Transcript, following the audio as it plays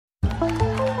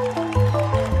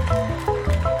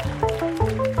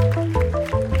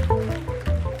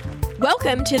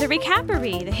Welcome to the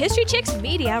Recapery, the History Chicks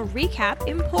Media Recap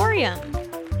Emporium.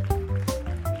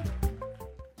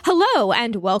 Hello,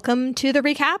 and welcome to the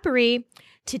Recapery.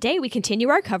 Today we continue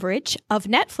our coverage of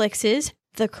Netflix's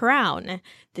The Crown.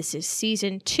 This is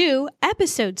Season 2,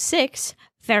 Episode 6,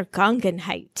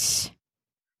 Vergangenheit.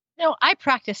 No, I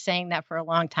practiced saying that for a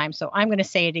long time, so I'm going to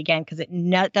say it again because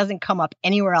it doesn't come up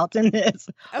anywhere else in this.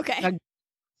 Okay.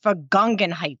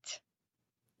 Vergangenheit.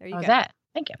 There you How's go. that?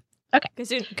 Thank you. Okay.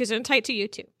 Gesundheit to you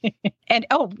too. And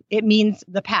it means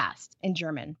the past in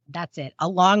German. That's it. A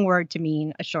long word to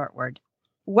mean a short word.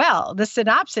 Well, the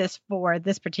synopsis for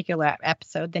this particular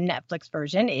episode, the Netflix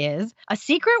version, is a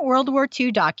secret World War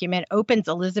II document opens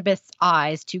Elizabeth's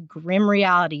eyes to grim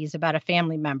realities about a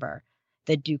family member.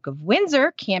 The Duke of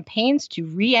Windsor campaigns to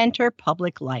re-enter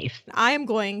public life. I am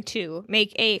going to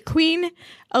make a Queen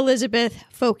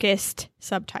Elizabeth-focused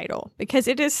subtitle because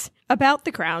it is about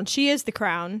the crown. She is the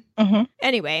crown. Mm-hmm.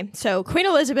 Anyway, so Queen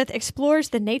Elizabeth explores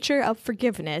the nature of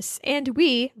forgiveness, and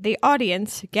we, the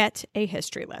audience, get a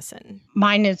history lesson.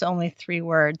 Mine is only 3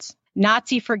 words.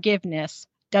 Nazi forgiveness.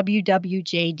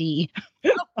 WWJD.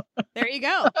 There you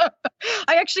go.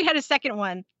 I actually had a second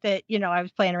one that, I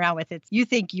was playing around with. It's, you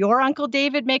think your Uncle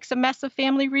David makes a mess of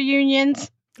family reunions?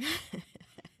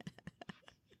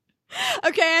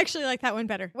 Okay, I actually like that one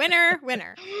better.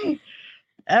 Winner.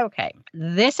 Okay.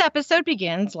 This episode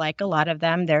begins like a lot of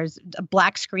them. There's a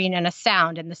black screen and a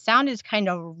sound, and the sound is kind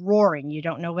of roaring. You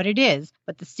don't know what it is,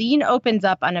 but the scene opens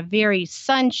up on a very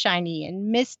sunshiny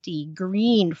and misty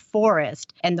green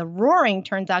forest, and the roaring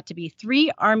turns out to be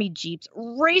 3 army jeeps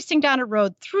racing down a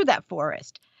road through that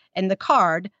forest. And the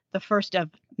card, the first of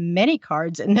many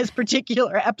cards in this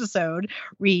particular episode,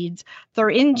 reads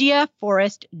Thuringia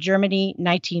Forest, Germany,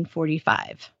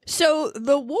 1945. So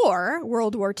the war,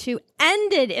 World War II,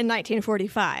 ended in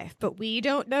 1945, but we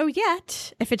don't know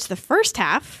yet if it's the first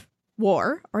half,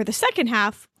 war, or the second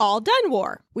half, all done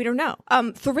war. We don't know.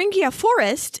 Thuringia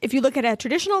Forest, if you look at a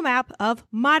traditional map of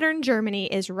modern Germany,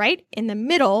 is right in the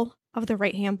middle of the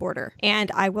right-hand border.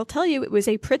 And I will tell you, it was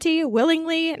a pretty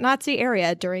willingly Nazi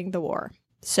area during the war.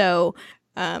 So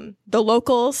the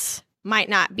locals might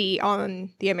not be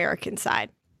on the American side.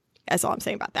 That's all I'm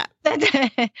saying about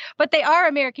that. But they are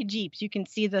American Jeeps. You can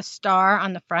see the star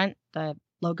on the front, the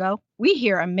logo. We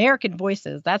hear American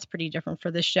voices. That's pretty different for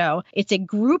this show. It's a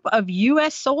group of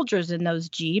U.S. soldiers in those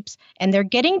Jeeps, and they're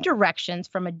getting directions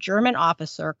from a German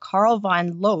officer, Karl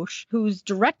von Loesch, who's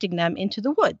directing them into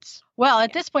the woods. Well,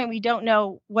 at this point, we don't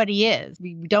know what he is.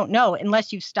 We don't know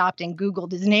unless you've stopped and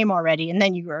Googled his name already, and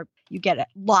then you get a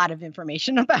lot of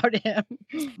information about him.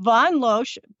 Von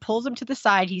Loesch pulls him to the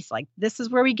side. He's like, this is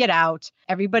where we get out.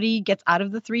 Everybody gets out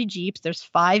of the 3 Jeeps. There's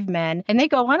 5 men, and they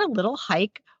go on a little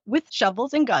hike with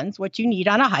shovels and guns, what you need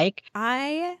on a hike.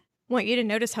 I want you to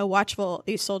notice how watchful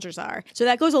these soldiers are. So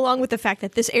that goes along with the fact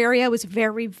that this area was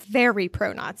very, very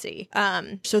pro-Nazi.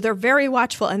 So they're very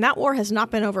watchful, and that war has not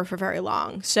been over for very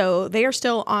long. So they are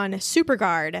still on super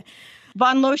guard.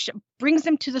 Von Loesch brings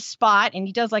him to the spot, and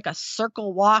he does like a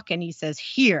circle walk, and he says,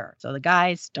 here. So the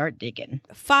guys start digging.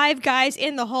 5 guys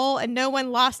in the hole, and no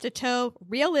one lost a toe.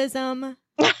 Realism.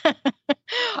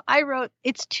 I wrote,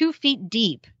 it's 2 feet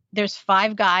deep. There's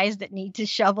 5 guys that need to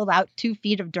shovel out 2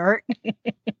 feet of dirt.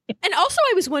 And also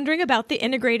I was wondering about the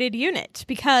integrated unit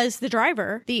because the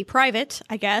driver, the private,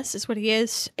 I guess is what he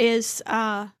is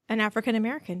an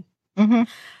African-American. Mm-hmm.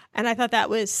 And I thought that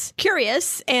was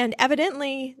curious. And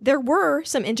evidently there were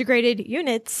some integrated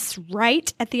units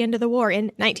right at the end of the war in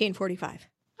 1945.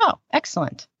 Oh,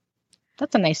 excellent.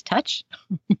 That's a nice touch.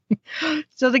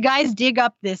 So the guys dig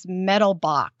up this metal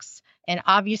box. And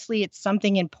obviously it's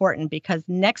something important because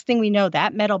next thing we know,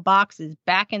 that metal box is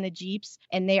back in the Jeeps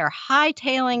and they are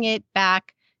hightailing it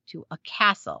back to a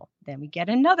castle. Then we get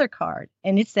another card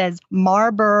and it says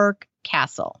Marburg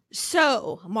Castle.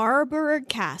 So Marburg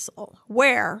Castle,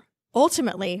 where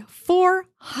ultimately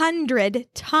 400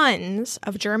 tons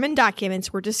of German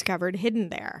documents were discovered hidden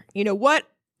there. You know what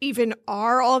even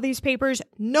are all these papers?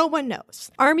 No one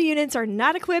knows. Army units are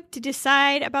not equipped to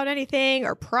decide about anything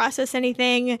or process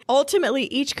anything. Ultimately,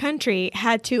 each country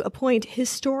had to appoint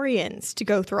historians to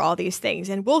go through all these things,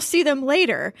 and we'll see them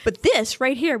later. But this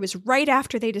right here was right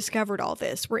after they discovered all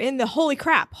this. We're in the holy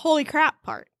crap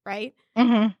part, right?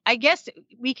 Mm-hmm. I guess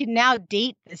we can now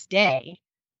date this day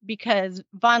because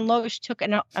von Loesch took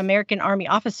an American Army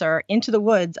officer into the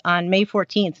woods on May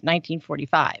 14th,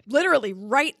 1945. Literally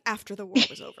right after the war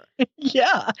was over.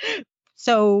 Yeah.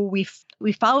 So we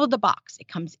follow the box. It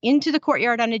comes into the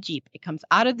courtyard on a Jeep. It comes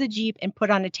out of the Jeep and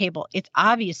put on a table. It's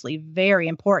obviously very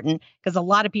important because a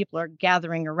lot of people are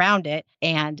gathering around it.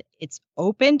 And it's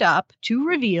opened up to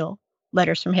reveal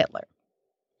letters from Hitler.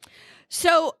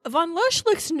 So von Loesch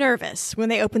looks nervous when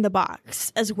they open the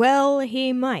box, as well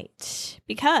he might,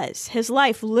 because his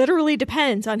life literally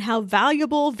depends on how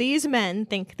valuable these men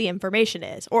think the information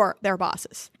is, or their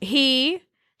bosses. He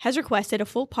has requested a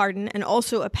full pardon and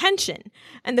also a pension,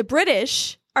 and the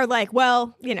British are like,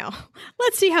 well,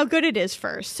 let's see how good it is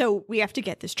first. So we have to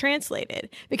get this translated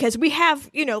because we have,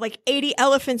 like 80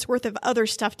 elephants worth of other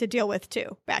stuff to deal with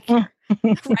too back here.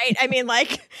 Right? I mean,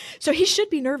 so he should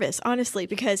be nervous, honestly,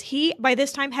 because he, by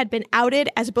this time, had been outed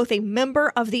as both a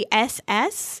member of the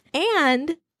SS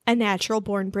and a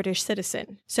natural-born British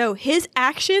citizen. So his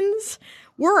actions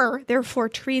were, therefore,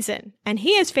 treason, and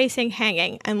he is facing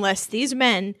hanging unless these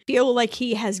men feel like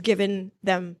he has given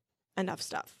them enough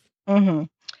stuff. Mm-hmm.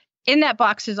 In that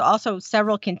box is also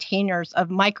several containers of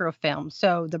microfilm.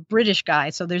 So the British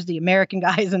guys, so there's the American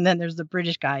guys and then there's the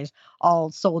British guys,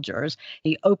 all soldiers.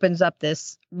 He opens up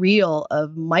this reel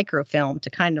of microfilm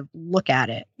to kind of look at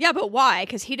it. Yeah, but why?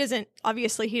 Because he doesn't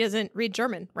read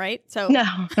German, right? So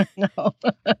No.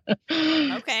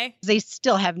 Okay. They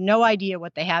still have no idea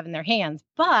what they have in their hands.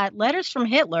 But letters from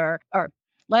Hitler, or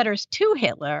letters to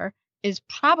Hitler, is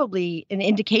probably an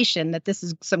indication that this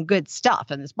is some good stuff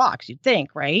in this box, you'd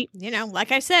think, right?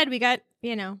 Like I said, we got,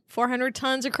 400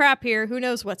 tons of crap here. Who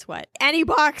knows what's what? Any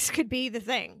box could be the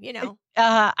thing,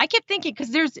 I kept thinking,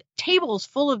 because there's tables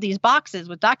full of these boxes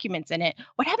with documents in it.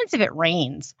 What happens if it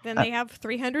rains? Then they have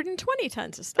 320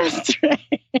 tons of stuff. That's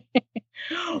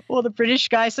right. Well, the British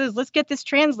guy says, let's get this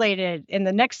translated. And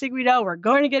the next thing we know, we're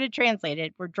going to get it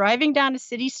translated. We're driving down a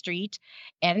city street,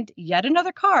 and yet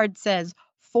another card says,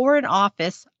 Foreign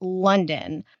Office,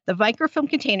 London. The microfilm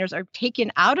containers are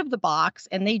taken out of the box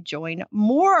and they join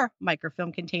more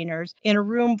microfilm containers in a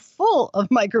room full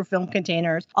of microfilm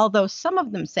containers, although some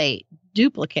of them say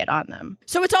duplicate on them.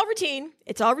 So it's all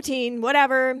routine.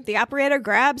 Whatever. The operator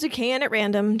grabs a can at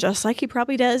random, just like he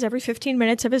probably does every 15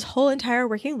 minutes of his whole entire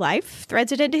working life,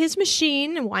 threads it into his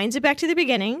machine and winds it back to the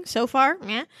beginning. So far,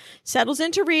 settles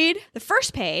in to read. The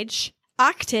first page,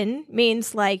 Akten,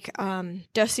 means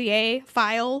dossier,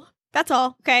 file. That's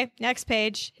all. Okay, next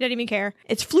page. He doesn't even care.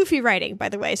 It's floofy writing, by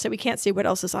the way, so we can't see what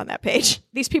else is on that page.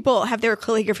 These people have their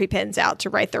calligraphy pens out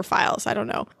to write their files. I don't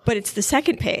know. But it's the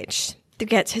second page that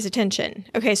gets his attention.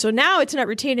 Okay, so now it's not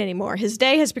routine anymore. His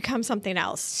day has become something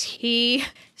else. He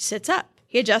sits up.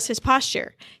 He adjusts his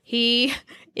posture. He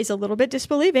is a little bit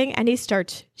disbelieving, and he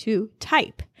starts to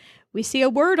type. We see a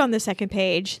word on the second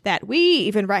page that we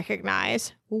even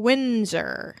recognize,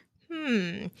 Windsor.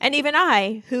 And even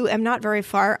I, who am not very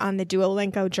far on the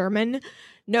Duolingo German,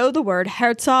 know the word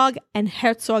Herzog and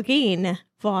Herzogin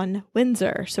von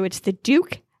Windsor. So it's the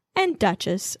Duke and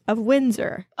Duchess of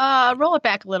Windsor. Roll it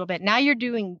back a little bit. Now you're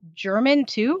doing German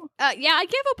too? Yeah, I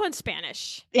gave up on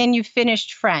Spanish. And you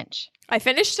finished French. I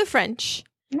finished the French.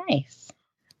 Nice.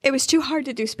 It was too hard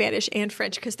to do Spanish and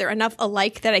French because they're enough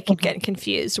alike that I keep getting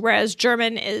confused, whereas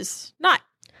German is not.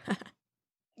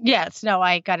 Yes, no,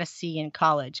 I got a C in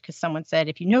college because someone said,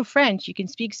 if you know French, you can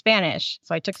speak Spanish.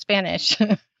 So I took Spanish.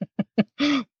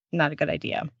 Not a good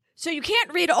idea. So you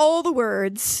can't read all the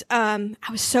words. I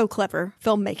was so clever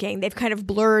filmmaking. They've kind of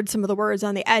blurred some of the words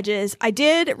on the edges. I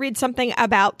did read something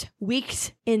about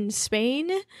weeks in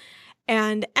Spain.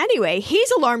 And anyway,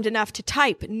 he's alarmed enough to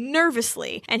type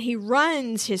nervously, and he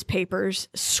runs his papers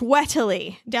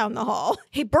sweatily down the hall.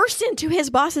 He bursts into his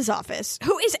boss's office,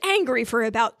 who is angry for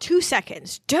about 2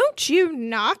 seconds. Don't you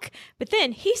knock? But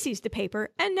then he sees the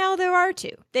paper, and now there are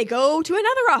two. They go to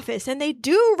another office, and they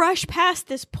do rush past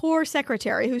this poor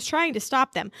secretary who's trying to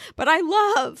stop them. But I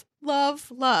love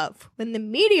when the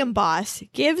medium boss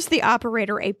gives the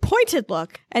operator a pointed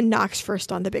look and knocks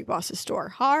first on the big boss's door.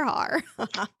 Har har.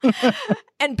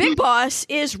 And Big Boss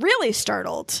is really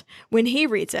startled when he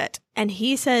reads it. And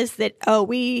he says that,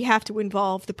 we have to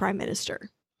involve the prime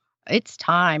minister. It's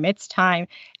time.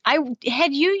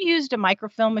 Had you used a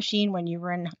microfilm machine when you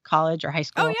were in college or high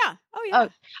school? Oh, yeah.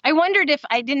 I wondered if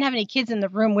I didn't have any kids in the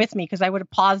room with me because I would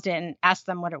have paused it and asked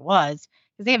them what it was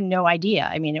because they have no idea.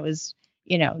 I mean, it was...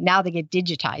 now they get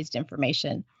digitized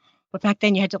information. But back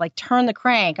then you had to turn the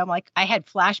crank. I'm like, I had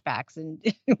flashbacks and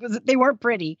they weren't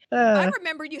pretty. I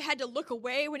remember you had to look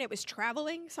away when it was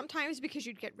traveling sometimes because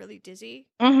you'd get really dizzy.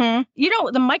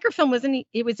 Mm-hmm. The microfilm was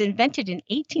invented in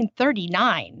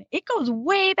 1839. It goes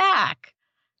way back.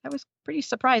 I was pretty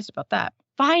surprised about that.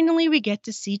 Finally, we get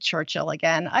to see Churchill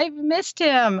again. I've missed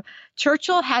him.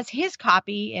 Churchill has his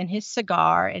copy and his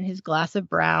cigar and his glass of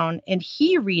brown, and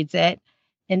he reads it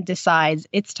and decides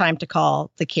it's time to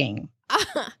call the king.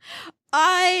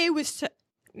 I was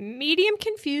medium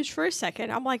confused for a second.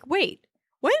 I'm like, wait,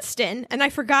 Winston? And I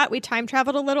forgot we time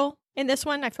traveled a little in this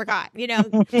one. I forgot,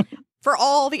 for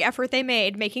all the effort they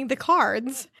made making the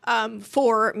cards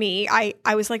for me.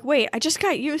 I was like, wait, I just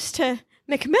got used to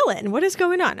Macmillan. What is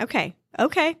going on? Okay.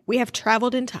 We have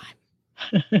traveled in time.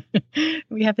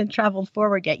 We haven't traveled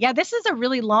forward yet. Yeah, this is a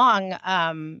really long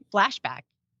flashback.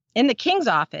 In the king's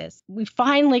office, we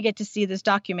finally get to see this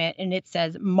document, and it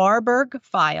says Marburg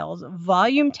Files,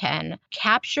 Volume 10,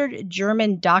 Captured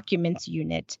German Documents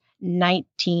Unit,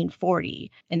 1940.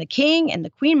 And the king and the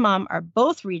queen mom are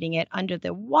both reading it under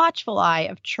the watchful eye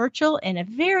of Churchill and a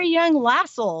very young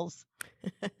Lascelles.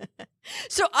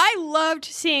 So I loved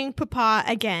seeing Papa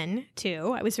again,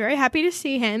 too. I was very happy to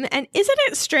see him. And isn't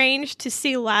it strange to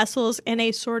see Lascelles in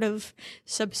a sort of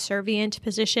subservient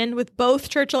position with both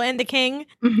Churchill and the king?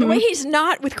 Mm-hmm. The way he's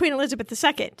not with Queen Elizabeth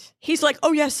II. He's like,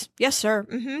 oh, yes, sir.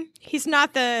 Mm-hmm. He's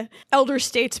not the elder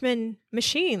statesman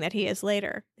machine that he is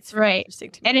later. It's right.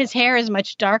 Interesting to me. And his hair is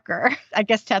much darker. I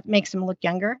guess that makes him look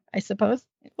younger, I suppose.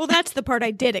 Well, that's the part I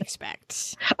did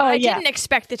expect. I didn't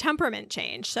expect the temperament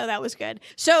change, so that was good.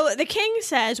 So the king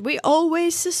says, we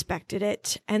always suspected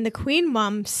it. And the queen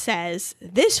mom says,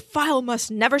 this file must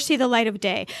never see the light of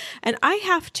day. And I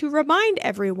have to remind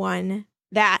everyone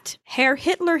that Herr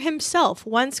Hitler himself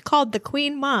once called the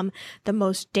queen mom the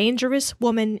most dangerous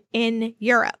woman in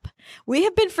Europe. We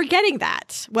have been forgetting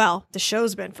that. Well, the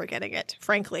show's been forgetting it,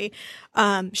 frankly.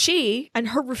 She and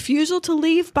her refusal to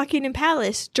leave Buckingham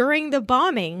Palace during the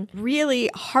bombing really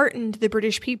heartened the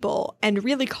British people and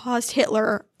really caused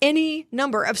Hitler any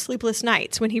number of sleepless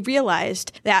nights when he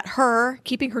realized that her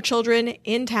keeping her children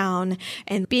in town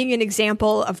and being an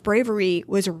example of bravery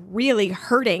was really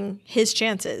hurting his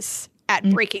chances at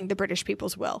breaking the British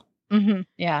people's will. Mm-hmm.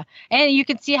 Yeah. And you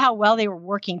can see how well they were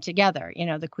working together,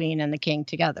 the queen and the king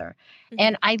together. Mm-hmm.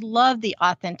 And I love the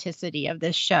authenticity of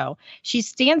this show. She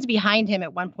stands behind him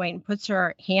at one point and puts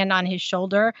her hand on his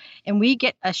shoulder, and we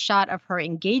get a shot of her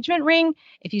engagement ring.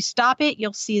 If you stop it,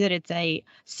 you'll see that it's a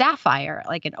sapphire,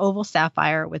 like an oval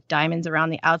sapphire with diamonds around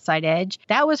the outside edge.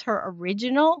 That was her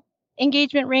original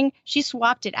engagement ring. She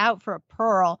swapped it out for a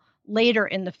pearl later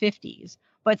in the 50s.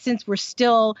 But since we're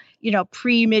still,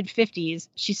 pre-mid 50s,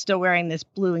 she's still wearing this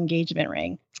blue engagement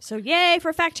ring. So yay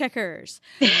for fact checkers.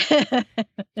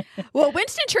 Well,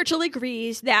 Winston Churchill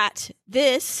agrees that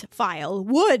this file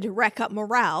would wreck up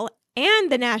morale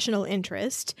and the national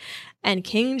interest. And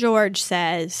King George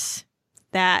says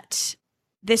that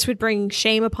this would bring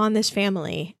shame upon this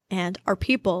family and our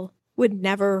people would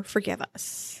never forgive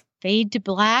us. Fade to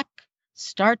black,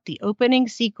 start the opening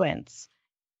sequence.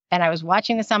 And I was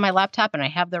watching this on my laptop, and I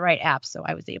have the right app, so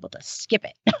I was able to skip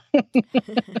it.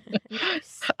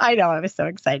 Nice. I know, I was so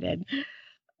excited.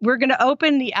 We're going to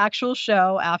open the actual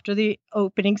show after the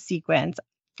opening sequence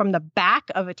from the back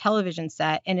of a television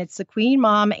set, and it's the Queen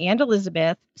Mom and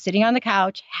Elizabeth sitting on the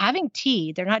couch having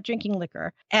tea. They're not drinking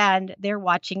liquor, and they're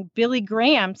watching Billy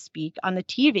Graham speak on the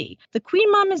TV. The Queen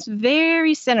Mom is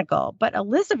very cynical, but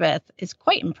Elizabeth is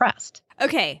quite impressed.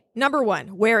 Okay, number one,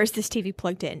 where is this TV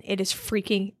plugged in? It is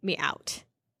freaking me out.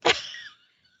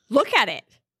 Look at it.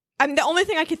 The only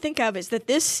thing I could think of is that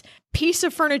this piece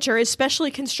of furniture is specially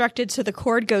constructed so the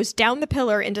cord goes down the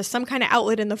pillar into some kind of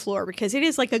outlet in the floor because it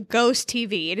is like a ghost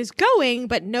TV. It is going,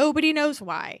 but nobody knows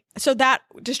why. So that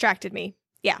distracted me.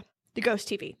 Yeah, the ghost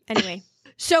TV. Anyway.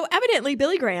 So evidently,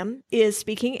 Billy Graham is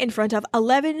speaking in front of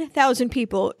 11,000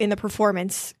 people in the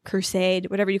performance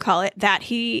crusade, whatever you call it, that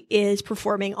he is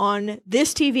performing on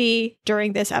this TV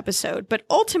during this episode. But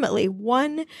ultimately,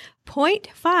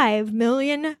 1.5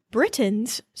 million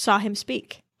Britons saw him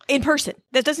speak in person.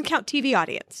 That doesn't count TV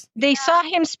audience. They saw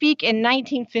him speak in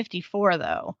 1954,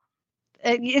 though.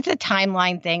 It's a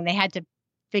timeline thing. They had to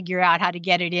figure out how to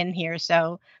get it in here.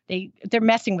 So they're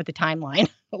messing with the timeline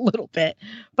a little bit.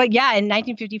 But yeah, in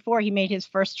 1954, he made his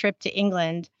first trip to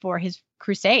England for his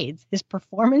crusades, his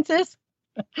performances.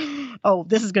 Oh,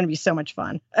 this is going to be so much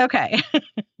fun. Okay.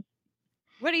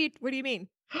 What do you mean?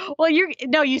 Well,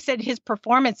 you said his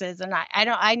performances, and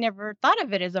I never thought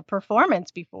of it as a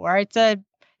performance before.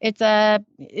 He's a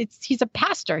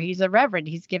pastor. He's a reverend.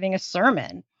 He's giving a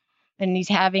sermon. And he's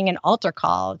having an altar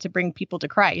call to bring people to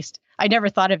Christ. I never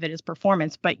thought of it as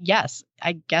performance, but yes,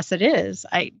 I guess it is.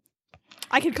 I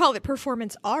could call it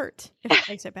performance art if it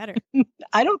makes it better.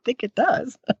 I don't think it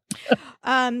does. So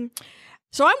I'm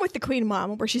with the Queen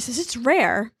Mom, where she says it's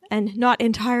rare and not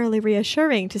entirely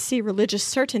reassuring to see religious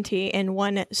certainty in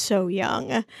one so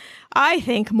young. I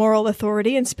think moral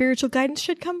authority and spiritual guidance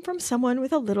should come from someone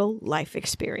with a little life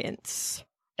experience.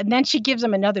 And then she gives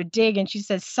him another dig and she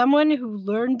says, someone who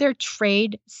learned their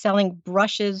trade selling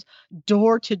brushes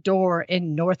door to door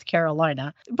in North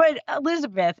Carolina. But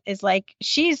Elizabeth is like,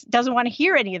 she doesn't want to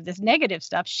hear any of this negative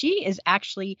stuff. She is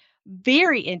actually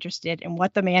very interested in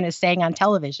what the man is saying on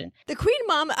television. The Queen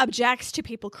Mom objects to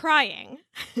people crying.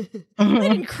 They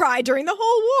didn't cry during the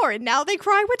whole war, and now they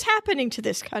cry what's happening to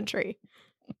this country.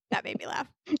 That made me laugh.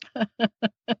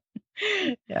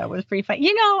 Yeah, it was pretty fun.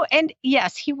 And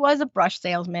yes, he was a brush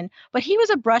salesman, but he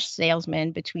was a brush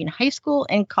salesman between high school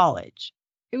and college.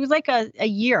 It was like a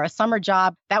year, a summer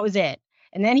job. That was it.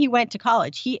 And then he went to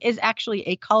college. He is actually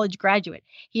a college graduate.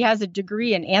 He has a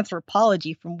degree in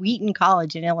anthropology from Wheaton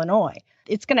College in Illinois.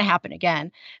 It's going to happen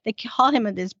again. They call him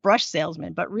this brush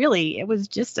salesman, but really it was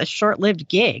just a short-lived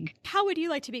gig. How would you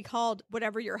like to be called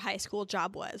whatever your high school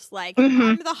job was? Like,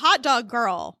 I'm the hot dog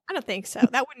girl. I don't think so.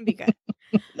 That wouldn't be good.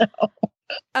 No.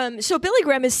 So Billy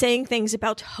Graham is saying things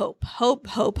about hope, hope,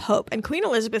 hope, hope. And Queen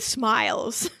Elizabeth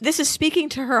smiles. This is speaking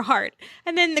to her heart.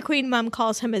 And then the Queen Mum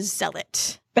calls him a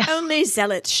zealot. Only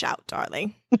zealots shout,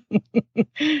 darling.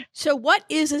 So what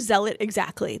is a zealot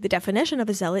exactly? The definition of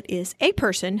a zealot is a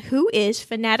person who is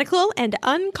fanatical and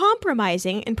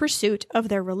uncompromising in pursuit of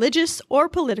their religious or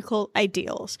political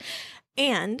ideals.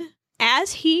 And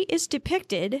as he is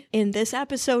depicted in this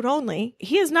episode only,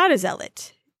 he is not a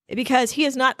zealot. Because he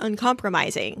is not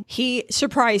uncompromising. He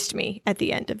surprised me at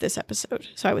the end of this episode,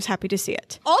 so I was happy to see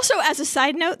it. Also, as a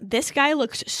side note, this guy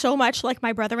looks so much like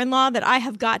my brother-in-law that I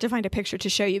have got to find a picture to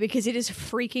show you because it is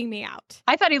freaking me out.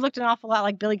 I thought he looked an awful lot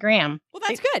like Billy Graham. Well,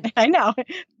 that's good. I know.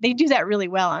 They do that really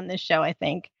well on this show, I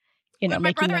think.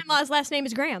 My brother-in-law's last name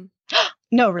is Graham.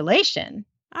 No relation.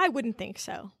 I wouldn't think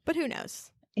so, but who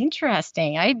knows?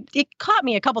 Interesting. It caught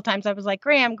me a couple times. I was like,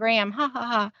 Graham, ha, ha,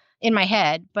 ha, in my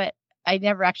head, but I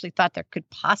never actually thought there could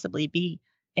possibly be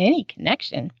any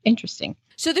connection. Interesting.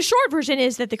 So the short version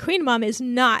is that the Queen Mom is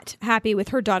not happy with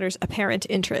her daughter's apparent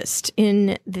interest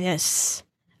in this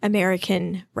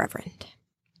American reverend.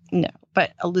 No,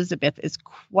 but Elizabeth is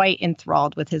quite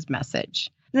enthralled with his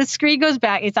message. The screen goes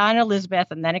back. It's on Elizabeth,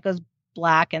 and then it goes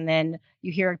black, and then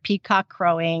you hear a peacock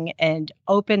crowing and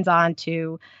opens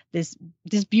onto this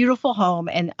beautiful home,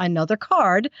 and another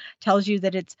card tells you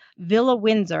that it's Villa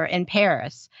Windsor in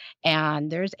Paris,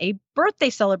 and there's a birthday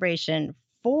celebration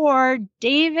for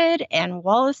David and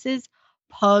Wallace's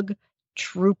pug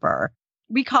Trooper.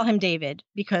 We call him David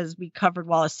because we covered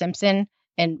Wallace Simpson,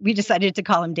 and we decided to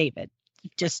call him David.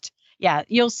 Yeah,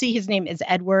 you'll see his name is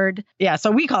Edward. Yeah,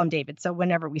 so we call him David. So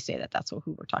whenever we say that, that's who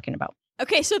we're talking about.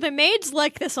 Okay, so the maids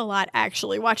like this a lot,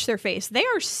 actually. Watch their face. They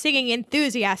are singing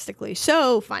enthusiastically.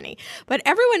 So funny. But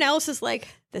everyone else is like,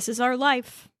 this is our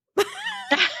life.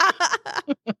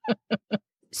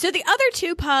 So the other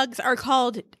two pugs are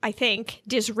called, I think,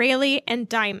 Disraeli and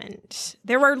Diamond.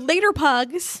 There were later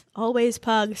pugs, always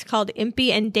pugs, called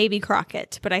Impy and Davy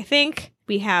Crockett. But I think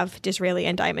we have Disraeli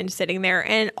and Diamond sitting there,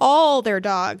 and all their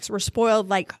dogs were spoiled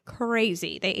like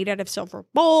crazy. They ate out of silver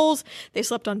bowls. They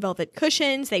slept on velvet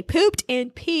cushions. They pooped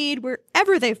and peed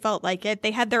wherever they felt like it.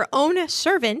 They had their own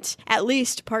servant, at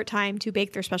least part-time, to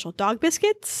bake their special dog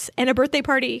biscuits. And a birthday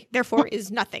party, therefore,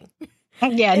 is nothing.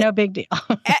 Yeah, no big deal.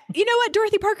 You know what?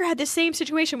 Dorothy Parker had the same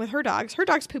situation with her dogs. Her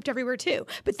dogs pooped everywhere too.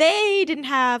 But they didn't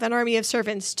have an army of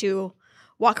servants to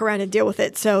walk around and deal with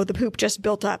it. So the poop just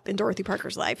built up in Dorothy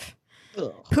Parker's life.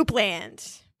 Ugh. Poop land.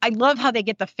 I love how they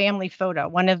get the family photo.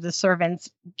 One of the servants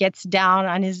gets down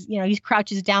on his, he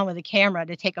crouches down with a camera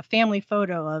to take a family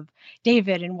photo of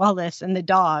David and Wallace and the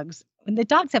dogs. And the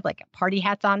dogs have like party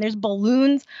hats on. There's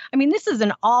balloons. I mean, this is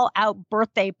an all-out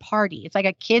birthday party. It's like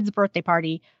a kid's birthday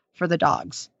party for the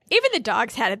dogs. Even the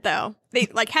dogs had it, though. They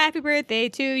like, happy birthday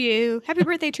to you. Happy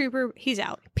birthday, Trooper. He's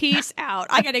out. Peace out.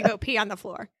 I got to go pee on the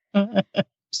floor.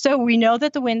 So we know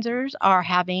that the Windsors are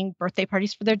having birthday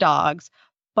parties for their dogs,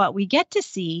 but we get to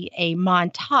see a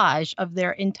montage of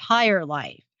their entire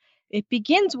life. It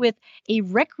begins with a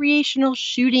recreational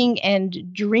shooting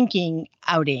and drinking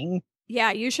outing.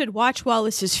 Yeah, you should watch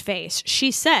Wallace's face.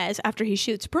 She says, after he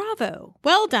shoots, bravo,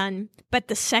 well done. But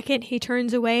the second he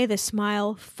turns away, the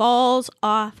smile falls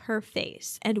off her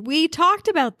face. And we talked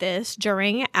about this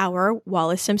during our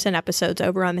Wallace Simpson episodes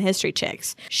over on the History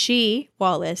Chicks. She,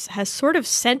 Wallace, has sort of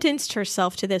sentenced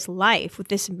herself to this life with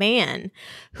this man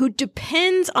who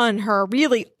depends on her,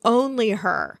 really only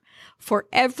her, for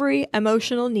every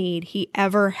emotional need he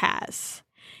ever has.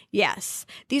 Yes,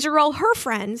 these are all her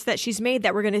friends that she's made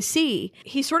that we're going to see.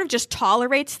 He sort of just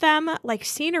tolerates them like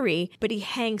scenery, but he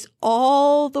hangs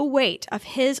all the weight of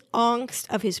his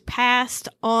angst, of his past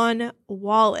on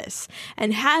Wallace,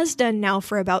 and has done now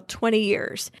for about 20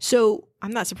 years. So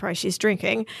I'm not surprised she's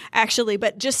drinking, actually,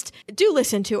 but just do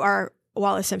listen to our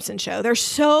Wallace Simpson show. There's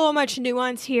so much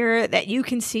nuance here that you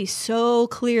can see so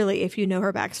clearly if you know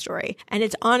her backstory. And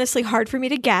it's honestly hard for me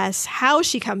to guess how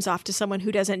she comes off to someone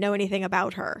who doesn't know anything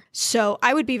about her. So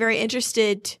I would be very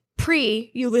interested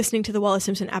pre you listening to the Wallace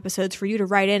Simpson episodes for you to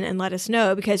write in and let us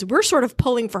know, because we're sort of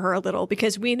pulling for her a little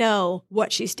because we know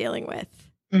what she's dealing with.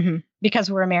 Mm-hmm.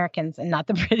 Because we're Americans and not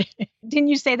the British. Didn't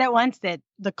you say that once, that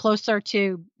the closer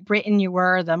to Britain you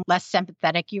were, the less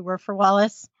sympathetic you were for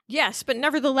Wallace? Yes, but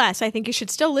nevertheless, I think you should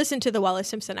still listen to the Wallace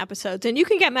Simpson episodes. And you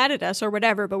can get mad at us or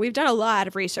whatever, but we've done a lot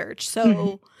of research.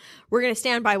 So we're going to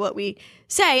stand by what we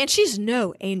say. And she's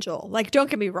no angel. Like, don't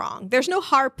get me wrong. There's no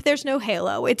harp. There's no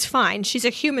halo. It's fine. She's a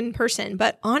human person.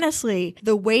 But honestly,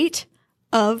 the weight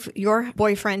of your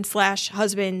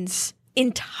boyfriend/husband's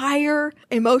entire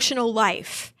emotional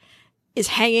life is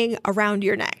hanging around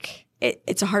your neck.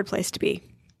 It's a hard place to be.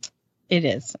 It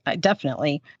is,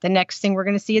 definitely. The next thing we're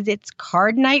going to see is it's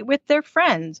card night with their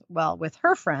friends. Well, with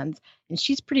her friends. And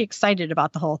she's pretty excited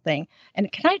about the whole thing. And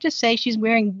can I just say, she's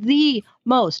wearing the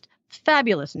most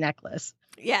fabulous necklace.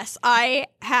 Yes, I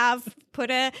have put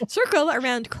a circle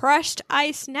around crushed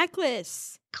ice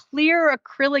necklace. Clear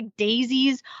acrylic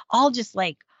daisies, all just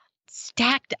like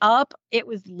stacked up. It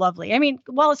was lovely. I mean,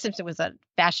 Wallace Simpson was a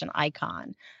fashion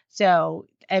icon. So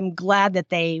I'm glad that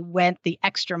they went the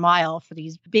extra mile for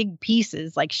these big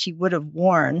pieces like she would have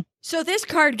worn. So this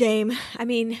card game, I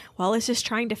mean, Wallace is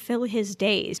trying to fill his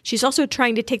days. She's also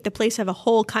trying to take the place of a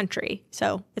whole country.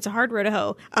 So it's a hard road to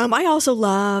hoe. I also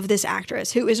love this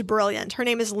actress who is brilliant. Her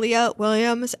name is Leah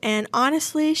Williams. And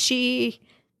honestly, she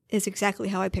is exactly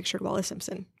how I pictured Wallace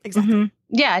Simpson. Exactly. Mm-hmm.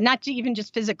 Yeah, not even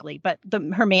just physically, but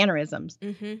her mannerisms.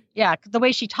 Mm-hmm. Yeah, the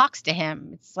way she talks to him.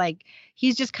 It's like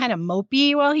he's just kind of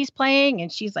mopey while he's playing. And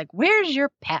she's like, where's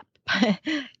your pep?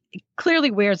 It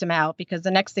clearly wears him out, because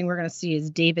the next thing we're going to see is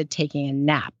David taking a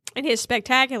nap. In his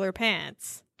spectacular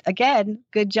pants. Again,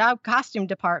 good job, costume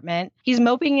department. He's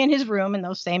moping in his room in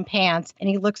those same pants, and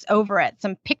he looks over at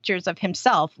some pictures of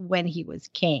himself when he was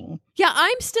king. Yeah,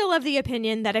 I'm still of the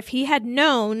opinion that if he had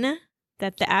known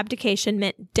that the abdication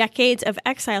meant decades of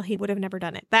exile, he would have never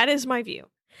done it. That is my view.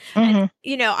 Mm-hmm.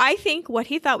 And, I think what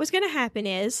he thought was going to happen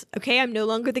is, okay, I'm no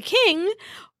longer the king,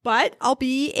 but I'll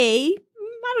be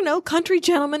country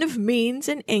gentleman of means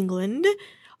in England.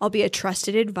 I'll be a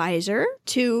trusted advisor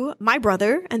to my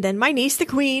brother and then my niece, the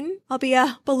queen. I'll be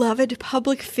a beloved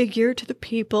public figure to the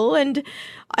people, and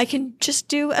I can just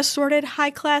do assorted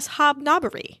high-class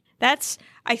hobnobbery. That's,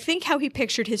 I think, how he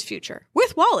pictured his future.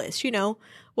 With Wallace,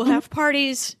 we'll have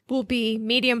parties, we'll be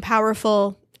medium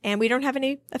powerful, and we don't have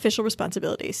any official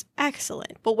responsibilities.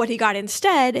 Excellent. But what he got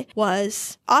instead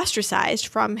was ostracized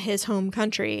from his home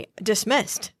country,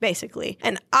 dismissed, basically.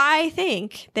 And I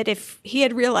think that if he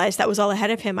had realized that was all ahead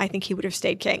of him, I think he would have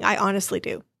stayed king. I honestly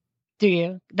do. Do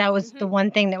you? That was the one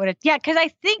thing that would have, because I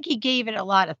think he gave it a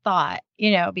lot of thought,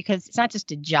 because it's not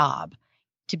just a job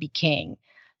to be king.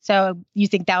 So you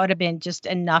think that would have been just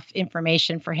enough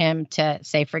information for him to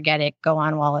say, forget it, go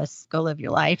on, Wallace, go live your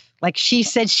life, like she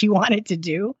said she wanted to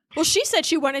do? Well, she said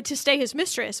she wanted to stay his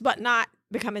mistress, but not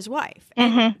become his wife.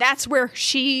 And that's where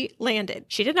she landed.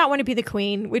 She did not want to be the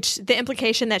queen, which the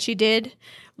implication that she did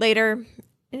later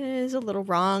is a little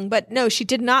wrong. But no, she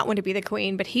did not want to be the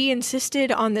queen, but he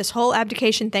insisted on this whole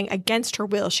abdication thing against her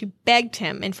will. She begged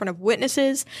him in front of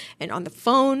witnesses and on the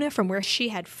phone from where she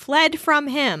had fled from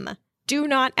him. Do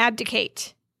not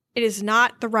abdicate. It is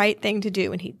not the right thing to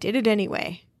do. And he did it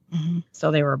anyway. Mm-hmm.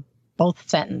 So they were both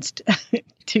sentenced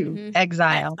to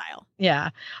exile. Yeah.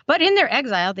 But in their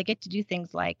exile, they get to do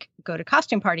things like go to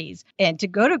costume parties. And to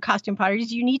go to costume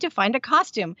parties, you need to find a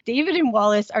costume. David and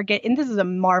Wallace and this is a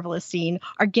marvelous scene,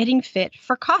 are getting fit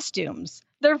for costumes.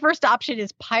 Their first option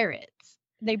is pirates.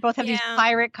 They both have these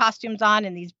pirate costumes on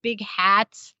and these big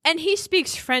hats. And he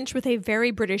speaks French with a very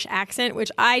British accent,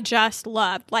 which I just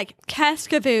loved. Like, qu'est-ce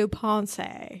que vous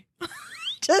pensez?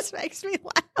 Just makes me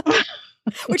laugh.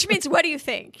 Which means, what do you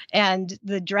think? And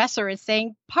the dresser is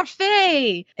saying,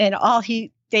 parfait. And all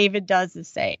David does is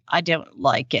say, I don't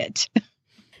like it.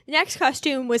 Next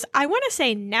costume was, I want to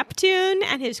say, Neptune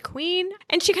and his queen.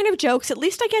 And she kind of jokes, at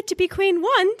least I get to be queen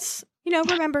once.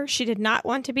 Remember, she did not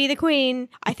want to be the queen.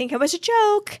 I think it was a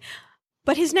joke.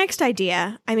 But his next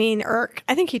idea, I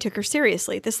think he took her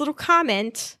seriously. This little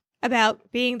comment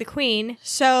about being the queen,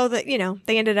 so that,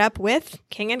 they ended up with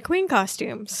king and queen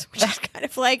costumes, which is kind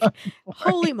of like,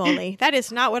 holy moly, that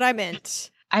is not what I meant.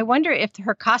 I wonder if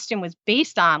her costume was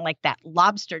based on like that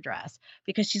lobster dress,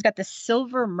 because she's got the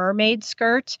silver mermaid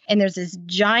skirt and there's this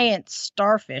giant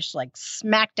starfish like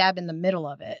smack dab in the middle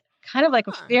of it. Kind of like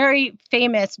a very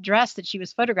famous dress that she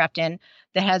was photographed in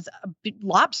that has a big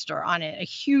lobster on it, a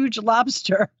huge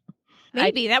lobster.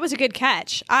 Maybe. That was a good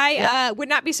catch. I would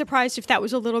not be surprised if that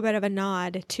was a little bit of a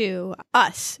nod to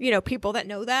us, people that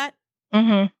know that.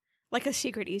 Mm-hmm. Like a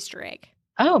secret Easter egg.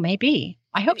 Oh, maybe.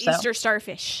 I hope so. Easter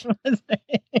starfish.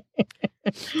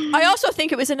 I also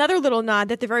think it was another little nod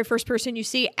that the very first person you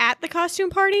see at the costume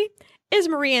party is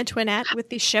Marie Antoinette with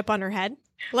the ship on her head.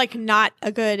 Like, not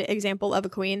a good example of a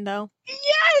queen, though.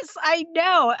 Yes, I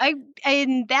know.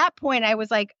 In that point, I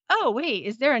was like, oh, wait,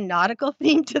 is there a nautical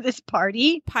theme to this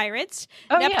party? Pirates,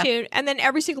 oh, Neptune, yeah. And then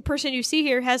every single person you see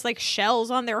here has, like, shells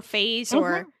on their face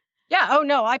or... Yeah. Oh,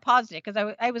 no, I paused it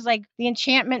because I was like the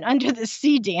enchantment under the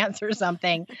sea dance or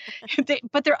something.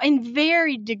 But they're in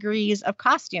varied degrees of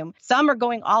costume. Some are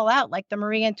going all out, like the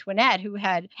Marie Antoinette, who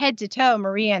had head to toe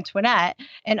Marie Antoinette,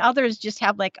 and others just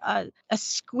have like a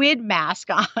squid mask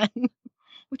on,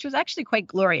 which was actually quite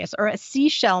glorious, or a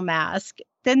seashell mask.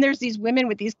 Then there's these women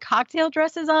with these cocktail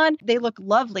dresses on. They look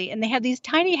lovely, and they have these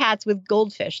tiny hats with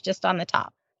goldfish just on the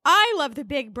top. I love the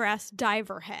big brass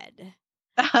diver head.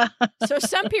 So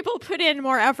some people put in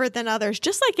more effort than others,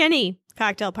 just like any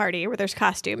cocktail party where there's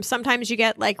costumes. Sometimes you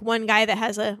get like one guy that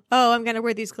has I'm going to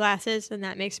wear these glasses and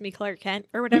that makes me Clark Kent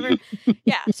or whatever.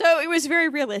 Yeah. So it was very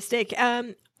realistic. Are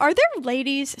there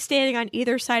ladies standing on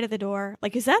either side of the door?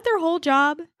 Like, is that their whole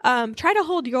job? Try to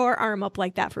hold your arm up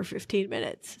like that for 15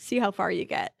 minutes. See how far you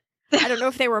get. I don't know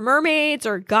if they were mermaids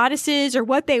or goddesses or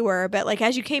what they were, but like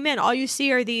as you came in, all you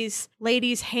see are these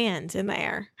ladies' hands in the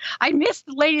air. I missed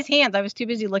the ladies' hands. I was too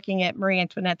busy looking at Marie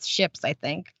Antoinette's ships, I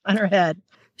think, on her head.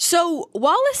 So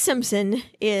Wallace Simpson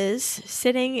is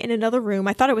sitting in another room.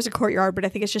 I thought it was a courtyard, but I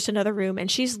think it's just another room. And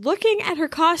she's looking at her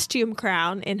costume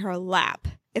crown in her lap.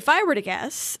 If I were to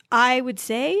guess, I would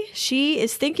say she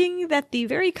is thinking that the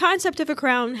very concept of a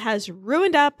crown has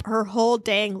ruined up her whole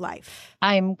dang life.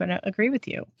 I'm going to agree with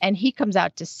you. And he comes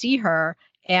out to see her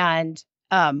and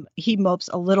he mopes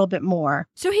a little bit more.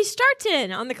 So he starts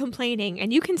in on the complaining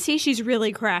and you can see she's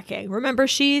really cracking. Remember,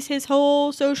 she's his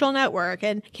whole social network.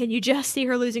 And can you just see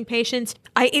her losing patience?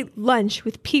 I ate lunch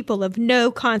with people of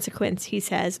no consequence, he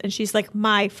says. And she's like,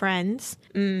 my friends.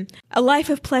 A life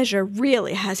of pleasure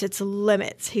really has its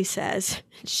limits, he says.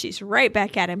 She's right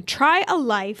back at him. Try a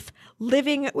life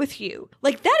living with you.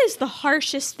 Like, that is the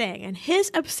harshest thing. And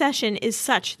his obsession is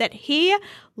such that he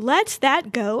lets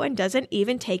that go and doesn't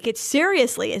even take it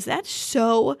seriously. Is that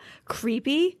so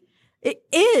creepy? It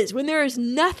is, when there is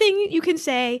nothing you can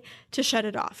say to shut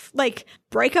it off. Like,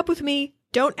 break up with me.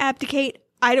 Don't abdicate.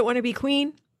 I don't want to be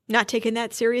queen. Not taking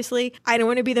that seriously. I don't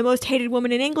want to be the most hated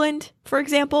woman in England, for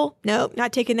example. No,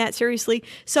 not taking that seriously.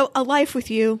 So a life with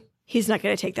you, he's not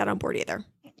going to take that on board either.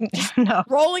 No.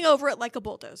 Rolling over it like a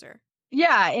bulldozer.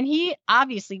 Yeah, and he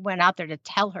obviously went out there to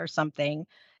tell her something.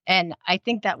 And I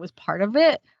think that was part of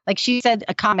it. Like, she said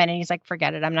a comment and he's like,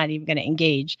 forget it. I'm not even going to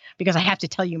engage because I have to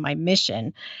tell you my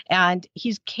mission. And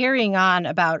he's carrying on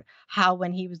about how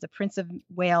when he was the Prince of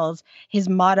Wales, his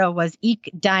motto was Ich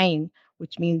dien,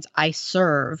 which means I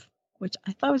serve, which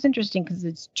I thought was interesting because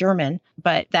it's German.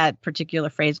 But that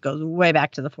particular phrase goes way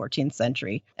back to the 14th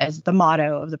century as the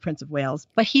motto of the Prince of Wales.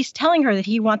 But he's telling her that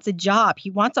he wants a job.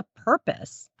 He wants a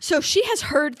purpose. So she has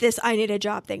heard this I need a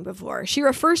job thing before. She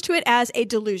refers to it as a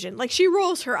delusion. Like, she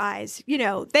rolls her eyes. You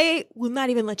know, they will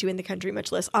not even let you in the country,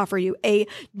 much less offer you a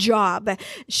job.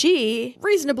 She,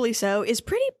 reasonably so, is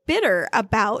pretty bitter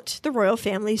about the royal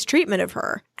family's treatment of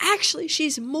her. Actually,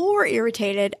 she's more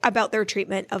irritated about their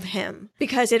treatment of him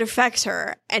because it affects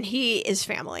her and he is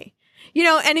family. You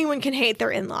know, anyone can hate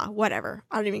their in-law, whatever.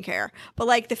 I don't even care. But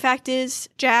like, the fact is,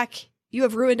 Jack, you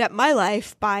have ruined up my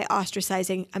life by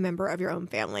ostracizing a member of your own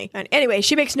family. And anyway,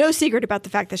 she makes no secret about the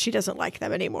fact that she doesn't like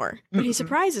them anymore. But he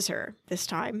surprises her this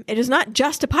time. It is not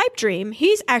just a pipe dream.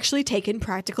 He's actually taken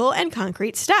practical and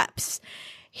concrete steps.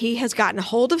 He has gotten a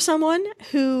hold of someone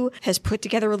who has put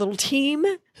together a little team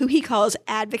who he calls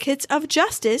advocates of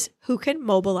justice who can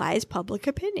mobilize public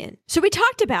opinion. So we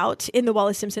talked about in the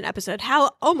Wallace Simpson episode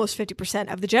how almost 50%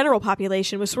 of the general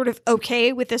population was sort of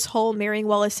okay with this whole marrying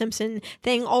Wallace Simpson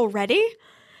thing already.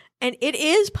 And it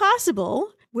is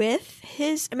possible with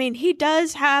his, he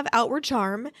does have outward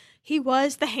charm. He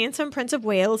was the handsome Prince of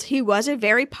Wales. He was a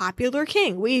very popular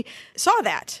king. We saw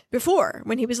that before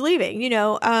when he was leaving,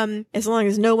 as long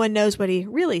as no one knows what he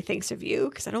really thinks of you,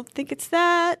 because I don't think it's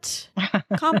that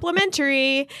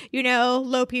complimentary,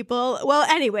 low people. Well,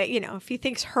 anyway, if he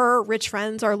thinks her rich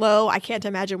friends are low, I can't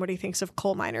imagine what he thinks of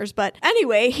coal miners. But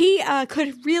anyway, he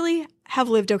could really have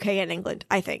lived okay in England,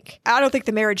 I think. I don't think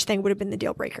the marriage thing would have been the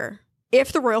deal breaker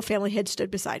if the royal family had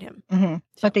stood beside him. Mm-hmm.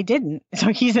 But they didn't. So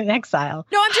he's in exile.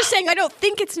 No, I'm just saying, I don't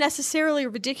think it's necessarily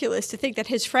ridiculous to think that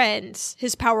his friends,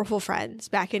 his powerful friends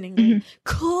back in England,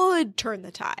 could turn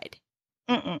the tide.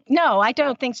 No, I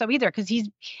don't think so either, because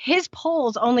his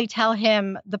polls only tell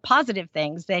him the positive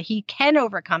things, that he can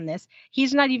overcome this.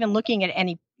 He's not even looking at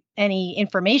any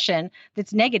information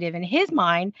that's negative. In his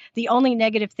mind, the only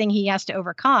negative thing he has to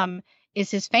overcome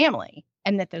is his family,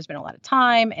 and that there's been a lot of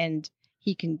time and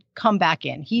he can come back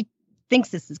in. He thinks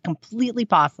this is completely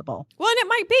possible. Well, and it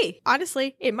might be.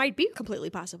 Honestly, it might be completely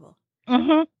possible.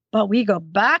 But we go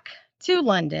back to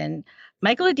London.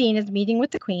 Michael Edine is meeting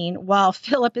with the Queen while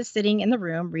Philip is sitting in the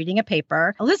room reading a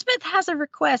paper. Elizabeth has a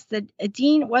request that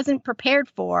Edine wasn't prepared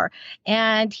for,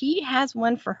 and he has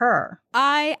one for her.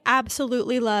 I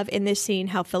absolutely love in this scene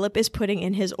how Philip is putting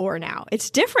in his oar now. It's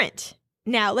different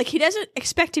now. Like, he doesn't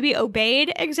expect to be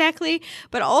obeyed exactly,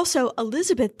 but also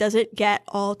Elizabeth doesn't get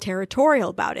all territorial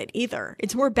about it either.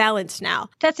 It's more balanced now.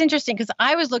 That's interesting, because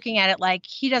I was looking at it like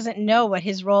he doesn't know what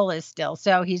his role is still.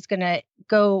 So he's going to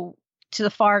go to the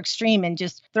far extreme and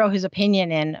just throw his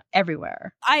opinion in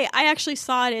everywhere. I actually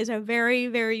saw it as a very,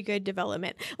 very good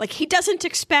development. Like, he doesn't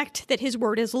expect that his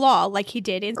word is law like he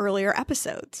did in earlier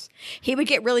episodes. He would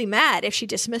get really mad if she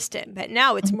dismissed him. But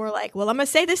now it's more like, well, I'm going to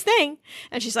say this thing.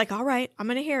 And she's like, all right, I'm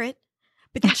going to hear it.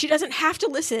 But then she doesn't have to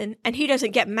listen, and he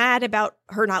doesn't get mad about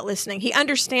her not listening. He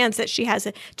understands that she has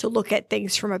to look at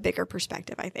things from a bigger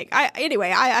perspective, I think.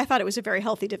 I thought it was a very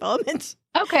healthy development.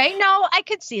 Okay, no, I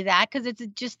could see that, because it's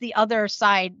just the other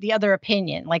side, the other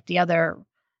opinion, like the other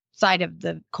side of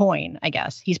the coin, I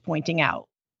guess, he's pointing out.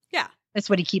 Yeah. That's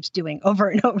what he keeps doing over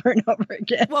and over and over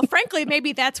again. Well, frankly,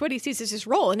 maybe that's what he sees as his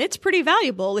role. And it's pretty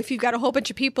valuable if you've got a whole bunch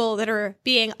of people that are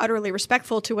being utterly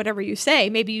respectful to whatever you say.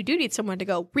 Maybe you do need someone to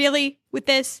go, really, with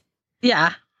this?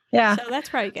 Yeah. Yeah. So that's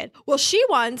probably good. Well, she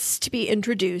wants to be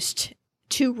introduced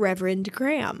to Reverend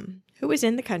Graham, who is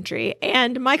in the country.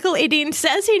 And Michael Edine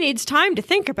says he needs time to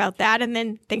think about that, and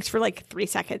then thinks for like 3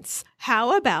 seconds.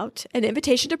 How about an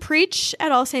invitation to preach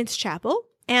at All Saints Chapel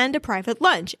and a private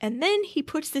lunch? And then he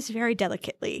puts this very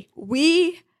delicately.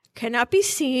 We cannot be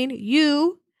seen,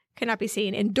 you cannot be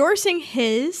seen endorsing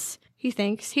his, he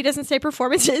thinks, he doesn't say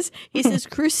performances, he says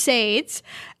crusades,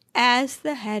 as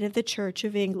the head of the Church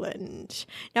of England.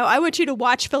 Now, I want you to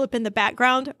watch Philip in the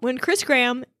background. When Chris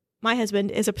Graham, my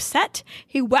husband, is upset,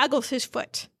 he waggles his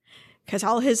foot because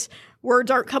all his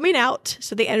words aren't coming out,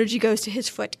 so the energy goes to his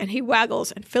foot, and he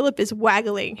waggles, and Philip is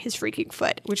waggling his freaking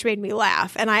foot, which made me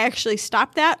laugh. And I actually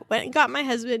stopped that, went and got my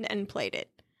husband, and played it.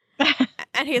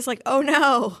 And he's like, oh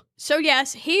no. So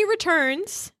yes, he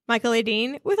returns, Michael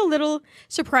Edine, with a little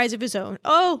surprise of his own.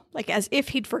 Oh, like as if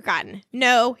he'd forgotten.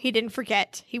 No, he didn't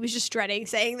forget. He was just dreading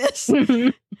saying this.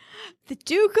 The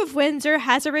Duke of Windsor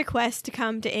has a request to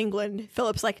come to England.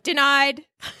 Philip's like, denied.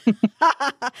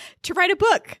 To write a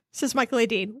book, says Michael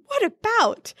Edine. What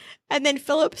about? And then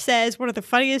Philip says one of the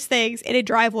funniest things in a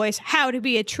dry voice, how to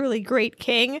be a truly great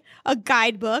king, a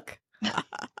guidebook.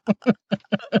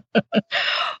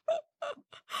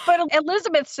 But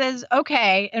Elizabeth says,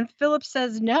 okay, and Philip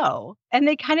says no. And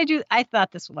they kind of do, I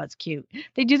thought this was cute.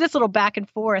 They do this little back and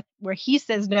forth where he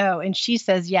says no and she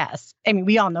says yes. I mean,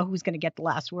 we all know who's going to get the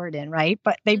last word in, right?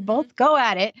 But they both go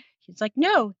at it. He's like,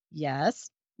 no,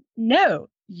 yes, no,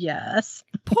 yes.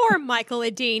 Poor Michael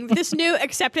Edine, with this new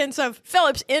acceptance of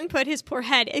Philip's input, his poor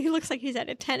head. He looks like he's at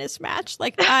a tennis match.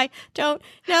 Like, I don't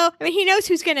know. I mean, he knows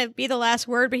who's going to be the last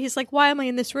word, but he's like, why am I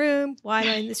in this room? Why am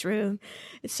I in this room?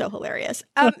 It's so hilarious.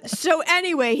 So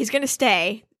anyway, he's going to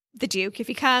stay, the Duke, if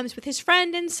he comes, with his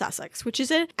friend in Sussex, which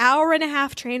is an 1.5-hour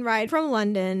train ride from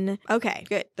London. Okay,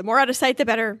 good. The more out of sight, the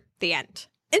better. The end.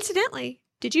 Incidentally,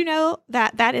 did you know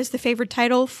that that is the favorite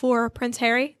title for Prince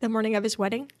Harry the morning of his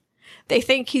wedding? They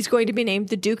think he's going to be named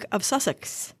the Duke of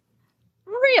Sussex.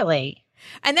 Really?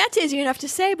 And that's easy enough to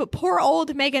say, but poor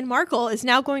old Meghan Markle is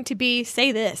now going to be,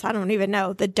 say this, I don't even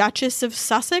know, the Duchess of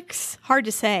Sussex? Hard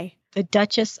to say. The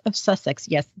Duchess of Sussex.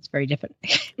 Yes, it's very different.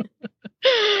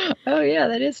 Oh, yeah,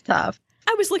 that is tough.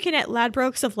 I was looking at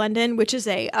Ladbrokes of London, which is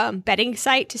a betting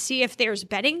site, to see if there's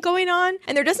betting going on.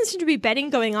 And there doesn't seem to be betting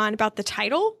going on about the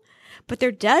title, but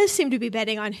there does seem to be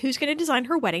betting on who's going to design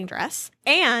her wedding dress.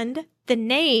 And the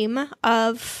name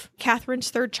of Catherine's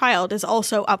third child is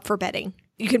also up for betting.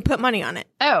 You can put money on it.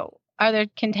 Oh, are there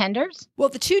contenders? Well,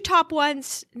 the two top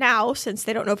ones now, since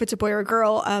they don't know if it's a boy or a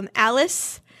girl,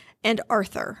 Alice and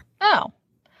Arthur. Oh,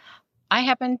 I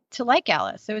happen to like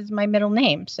Alice. It was my middle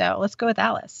name, so let's go with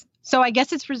Alice. So I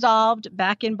guess it's resolved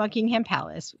back in Buckingham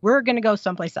Palace. We're going to go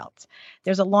someplace else.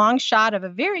 There's a long shot of a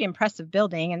very impressive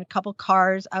building and a couple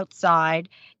cars outside,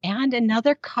 and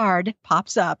another card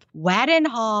pops up. Wadden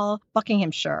Hall,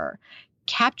 Buckinghamshire.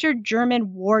 Captured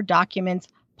German war documents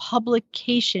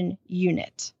publication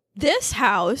unit. This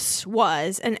house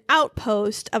was an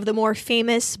outpost of the more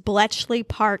famous Bletchley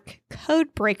Park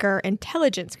Codebreaker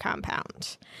Intelligence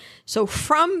Compound. So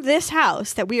from this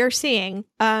house that we are seeing,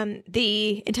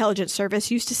 the intelligence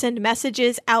service used to send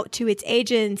messages out to its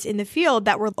agents in the field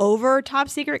that were over top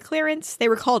secret clearance. They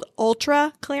were called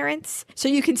ultra clearance. So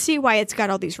you can see why it's got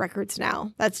all these records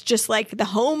now. That's just like the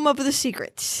home of the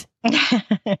secrets.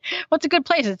 Well, it's a good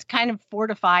place. It's kind of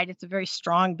fortified. It's a very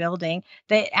strong building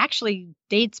that actually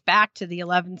dates back to the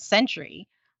 11th century.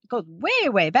 It goes way,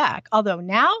 way back. Although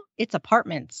now it's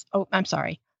apartments. Oh, I'm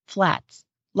sorry. Flats,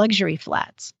 luxury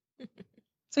flats.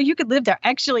 So you could live there.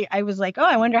 Actually, I was like, oh,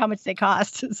 I wonder how much they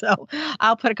cost. So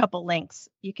I'll put a couple links.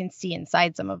 You can see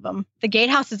inside some of them. The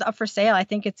gatehouse is up for sale. I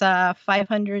think it's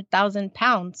 500,000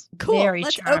 pounds. Cool. Very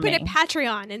Let's charming. open a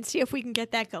Patreon and see if we can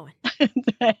get that going.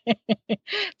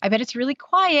 I bet it's really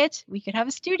quiet. We could have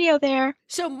a studio there.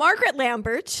 So Margaret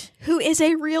Lambert, who is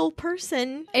a real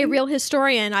person, a real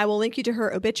historian, I will link you to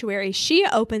her obituary. She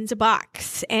opens a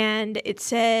box and it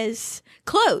says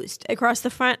closed across the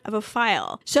front of a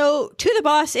file. So to the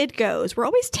boss it goes. We're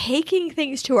always taking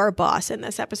things to our boss in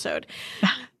this episode.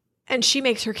 And she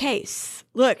makes her case.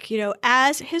 Look,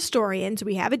 as historians,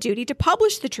 we have a duty to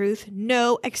publish the truth,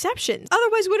 no exceptions.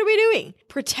 Otherwise, what are we doing?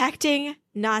 Protecting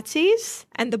Nazis?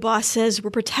 And the boss says we're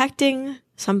protecting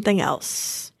something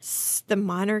else. The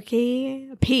monarchy,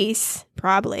 peace,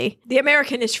 probably. The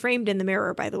American is framed in the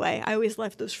mirror, by the way. I always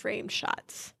love those framed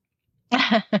shots.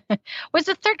 Was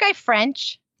the third guy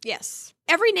French? Yes.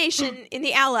 Every nation in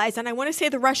the Allies, and I want to say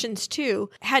the Russians too,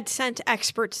 had sent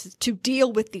experts to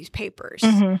deal with these papers.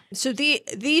 Mm-hmm. So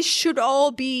these should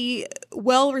all be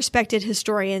well-respected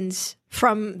historians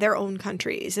from their own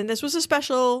countries. And this was a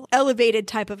special, elevated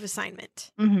type of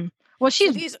assignment. Mm-hmm. Well,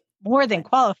 she's more than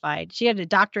qualified. She had a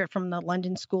doctorate from the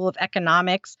London School of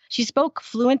Economics. She spoke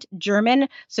fluent German,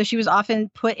 so she was often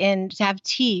put in to have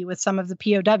tea with some of the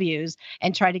POWs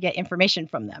and try to get information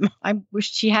from them. I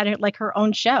wish she had like her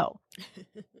own show.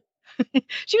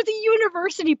 She was a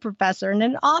university professor and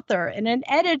an author and an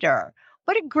editor.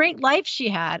 What a great life she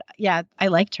had. Yeah, I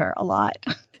liked her a lot.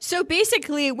 So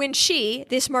basically, when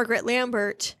this Margaret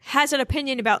Lambert, has an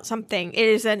opinion about something, it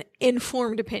is an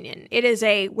informed opinion. It is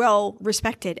a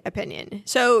well-respected opinion.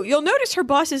 So you'll notice her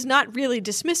boss is not really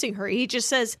dismissing her. He just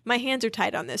says, my hands are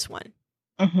tied on this one.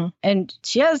 Mm-hmm. And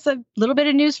she has a little bit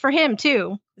of news for him,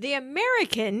 too. The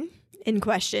American in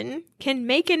question can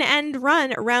make an end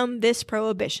run around this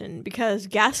prohibition because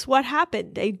guess what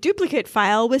happened? A duplicate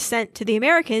file was sent to the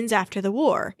Americans after the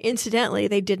war. Incidentally,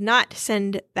 they did not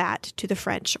send that to the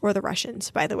French or the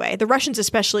Russians, by the way. The Russians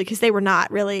especially, because they were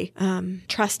not really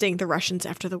trusting the Russians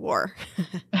after the war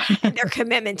and their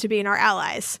commitment to being our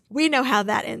allies. We know how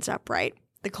that ends up, right?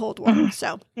 The Cold War.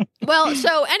 So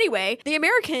anyway, the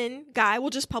American guy will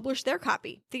just publish their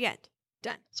copy. The end.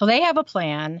 Done. So they have a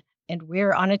plan. And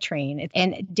we're on a train.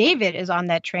 And David is on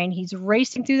that train. He's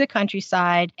racing through the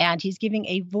countryside and he's giving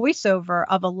a voiceover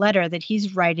of a letter that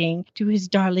he's writing to his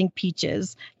darling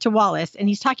Peaches, to Wallace. And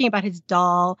he's talking about his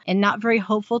dull and not very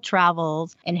hopeful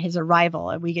travels and his arrival.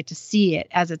 And we get to see it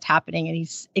as it's happening. And he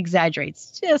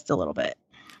exaggerates just a little bit.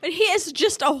 But he is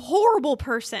just a horrible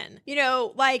person.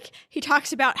 Like he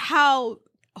talks about how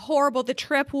horrible the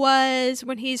trip was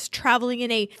when he's traveling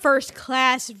in a first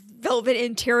class velvet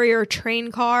interior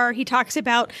train car. He talks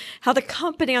about how the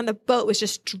company on the boat was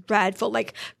just dreadful.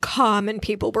 Like common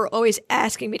people were always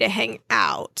asking me to hang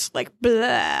out. Like,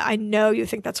 blah, I know you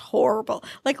think that's horrible.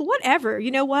 Like, whatever. You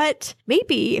know what?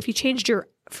 Maybe if you changed your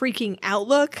freaking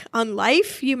outlook on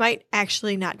life, you might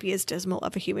actually not be as dismal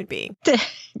of a human being.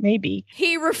 Maybe.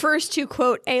 He refers to,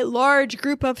 quote, a large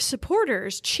group of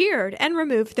supporters cheered and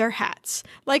removed their hats.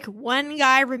 Like one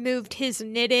guy removed his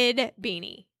knitted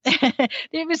beanie.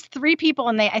 There was 3 people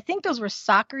and I think those were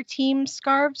soccer team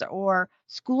scarves or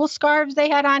school scarves they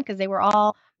had on because they were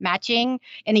all matching.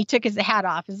 And he took his hat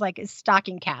off, his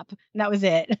stocking cap. And that was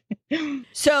it.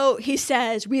 So he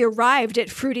says, we arrived at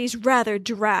Fruity's rather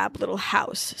drab little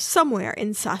house somewhere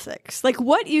in Sussex. Like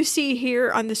what you see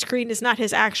here on the screen is not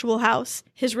his actual house.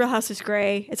 His real house is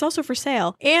gray. It's also for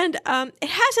sale. And it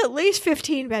has at least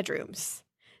 15 bedrooms.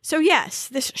 So yes,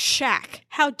 this shack.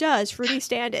 How does Fruity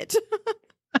stand it?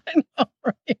 I know,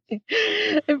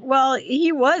 right? Well,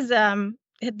 he was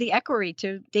the equerry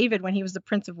to David when he was the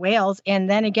Prince of Wales, and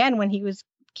then again when he was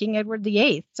King Edward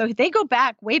VIII. So they go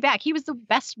back, way back. He was the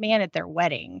best man at their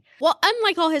wedding. Well,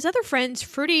 unlike all his other friends,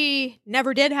 Fruity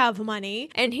never did have money,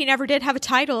 and he never did have a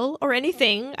title or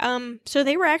anything. So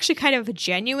they were actually kind of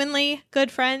genuinely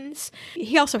good friends.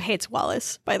 He also hates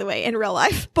Wallace, by the way, in real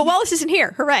life. But Wallace isn't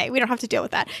here. Hooray. We don't have to deal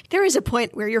with that. There is a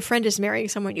point where your friend is marrying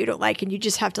someone you don't like, and you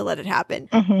just have to let it happen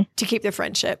to keep the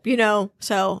friendship,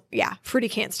 So, yeah, Fruity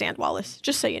can't stand Wallace,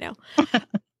 just so you know.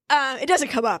 It doesn't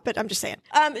come up, but I'm just saying.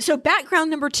 So background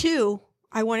number 2,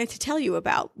 I wanted to tell you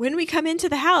about. When we come into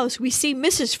the house, we see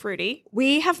Mrs. Fruity.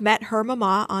 We have met her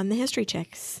mama on the History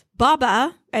Chicks.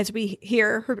 Baba, as we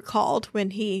hear her called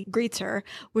when he greets her,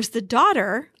 was the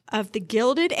daughter of the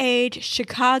Gilded Age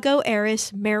Chicago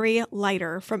heiress Mary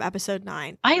Leiter from episode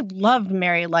 9. I loved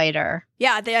Mary Leiter.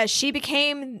 Yeah, she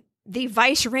became the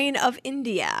vicereine of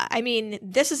India. I mean,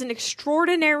 this is an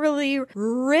extraordinarily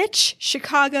rich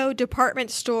Chicago department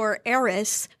store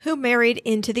heiress who married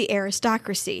into the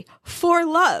aristocracy for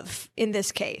love in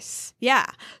this case. Yeah.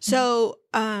 So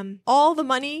all the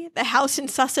money, the house in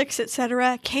Sussex,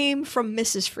 etc., came from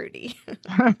Mrs. Fruity.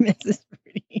 Mrs.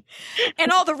 Fruity.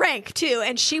 And all the rank too.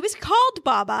 And she was called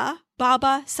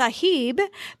Baba Sahib,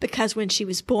 because when she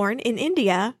was born in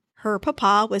India, her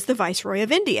papa was the Viceroy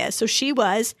of India. So she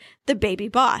was the baby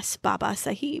boss, Baba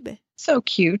Sahib. So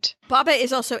cute. Baba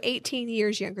is also 18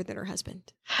 years younger than her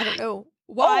husband. I don't know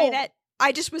why that.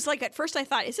 I just was like, at first I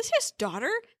thought, is this his daughter?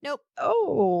 Nope.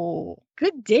 Oh,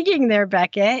 good digging there,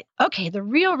 Beckett. Okay, the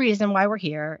real reason why we're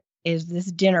here is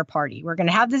this dinner party. We're going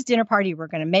to have this dinner party. We're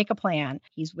going to make a plan.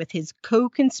 He's with his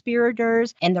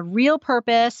co-conspirators, and the real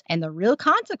purpose and the real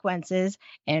consequences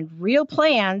and real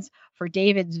plans for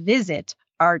David's visit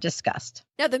are discussed.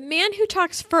 Now, the man who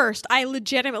talks first, I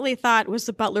legitimately thought was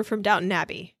the butler from Downton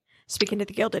Abbey, speaking to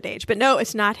the Gilded Age, but no,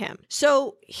 it's not him.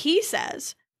 So he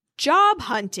says job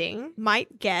hunting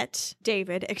might get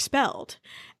David expelled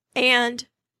and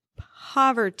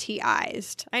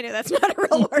povertyized. I know that's not a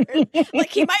real word.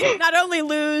 Like, he might not only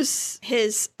lose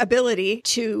his ability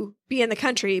to be in the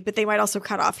country, but they might also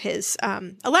cut off his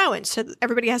allowance. So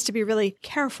everybody has to be really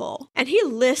careful. And he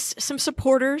lists some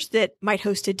supporters that might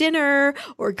host a dinner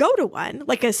or go to one,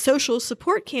 like a social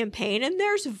support campaign. And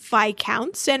there's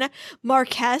viscounts and a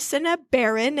marquess and a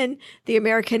baron and the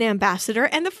American ambassador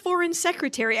and the foreign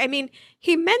secretary. I mean,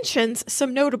 he mentions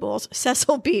some notables: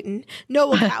 Cecil Beaton,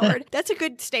 Noel Coward. That's a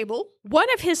good stable. One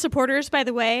of his supporters, by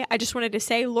the way, I just wanted to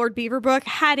say, Lord Beaverbrook,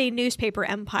 had a newspaper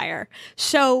empire.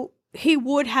 So he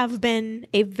would have been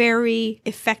a very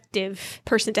effective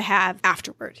person to have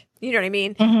afterward. You know what I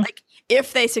mean? Mm-hmm. Like,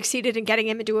 if they succeeded in getting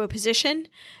him into a position,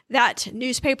 that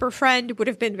newspaper friend would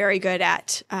have been very good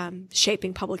at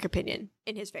shaping public opinion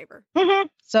in his favor. Mm-hmm.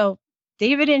 So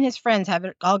David and his friends have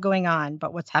it all going on,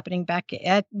 but what's happening back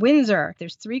at Windsor?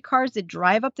 There's 3 cars that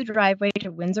drive up the driveway to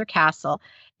Windsor Castle,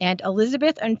 and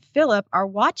Elizabeth and Philip are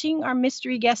watching our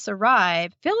mystery guests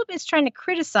arrive. Philip is trying to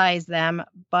criticize them,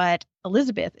 but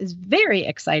Elizabeth is very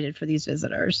excited for these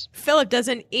visitors. Philip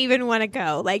doesn't even want to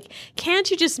go. Like, can't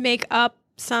you just make up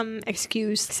some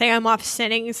excuse, say I'm off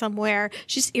sinning somewhere?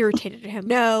 She's irritated at him.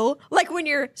 No. Like when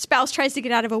your spouse tries to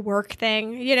get out of a work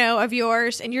thing, you know, of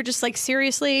yours, and you're just like,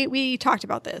 seriously, we talked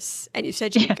about this and you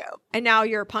said you could go, and now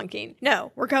you're punking.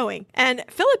 No, we're going. And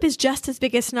Philip is just as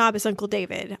big a snob as Uncle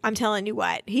David. I'm telling you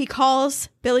what. He calls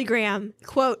Billy Graham,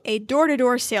 quote, a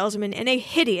door-to-door salesman in a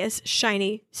hideous,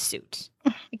 shiny suit.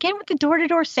 Again with the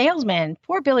door-to-door salesman.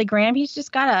 Poor Billy Graham. He's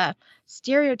just got a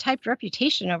stereotyped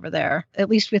reputation over there, at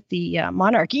least with the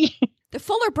monarchy. The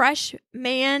Fuller Brush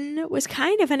man was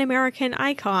kind of an American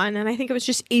icon, and I think it was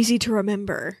just easy to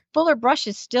remember. Fuller Brush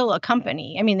is still a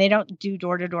company. I mean, they don't do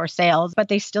door-to-door sales, but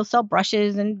they still sell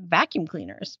brushes and vacuum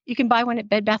cleaners. You can buy one at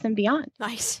Bed Bath & Beyond.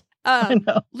 Nice.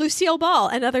 Lucille Ball,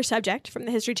 another subject from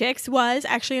the History Chicks, was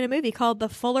actually in a movie called The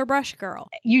Fuller Brush Girl.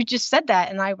 You just said that,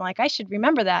 and I'm like, I should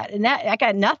remember that. And I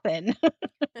got nothing.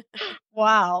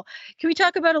 Wow. Can we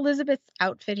talk about Elizabeth's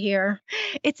outfit here?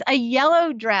 It's a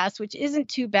yellow dress, which isn't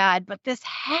too bad, but this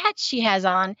hat she has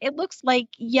on, it looks like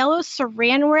yellow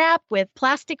saran wrap with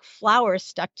plastic flowers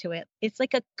stuck to it. It's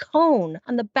like a cone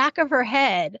on the back of her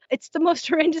head. It's the most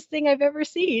horrendous thing I've ever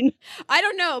seen. I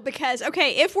don't know, because,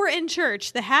 okay, if we're in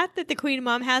church, the hat that the Queen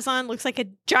Mom has on looks like a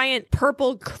giant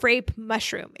purple crepe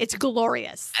mushroom. It's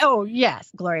glorious. Oh,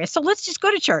 yes, glorious. So let's just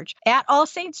go to church. At All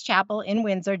Saints Chapel in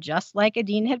Windsor, just like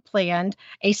Adine had planned,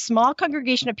 a small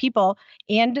congregation of people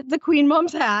and the Queen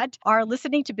Mom's hat are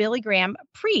listening to Billy Graham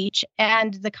preach,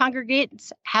 and the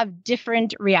congregants have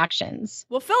different reactions.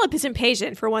 Well, Philip is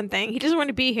impatient, for one thing. He doesn't want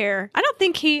to be here. I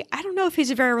don't know if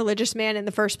he's a very religious man in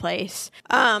the first place,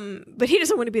 but he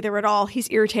doesn't want to be there at all. He's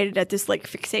irritated at this, like,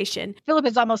 fixation. Philip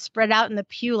is almost spread out in the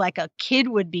pew like a kid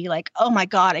would be, like, oh my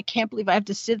God, I can't believe I have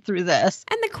to sit through this.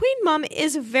 And the Queen Mom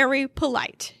is very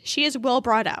polite. She is well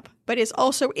brought up, but is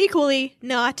also equally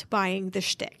not buying the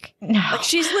shtick. No. Like,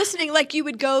 she's listening like you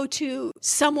would go to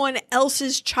someone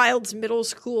else's child's middle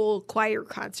school choir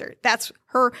concert. That's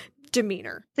her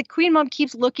demeanor. The Queen Mom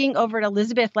keeps looking over at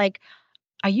Elizabeth like,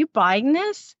 are you buying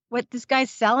this? What this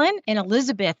guy's selling? And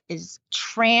Elizabeth is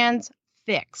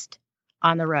transfixed.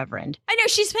 on the Reverend. I know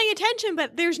she's paying attention,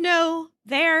 but there's no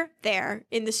there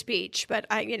in the speech. But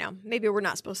maybe we're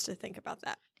not supposed to think about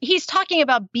that. He's talking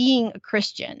about being a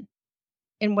Christian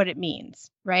and what it means,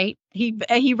 right?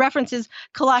 He references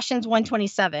Colossians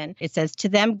 1:27. It says, "To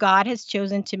them God has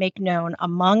chosen to make known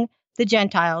among the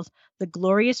Gentiles the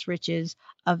glorious riches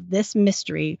of this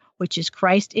mystery, which is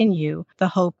Christ in you, the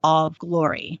hope of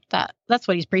glory." That's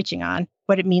what he's preaching on,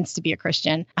 what it means to be a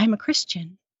Christian. I'm a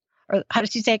Christian. Or how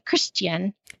does she say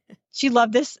Christian? She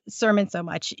loved this sermon so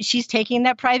much. She's taking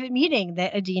that private meeting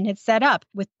that Adine had set up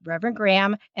with Reverend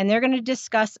Graham, and they're going to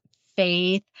discuss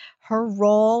faith, her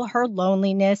role, her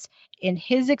loneliness, in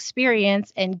his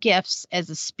experience and gifts as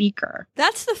a speaker.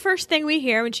 That's the first thing we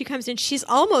hear when she comes in. She's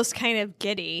almost kind of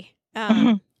giddy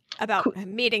about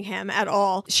meeting him at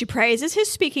all. She praises his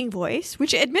speaking voice,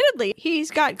 which admittedly, he's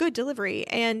got good delivery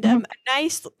and a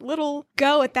nice little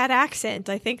go at that accent.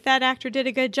 I think that actor did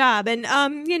a good job. And,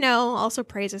 also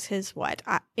praises his,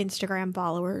 Instagram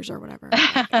followers or whatever.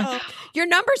 Your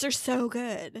numbers are so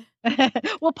good.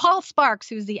 Well, Paul Sparks,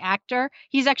 who's the actor,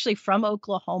 he's actually from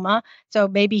Oklahoma, so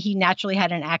maybe he naturally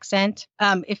had an accent.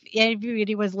 If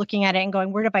anybody was looking at it and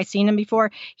going, where have I seen him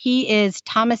before? He is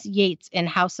Thomas Yates in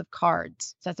House of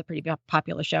Cards. So that's a pretty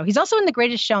popular show. He's also in The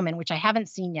Greatest Showman, which I haven't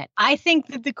seen yet. I think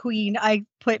that the Queen, I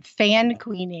put fan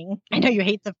queening. I know you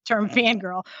hate the term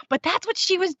fangirl, but that's what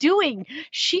she was doing.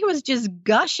 She was just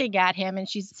gushing at him. And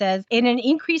she says, in an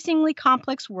increasingly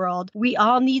complex world, we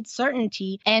all need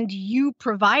certainty, and you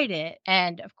provide it.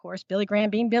 And of course, Billy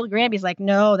Graham being Billy Graham, he's like,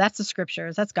 no, that's the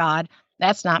scriptures. That's God.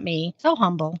 That's not me. So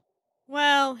humble.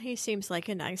 Well, he seems like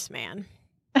a nice man.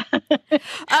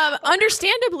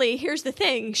 Understandably, here's the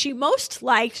thing. She most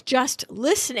liked just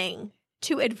listening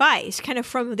to advice kind of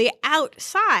from the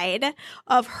outside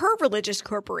of her religious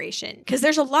corporation, because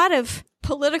there's a lot of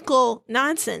political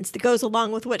nonsense that goes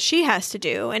along with what she has to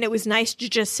do. And it was nice to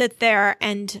just sit there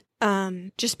and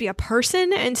just be a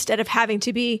person instead of having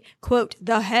to be, quote,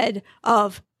 the head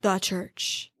of the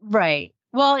church. Right.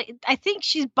 Well, I think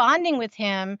she's bonding with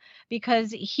him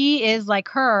because he is, like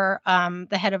her,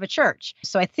 the head of a church.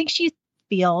 So I think she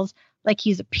feels like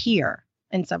he's a peer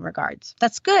in some regards.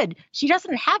 That's good. She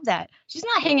doesn't have that. She's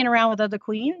not hanging around with other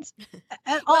queens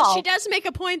at all. Well, she does make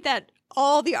a point that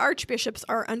all the archbishops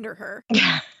are under her.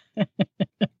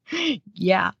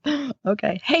 Yeah.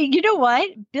 Okay. Hey, you know what?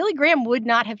 Billy Graham would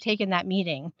not have taken that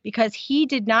meeting because he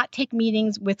did not take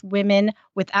meetings with women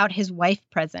without his wife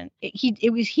present. He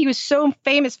was so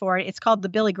famous for it. It's called the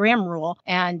Billy Graham rule.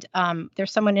 And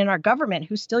there's someone in our government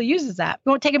who still uses that. You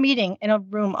won't take a meeting in a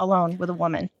room alone with a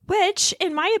woman. Which,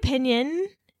 in my opinion,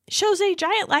 shows a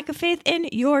giant lack of faith in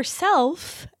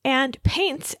yourself and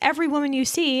paints every woman you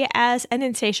see as an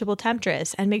insatiable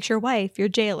temptress and makes your wife your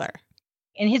jailer.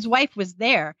 And his wife was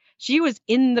there. She was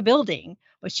in the building,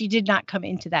 but she did not come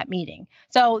into that meeting.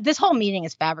 So this whole meeting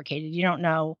is fabricated. You don't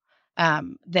know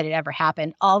that it ever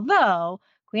happened. Although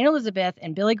Queen Elizabeth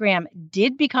and Billy Graham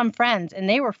did become friends, and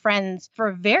they were friends for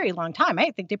a very long time.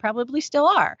 I think they probably still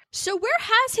are. So where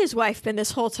has his wife been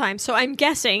this whole time? So I'm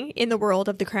guessing in the world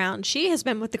of the crown, she has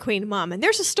been with the Queen Mom. And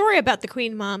there's a story about the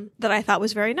Queen Mom that I thought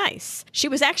was very nice. She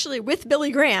was actually with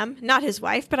Billy Graham, not his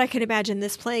wife, but I can imagine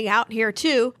this playing out here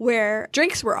too, where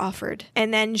drinks were offered.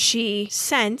 And then she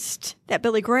sensed that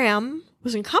Billy Graham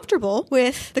was uncomfortable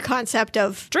with the concept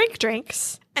of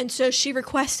drinks. And so she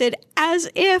requested, as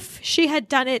if she had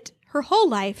done it her whole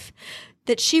life,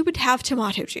 that she would have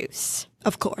tomato juice,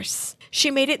 of course.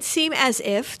 She made it seem as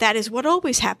if that is what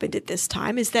always happened at this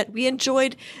time, is that we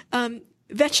enjoyed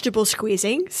vegetable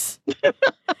squeezings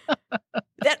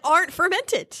that aren't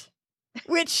fermented,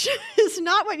 which is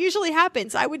not what usually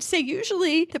happens. I would say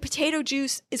usually the potato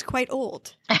juice is quite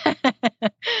old.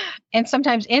 And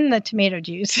sometimes in the tomato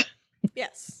juice.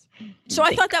 Yes. So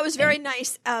I thought that was very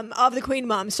nice of the Queen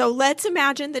Mom. So let's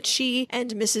imagine that she and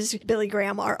Mrs. Billy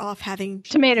Graham are off having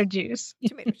tomato juice.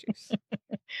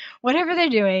 Whatever they're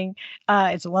doing,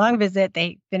 it's a long visit.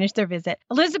 They finish their visit.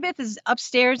 Elizabeth is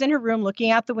upstairs in her room looking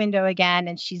out the window again,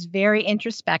 and she's very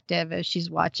introspective as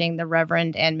she's watching the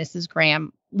Reverend and Mrs.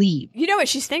 Graham leave. You know what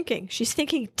she's thinking? She's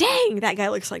thinking, dang, that guy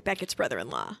looks like Beckett's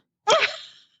brother-in-law.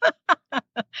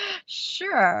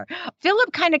 Sure.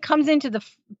 Philip kind of comes into the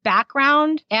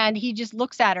background and he just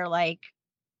looks at her like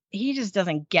he just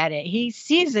doesn't get it. He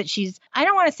sees that I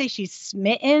don't want to say she's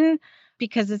smitten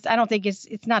because I don't think it's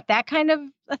not that kind of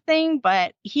a thing,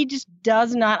 but he just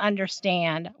does not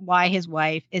understand why his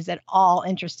wife is at all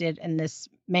interested in this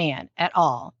man at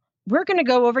all. We're going to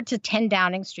go over to 10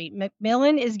 Downing Street.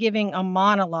 Macmillan is giving a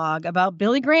monologue about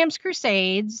Billy Graham's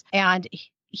crusades, and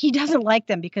he doesn't like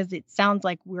them because it sounds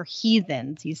like we're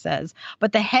heathens, he says.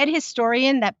 But the head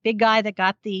historian, that big guy that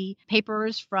got the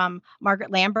papers from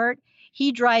Margaret Lambert,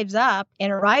 he drives up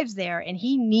and arrives there, and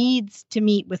he needs to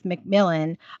meet with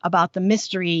Macmillan about the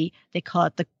mystery. They call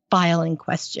it the file in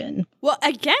question. Well,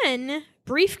 again,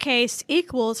 briefcase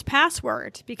equals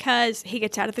password, because he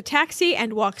gets out of the taxi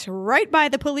and walks right by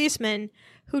the policeman,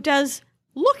 who does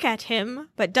look at him,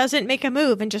 but doesn't make a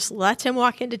move and just lets him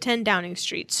walk into 10 Downing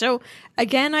Street. So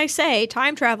again, I say,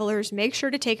 time travelers, make sure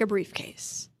to take a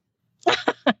briefcase.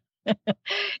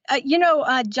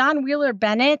 John Wheeler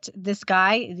Bennett, this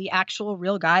guy, the actual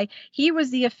real guy, he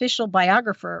was the official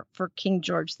biographer for King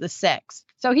George VI.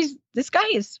 So this guy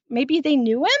is, maybe they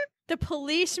knew him? The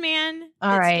policeman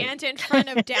All that right. stands in front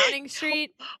of Downing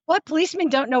Street. What, policemen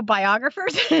don't know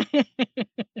biographers?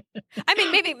 I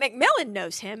mean, maybe Macmillan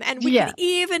knows him, and we can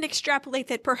even extrapolate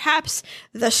that perhaps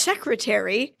the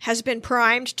secretary has been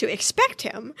primed to expect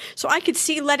him. So I could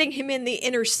see letting him in the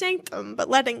inner sanctum, but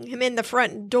letting him in the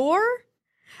front door?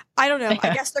 I don't know.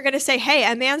 I guess they're going to say, hey,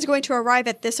 a man's going to arrive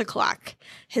at this o'clock.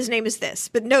 His name is this.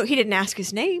 But no, he didn't ask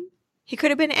his name. He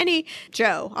could have been any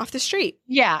Joe off the street.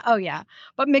 Yeah. Oh, yeah.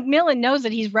 But Macmillan knows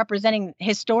that he's representing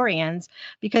historians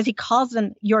because he calls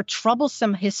them your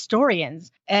troublesome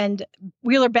historians. And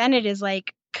Wheeler Bennett is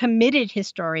like committed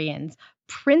historians,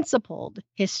 principled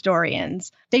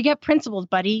historians. They get principles,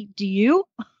 buddy. Do you?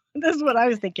 This is what I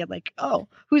was thinking. Like, oh,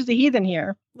 who's the heathen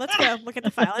here? Let's go look at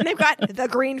the file. And they've got the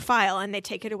green file and they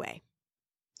take it away.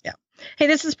 Yeah. Hey,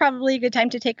 this is probably a good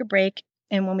time to take a break.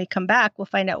 And when we come back, we'll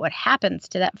find out what happens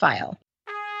to that file.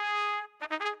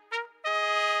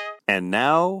 And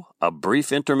now, a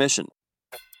brief intermission.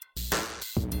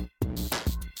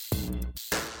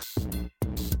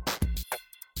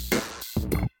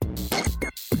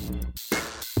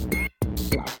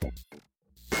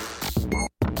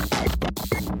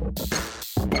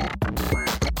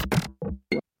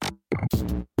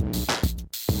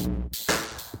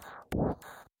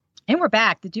 And we're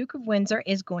back. The Duke of Windsor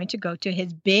is going to go to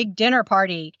his big dinner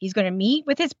party. He's going to meet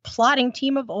with his plotting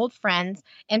team of old friends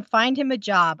and find him a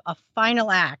job, a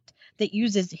final act that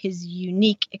uses his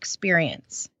unique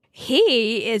experience.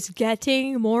 He is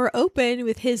getting more open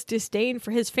with his disdain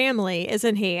for his family,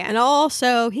 isn't he? And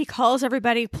also, he calls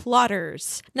everybody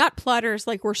plotters. Not plotters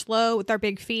like we're slow with our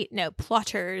big feet. No,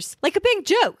 plotters. Like a big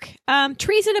joke.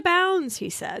 Treason abounds, he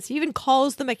says. He even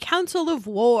calls them a council of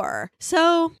war.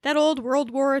 So, that old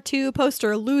World War II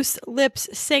poster, loose lips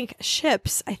sink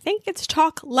ships, I think it's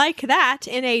talk like that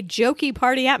in a jokey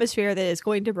party atmosphere that is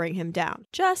going to bring him down.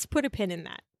 Just put a pin in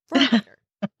that. For later.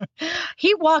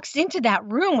 He walks into that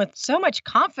room with so much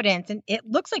confidence, and it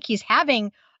looks like he's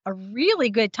having a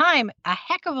really good time, a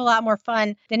heck of a lot more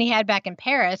fun than he had back in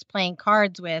Paris playing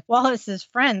cards with Wallace's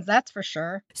friends, that's for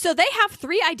sure. So they have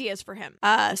 3 ideas for him.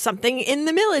 Something in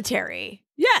the military.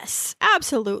 Yes,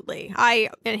 absolutely.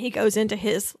 And he goes into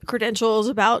his credentials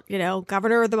about,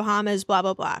 governor of the Bahamas, blah,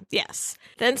 blah, blah. Yes.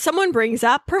 Then someone brings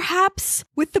up perhaps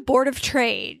with the Board of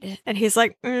Trade. And he's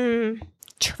like,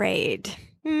 trade.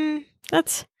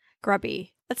 That's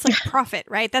grubby. That's like profit,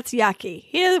 right? That's yucky.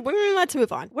 Yeah, let's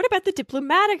move on. What about the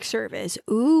diplomatic service?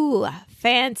 Ooh,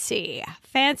 fancy,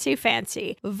 fancy,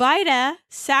 fancy. Vida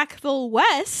Sackville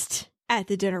West at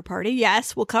the dinner party,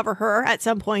 yes, we'll cover her at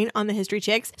some point on the History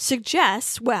Chicks,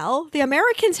 suggests, well, the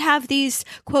Americans have these,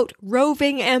 quote,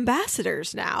 roving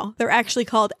ambassadors now. They're actually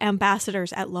called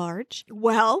ambassadors at large.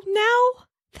 Well, now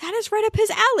that is right up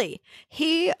his alley.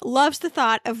 He loves the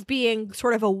thought of being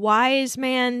sort of a wise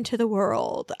man to the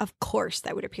world. Of course,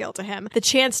 that would appeal to him. The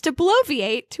chance to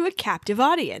bloviate to a captive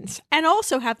audience and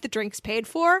also have the drinks paid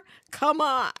for. Come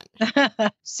on.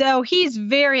 So he's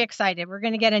very excited. We're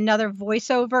going to get another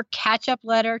voiceover catch-up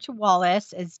letter to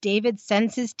Wallace as David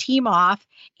sends his team off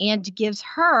and gives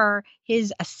her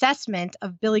his assessment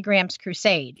of Billy Graham's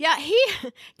crusade. Yeah, he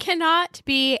cannot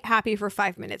be happy for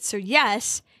 5 minutes. So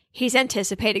yes, he's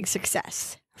anticipating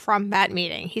success from that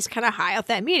meeting. He's kind of high off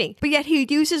that meeting. But yet he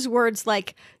uses words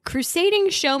like crusading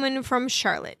showman from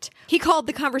Charlotte. He called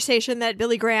the conversation that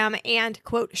Billy Graham and,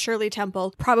 quote, Shirley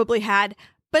Temple probably had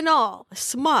banal,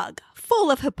 smug, full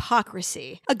of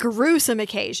hypocrisy, a gruesome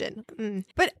occasion.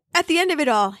 But at the end of it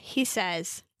all, he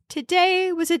says,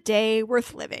 today was a day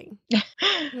worth living.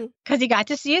 Because he got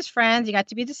to see his friends, he got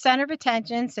to be the center of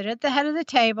attention, sit at the head of the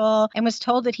table, and was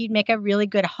told that he'd make a really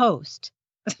good host.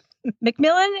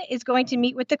 Macmillan is going to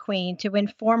meet with the Queen to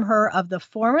inform her of the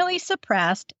formerly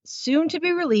suppressed, soon to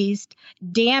be released,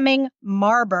 damning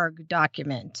Marburg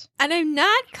document. And I'm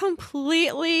not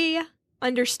completely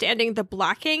understanding the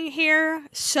blocking here.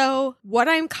 So what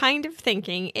I'm kind of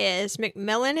thinking is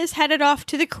Macmillan is headed off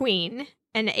to the Queen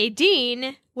And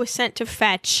Adine was sent to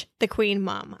fetch the Queen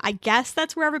Mum. I guess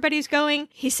that's where everybody's going.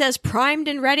 He says primed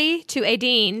and ready to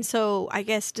Adine. So I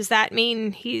guess, does that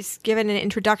mean he's given an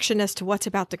introduction as to what's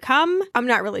about to come? I'm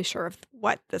not really sure of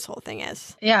what this whole thing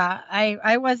is. Yeah,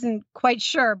 I wasn't quite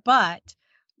sure, but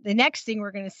the next thing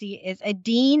we're going to see is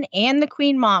Adine and the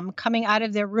Queen Mom coming out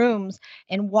of their rooms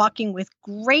and walking with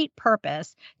great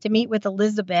purpose to meet with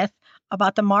Elizabeth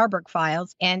about the Marburg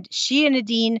files. And she and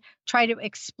Adine try to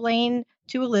explain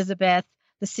to Elizabeth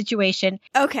the situation.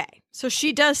 Okay, so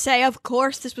she does say, of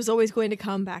course, this was always going to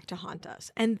come back to haunt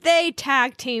us. And they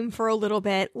tag team for a little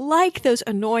bit, like those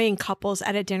annoying couples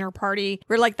at a dinner party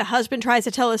where, like, the husband tries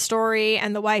to tell a story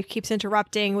and the wife keeps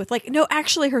interrupting with, like, no,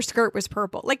 actually, her skirt was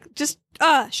purple. Like, just,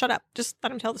 shut up. Just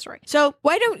let him tell the story. So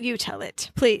why don't you tell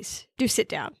it? Please, do sit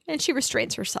down. And she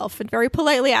restrains herself and very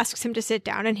politely asks him to sit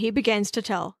down, and he begins to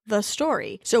tell the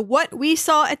story. So what we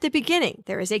saw at the beginning,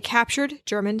 there is a captured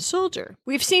German soldier.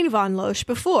 We've seen von Loesch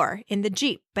before in the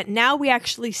Jeep, but now we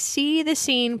actually see the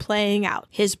scene playing out.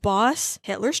 His boss,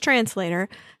 Hitler's translator,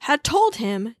 had told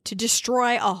him to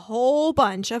destroy a whole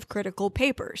bunch of critical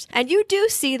papers. And you do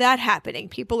see that happening.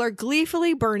 People are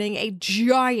gleefully burning a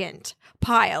giant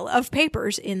pile of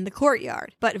papers in the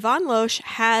courtyard. But von Loesch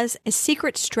has a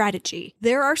secret strategy.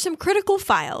 There are some critical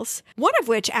files, one of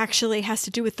which actually has to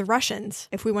do with the Russians,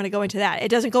 if we want to go into that. It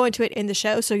doesn't go into it in the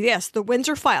show. So yes, the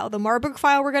Windsor file, the Marburg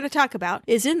file we're going to talk about,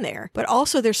 is in there. But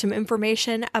also there's some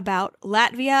information about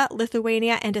Latvia,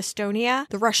 Lithuania, and Estonia.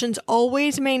 The Russians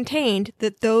always maintained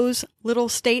that those little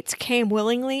states came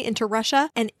willingly into Russia,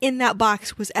 and in that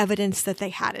box was evidence that they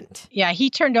hadn't. Yeah, he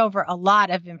turned over a lot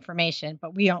of information,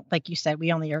 but we don't, like you said,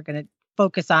 we only are going to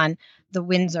focus on the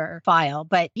Windsor file.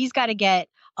 But he's got to get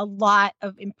a lot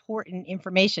of important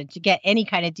information to get any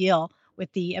kind of deal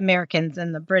with the Americans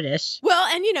and the British. Well,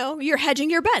 and you're hedging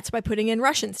your bets by putting in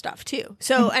Russian stuff too.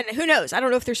 So, and who knows? I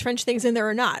don't know if there's French things in there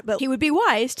or not, but he would be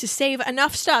wise to save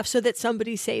enough stuff so that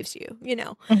somebody saves you,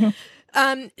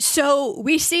 So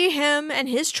we see him and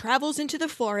his travels into the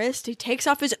forest. He takes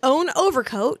off his own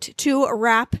overcoat to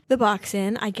wrap the box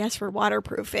in, I guess for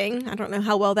waterproofing. I don't know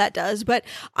how well that does, but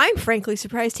I'm frankly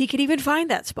surprised he could even find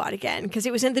that spot again, because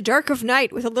it was in the dark of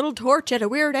night with a little torch at a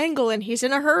weird angle, and he's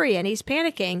in a hurry and he's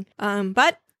panicking.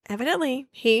 But evidently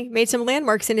he made some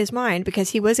landmarks in his mind, because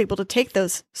he was able to take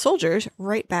those soldiers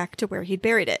right back to where he'd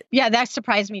buried it. Yeah, that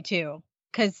surprised me too,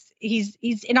 because he's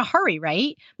in a hurry,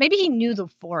 right? Maybe he knew the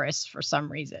forest for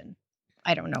some reason.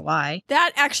 I don't know why.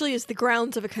 That actually is the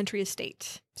grounds of a country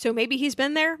estate. So maybe he's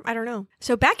been there. I don't know.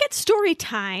 So back at story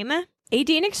time,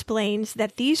 Adine explains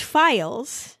that these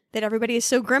files that everybody is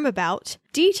so grim about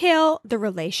detail the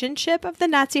relationship of the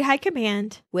Nazi high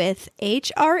command with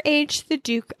HRH, the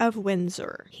Duke of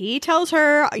Windsor. He tells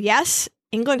her, yes,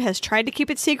 England has tried to keep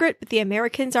it secret, but the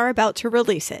Americans are about to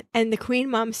release it. And the Queen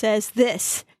Mum says,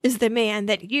 this is the man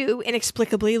that you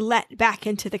inexplicably let back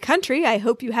into the country. I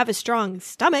hope you have a strong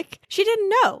stomach. She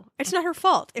didn't know. It's not her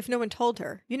fault if no one told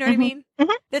her. You know what I mean?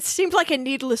 Mm-hmm. That seemed like a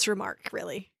needless remark,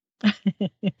 really.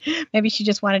 Maybe she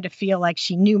just wanted to feel like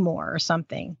she knew more or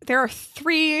something. There are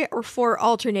 3 or 4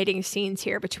 alternating scenes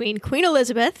here between Queen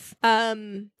Elizabeth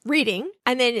reading,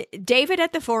 and then David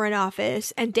at the Foreign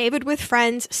Office, and David with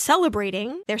friends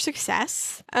celebrating their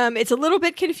success. It's a little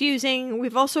bit confusing.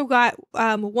 We've also got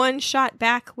one shot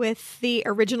back with the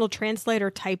original translator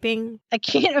typing. I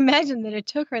can't imagine that it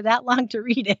took her that long to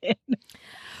read it.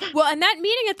 Well, and that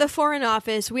meeting at the Foreign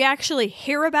Office, we actually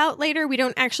hear about later. We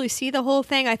don't actually see the whole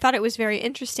thing. I thought it was very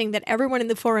interesting that everyone in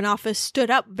the Foreign Office stood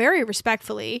up very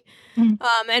respectfully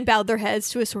and bowed their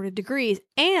heads to assorted degrees.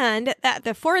 And that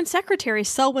the Foreign Secretary,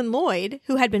 Selwyn Lloyd,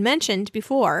 who had been mentioned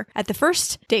before at the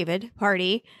first David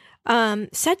party,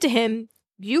 said to him,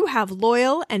 "You have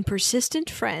loyal and persistent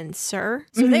friends, sir."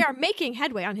 So they are making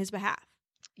headway on his behalf.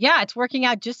 Yeah, it's working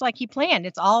out just like he planned.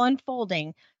 It's all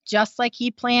unfolding just like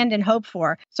he planned and hoped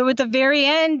for. So at the very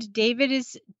end, David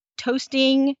is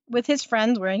toasting with his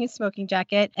friends wearing his smoking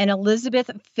jacket, and Elizabeth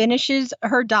finishes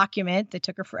her document that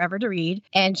took her forever to read,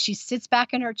 and she sits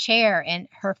back in her chair and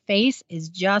her face is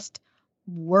just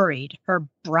worried. Her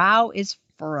brow is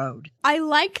furrowed. I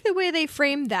like the way they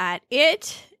framed that.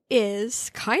 It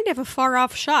is kind of a far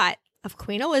off shot of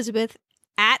Queen Elizabeth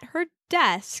at her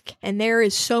desk, and there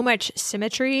is so much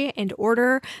symmetry and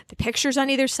order. The pictures on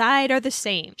either side are the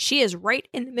same. She is right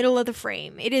in the middle of the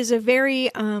frame. It is a very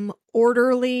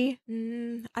orderly,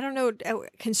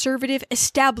 conservative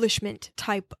establishment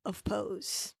type of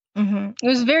pose. It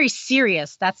was very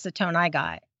serious. That's the tone I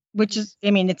got. which is,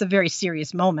 I mean, it's a very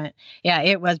serious moment. Yeah,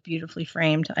 it was beautifully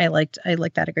framed. I liked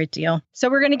that a great deal. So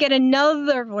we're going to get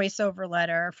another voiceover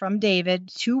letter from David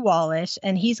to Wallace,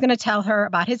 and he's going to tell her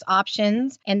about his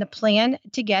options and the plan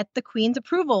to get the Queen's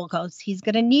approval, because he's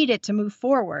going to need it to move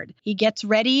forward. He gets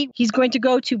ready. He's going to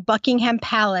go to Buckingham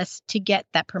Palace to get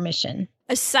that permission.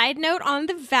 A side note on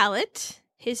the valet.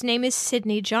 His name is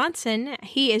Sidney Johnson.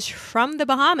 He is from the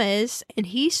Bahamas, and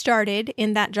he started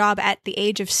in that job at the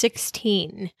age of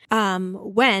 16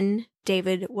 when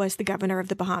David was the governor of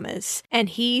the Bahamas. And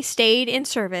he stayed in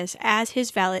service as his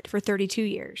valet for 32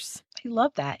 years. I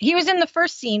love that. He was in the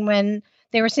first scene when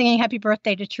they were singing Happy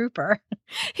Birthday to Trooper.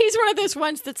 He's one of those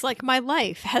ones that's like, my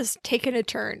life has taken a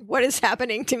turn. What is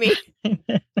happening to me?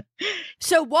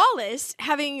 So Wallace,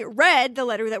 having read the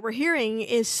letter that we're hearing,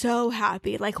 is so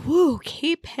happy. Like, woo,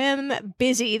 keep him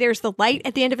busy. There's the light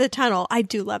at the end of the tunnel. I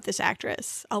do love this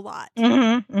actress a lot.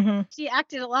 Mm-hmm, mm-hmm. She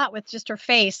acted a lot with just her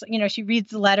face. You know, she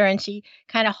reads the letter and she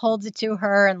kind of holds it to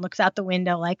her and looks out the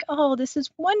window like, oh, this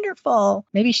is wonderful.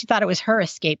 Maybe she thought it was her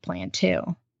escape plan, too.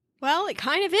 Well, it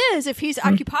kind of is. If he's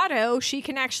occupado, she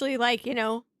can actually, like, you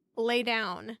know, lay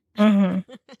down the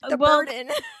burden.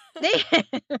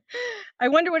 I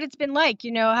wonder what it's been like.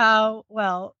 You know how,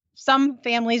 well, some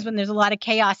families, when there's a lot of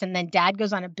chaos and then dad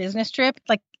goes on a business trip,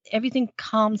 like everything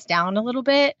calms down a little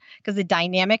bit because the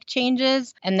dynamic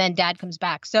changes and then dad comes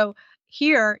back. So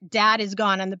here, dad is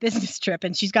gone on the business trip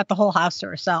and she's got the whole house to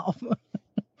herself.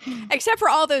 Except for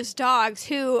all those dogs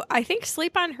who I think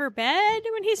sleep on her bed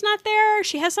when he's not there.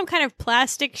 She has some kind of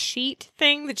plastic sheet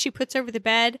thing that she puts over the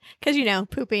bed because, you know,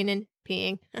 pooping and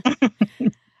peeing.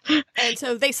 And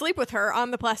so they sleep with her on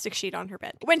the plastic sheet on her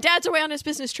bed. When dad's away on his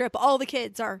business trip, all the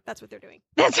kids that's what they're doing.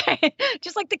 That's right.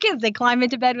 Just like the kids, they climb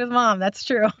into bed with mom. That's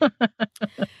true.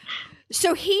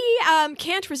 So he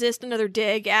can't resist another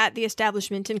dig at the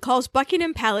establishment and calls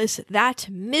Buckingham Palace that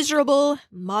miserable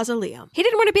mausoleum. He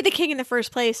didn't want to be the king in the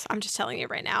first place. I'm just telling you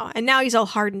right now. And now he's all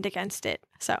hardened against it.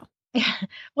 So.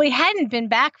 Well, he hadn't been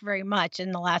back very much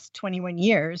in the last 21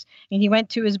 years. And he went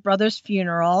to his brother's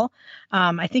funeral.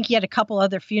 I think he had a couple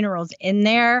other funerals in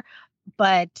there,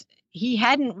 but he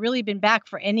hadn't really been back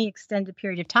for any extended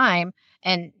period of time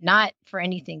and not for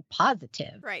anything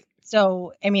positive. Right.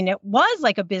 So, I mean, it was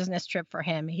like a business trip for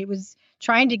him. He was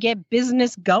trying to get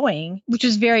business going, which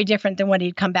was very different than what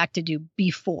he'd come back to do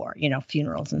before, you know,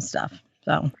 funerals and stuff.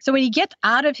 So when he gets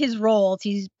out of his roles,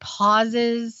 he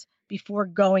pauses before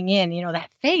going in. You know,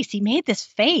 that face, he made this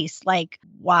face like,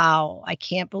 wow, I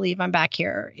can't believe I'm back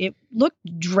here. It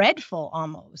looked dreadful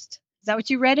almost. Is that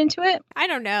what you read into it? I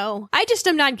don't know. I just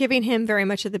am not giving him very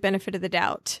much of the benefit of the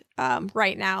doubt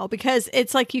right now, because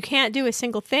it's like you can't do a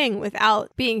single thing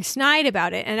without being snide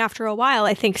about it. And after a while,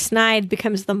 I think snide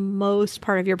becomes the most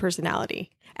part of your personality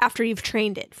after you've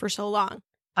trained it for so long.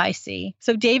 I see.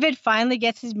 So David finally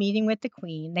gets his meeting with the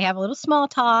Queen. They have a little small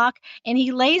talk and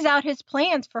he lays out his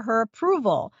plans for her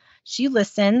approval. She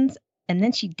listens and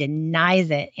then she denies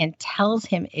it and tells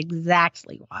him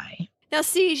exactly why. Now,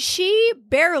 see, she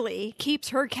barely keeps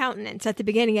her countenance at the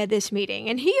beginning of this meeting,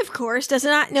 and he, of course, does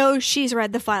not know she's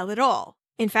read the file at all.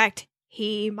 In fact,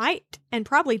 he might, and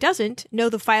probably doesn't, know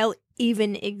the file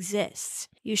even exists.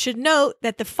 You should note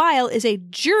that the file is a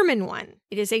German one.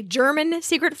 It is a German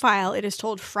secret file. It is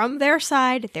told from their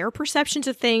side, their perceptions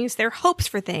of things, their hopes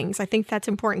for things. I think that's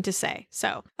important to say.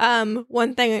 So,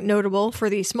 one thing notable for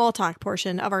the small talk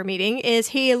portion of our meeting is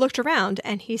he looked around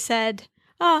and he said,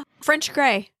 French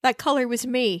gray, that color was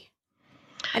me.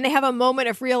 And they have a moment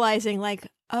of realizing like,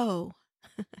 oh,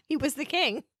 he was the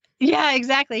king. Yeah,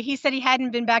 exactly. He said he hadn't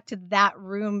been back to that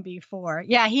room before.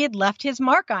 Yeah, he had left his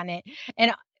mark on it.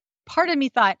 And part of me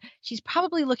thought, she's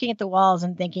probably looking at the walls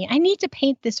and thinking, I need to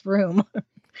paint this room.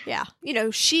 Yeah. You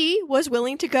know, she was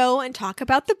willing to go and talk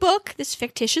about the book, this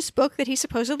fictitious book that he's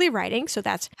supposedly writing. So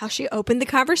that's how she opened the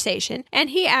conversation. And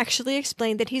he actually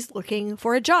explained that he's looking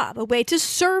for a job, a way to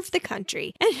serve the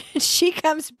country. And she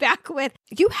comes back with,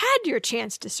 you had your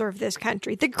chance to serve this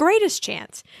country, the greatest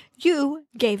chance. You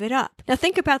gave it up. Now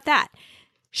think about that.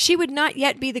 She would not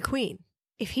yet be the queen.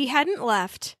 If he hadn't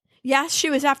left, yes, she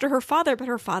was after her father, but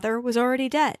her father was already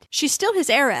dead. She's still his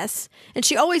heiress, and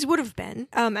she always would have been,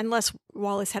 unless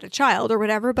Wallace had a child or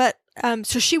whatever. But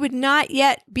so she would not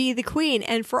yet be the queen,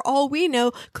 and for all we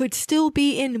know, could still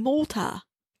be in Malta.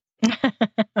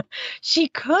 She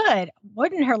could.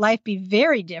 Wouldn't her life be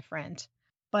very different?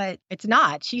 But it's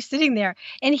not. She's sitting there.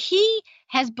 And he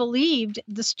has believed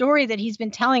the story that he's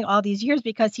been telling all these years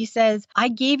because he says, I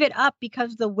gave it up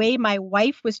because of the way my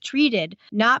wife was treated,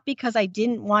 not because I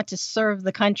didn't want to serve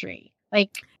the country.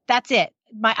 Like, that's it.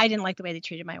 I didn't like the way they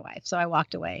treated my wife, so I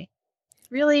walked away.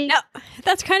 Really? No,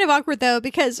 that's kind of awkward, though,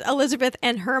 because Elizabeth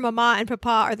and her mama and papa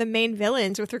are the main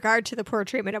villains with regard to the poor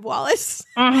treatment of Wallace.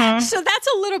 Mhm. So that's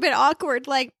a little bit awkward.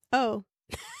 Like, oh.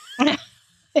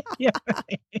 Yeah.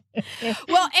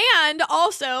 Well, and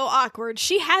also awkward,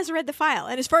 she has read the file.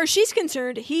 And as far as she's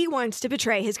concerned, he wants to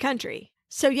betray his country.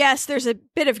 So, yes, there's a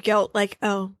bit of guilt. Like,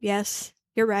 oh, yes,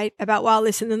 you're right about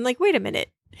Wallace. And then, like, wait a minute.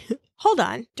 Hold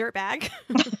on, dirtbag.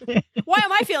 Why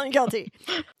am I feeling guilty?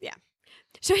 Yeah.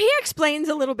 So he explains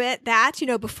a little bit that,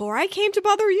 before I came to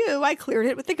bother you, I cleared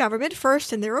it with the government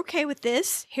first, and they're okay with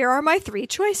this. Here are my 3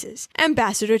 choices.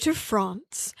 Ambassador to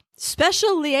France,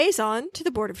 special liaison to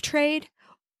the Board of Trade,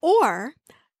 or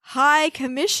High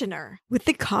Commissioner with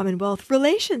the Commonwealth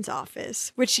Relations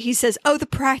Office, which he says, the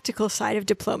practical side of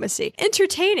diplomacy.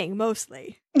 Entertaining,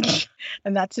 mostly.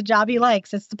 And that's a job he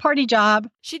likes. It's the party job.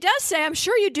 She does say, I'm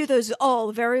sure you do those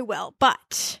all very well,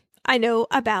 but I know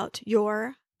about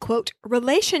your, quote,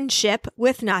 relationship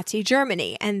with Nazi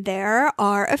Germany, and there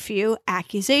are a few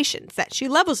accusations that she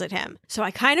levels at him. So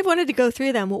I kind of wanted to go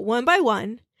through them one by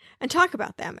one and talk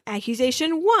about them.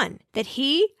 Accusation 1, that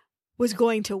he was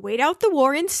going to wait out the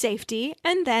war in safety,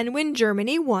 and then when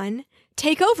Germany won,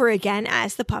 take over again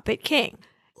as the puppet king.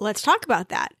 Let's talk about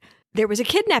that. There was a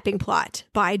kidnapping plot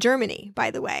by Germany,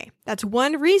 by the way. That's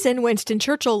one reason Winston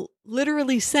Churchill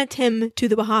literally sent him to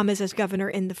the Bahamas as governor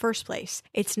in the first place.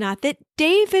 It's not that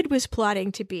David was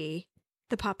plotting to be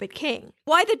the puppet king.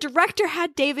 Why the director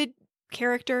had David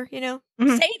character,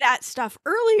 say that stuff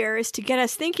earlier is to get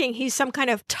us thinking he's some kind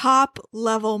of top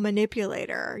level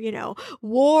manipulator,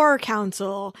 war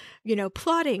council,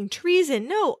 plotting treason.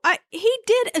 No, he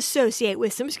did associate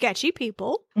with some sketchy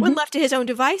people when left to his own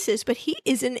devices, but he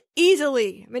is an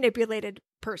easily manipulated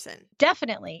person.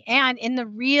 Definitely. And in the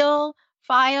real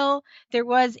file, there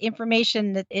was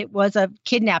information that it was a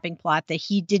kidnapping plot that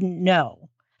he didn't know.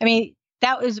 I mean,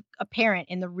 that was apparent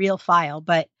in the real file,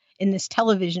 but in this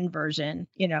television version,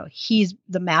 he's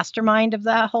the mastermind of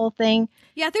that whole thing.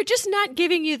 Yeah, they're just not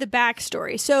giving you the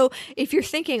backstory. So if you're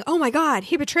thinking, oh my God,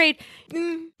 he betrayed,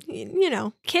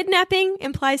 kidnapping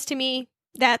implies to me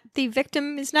that the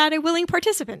victim is not a willing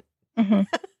participant.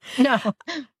 Mm-hmm. No.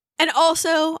 And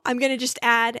also, I'm going to just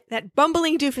add that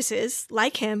bumbling doofuses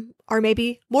like him are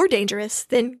maybe more dangerous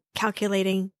than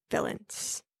calculating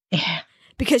villains. Yeah.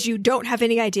 Because you don't have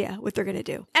any idea what they're going to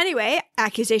do. Anyway,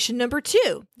 accusation number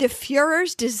 2. The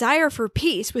Fuhrer's desire for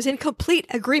peace was in complete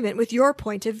agreement with your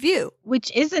point of view.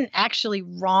 Which isn't actually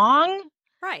wrong.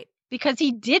 Right. Because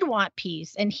he did want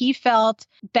peace. And he felt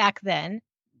back then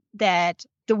that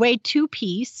the way to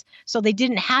peace, so they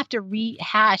didn't have to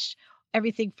rehash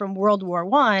everything from World War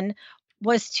I,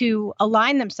 was to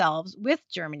align themselves with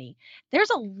Germany.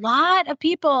 There's a lot of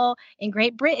people in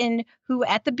Great Britain who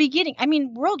at the beginning,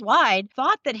 worldwide,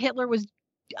 thought that Hitler was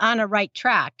on a right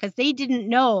track because they didn't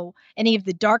know any of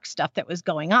the dark stuff that was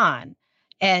going on.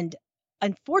 And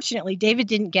unfortunately, David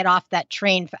didn't get off that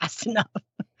train fast enough.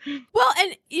 Well,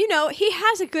 and, he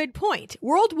has a good point.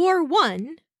 World War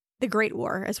I, the Great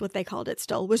War, is what they called it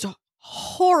still, was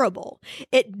horrible.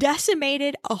 It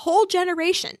decimated a whole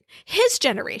generation, his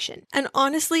generation. And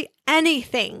honestly,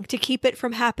 anything to keep it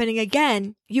from happening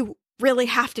again, you really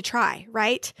have to try,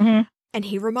 right? Mm-hmm. And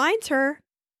he reminds her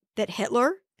that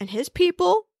Hitler and his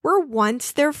people were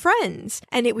once their friends.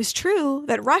 And it was true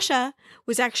that Russia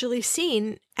was actually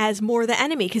seen as more the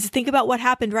enemy. Because think about what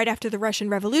happened right after the Russian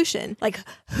Revolution. Like,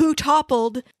 who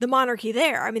toppled the monarchy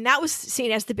there? That was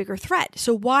seen as the bigger threat.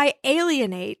 So why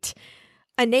alienate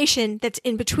a nation that's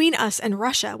in between us and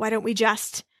Russia? Why don't we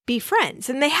just be friends?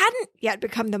 And they hadn't yet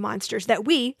become the monsters that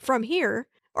we, from here,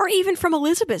 or even from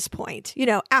Elizabeth's point,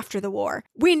 after the war,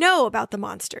 we know about the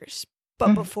monsters.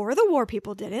 But before the war,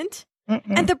 people didn't. Mm-mm.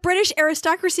 And the British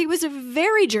aristocracy was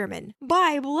very German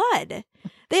by blood.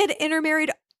 They had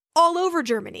intermarried all over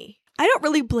Germany. I don't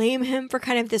really blame him for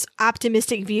kind of this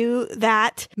optimistic view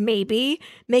that maybe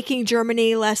making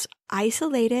Germany less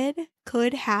isolated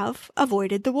could have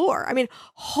avoided the war.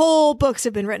 Whole books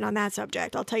have been written on that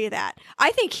subject, I'll tell you that.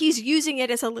 I think he's using it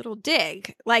as a little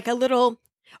dig, like a little,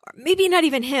 or maybe not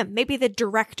even him, maybe the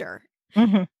director,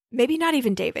 maybe not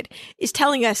even David, is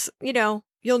telling us,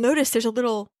 you'll notice there's a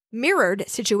little mirrored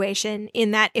situation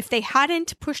in that if they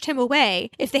hadn't pushed him away,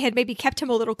 if they had maybe kept him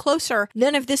a little closer,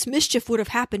 none of this mischief would have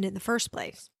happened in the first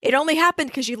place. It only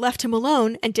happened because you left him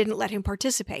alone and didn't let him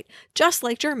participate, just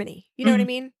like Germany. You know what I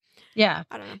mean? Yeah.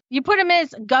 I don't know. You put him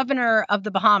as governor of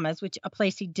the Bahamas, which a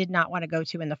place he did not want to go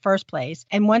to in the first place.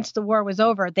 And once the war was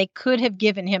over, they could have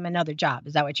given him another job.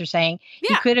 Is that what you're saying?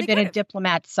 Yeah, he could have been a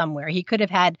diplomat somewhere. He could have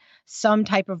had some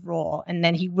type of role, and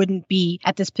then he wouldn't be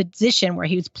at this position where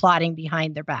he was plotting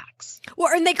behind their backs.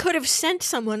 Well, and they could have sent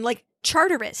someone like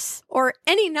Charteris or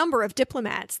any number of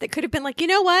diplomats that could have been like, you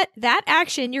know what? That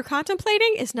action you're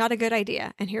contemplating is not a good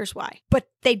idea. And here's why. But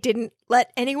they didn't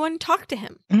let anyone talk to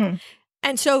him. Mm-hmm.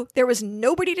 And so there was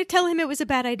nobody to tell him it was a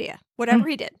bad idea, whatever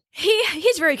he did.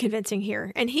 He's very convincing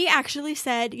here. And he actually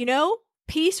said, you know,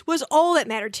 peace was all that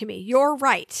mattered to me. You're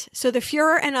right. So the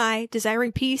Fuhrer and I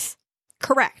desiring peace,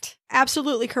 correct.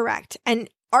 Absolutely correct. And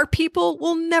our people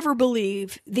will never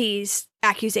believe these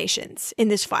accusations in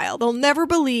this file. They'll never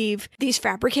believe these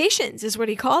fabrications, is what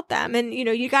he called them. And, you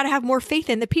know, you got to have more faith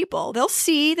in the people. They'll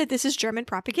see that this is German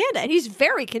propaganda. And he's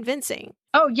very convincing.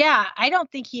 Oh, yeah. I don't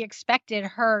think he expected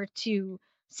her to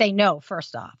say no,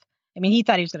 first off. I mean, he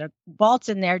thought he was going to waltz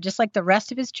in there just like the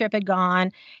rest of his trip had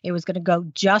gone. It was going to go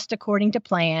just according to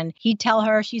plan. He'd tell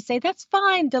her, she'd say, that's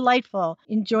fine, delightful,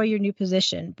 enjoy your new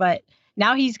position. But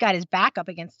now he's got his back up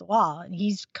against the wall and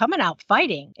he's coming out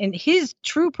fighting. And his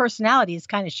true personality is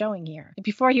kind of showing here.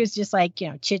 Before he was just like, you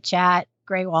know, chit chat,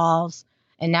 gray walls.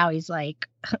 And now he's like,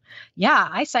 yeah,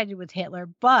 I sided with Hitler,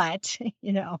 but,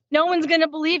 you know, no one's going to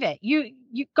believe it. You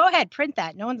go ahead, print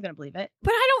that. No one's going to believe it.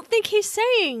 But I don't think he's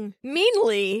saying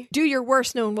meanly, do your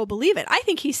worst, no one will believe it. I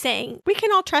think he's saying we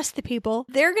can all trust the people.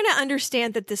 They're going to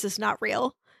understand that this is not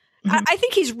real. Mm-hmm. I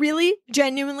think he's really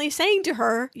genuinely saying to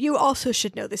her, you also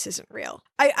should know this isn't real.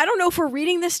 I don't know if we're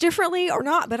reading this differently or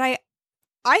not, but I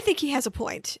think he has a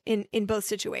point in both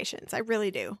situations. I really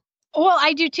do. Well,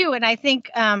 I do too. And I think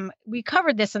we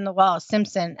covered this in the Wallace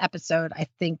Simpson episode. I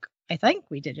think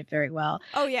we did it very well.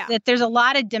 Oh, yeah. That there's a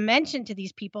lot of dimension to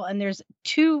these people and there's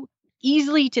two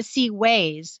easily to see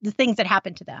ways, the things that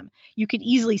happen to them. You can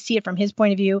easily see it from his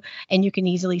point of view and you can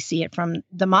easily see it from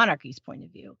the monarchy's point of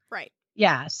view. Right.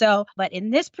 Yeah. So, but in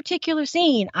this particular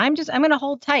scene, I'm going to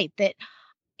hold tight that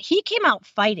he came out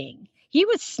fighting. He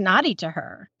was snotty to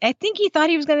her. I think he thought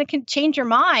he was going to change her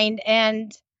mind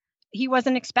and he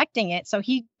wasn't expecting it. So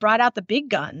he brought out the big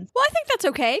guns. Well, I think that's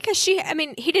okay because he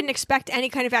didn't expect any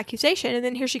kind of accusation. And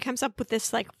then here she comes up with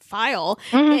this like file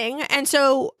thing. And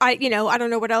so I don't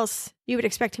know what else you would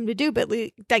expect him to do, but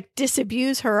like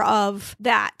disabuse her of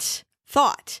that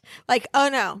thought. Like, oh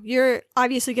no, you're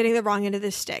obviously getting the wrong end of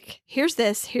this stick. Here's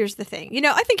the thing. You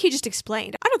know, I think he just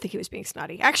explained. I don't think he was being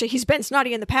snotty. Actually, he's been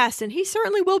snotty in the past and he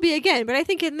certainly will be again. But I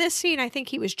think in this scene, I think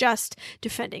he was just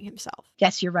defending himself.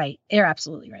 Yes, you're right. You're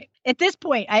absolutely right. At this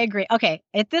point, I agree. Okay.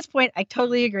 At this point, I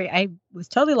totally agree. I was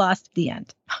totally lost at the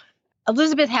end.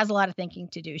 Elizabeth has a lot of thinking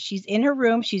to do. She's in her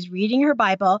room. She's reading her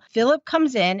Bible. Philip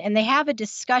comes in and they have a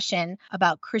discussion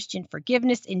about Christian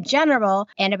forgiveness in general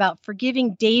and about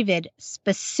forgiving David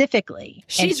specifically.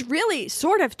 She's really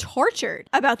sort of tortured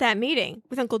about that meeting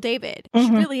with Uncle David. She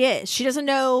really is. She doesn't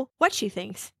know what she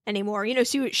thinks anymore. You know,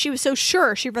 she was so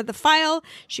sure. She read the file.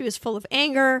 She was full of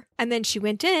anger. And then she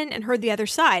went in and heard the other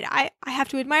side. I have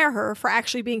to admire her for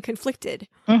actually being conflicted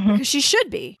because she should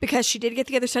be, because she did get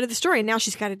the other side of the story. And now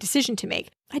she's got a decision to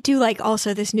make. I do like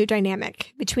also this new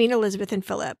dynamic between Elizabeth and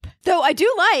Philip. Though I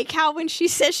do like how when she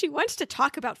says she wants to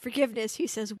talk about forgiveness, he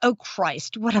says, oh,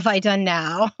 Christ, what have I done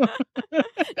now?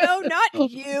 No,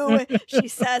 not you. She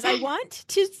says, I want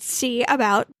to see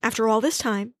about, after all this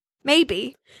time,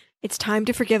 maybe it's time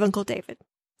to forgive Uncle David.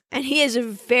 And he is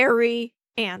very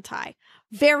anti.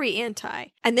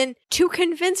 And then to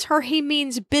convince her he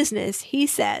means business, he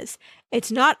says, it's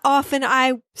not often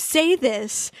I say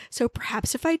this, so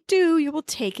perhaps if I do, you will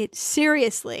take it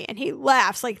seriously. And he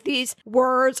laughs like these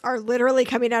words are literally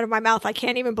coming out of my mouth. I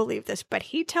can't even believe this. But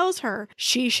he tells her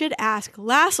she should ask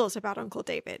Lascelles about Uncle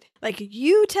David. Like,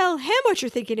 you tell him what you're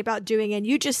thinking about doing and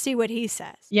you just see what he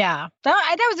says. Yeah,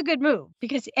 that was a good move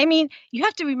because, I mean, you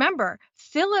have to remember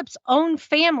Philip's own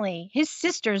family, his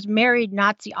sisters married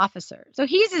Nazi officers. So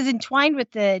he's as entwined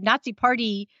with the Nazi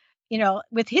party, you know,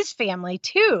 with his family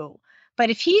too. But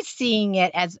if he's seeing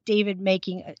it as David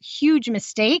making huge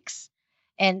mistakes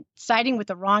and siding with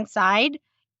the wrong side,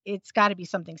 it's got to be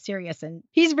something serious. And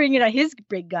he's bringing out his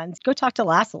big guns. Go talk to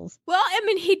Lascelles. Well, I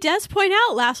mean, he does point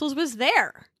out Lascelles was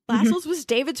there. Lascelles was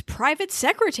David's private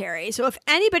secretary. So if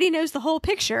anybody knows the whole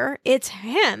picture, it's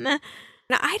him.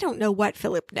 Now, I don't know what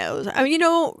Philip knows. I mean, you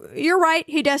know, you're right.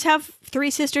 He does have 3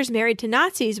 sisters married to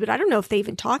Nazis, but I don't know if they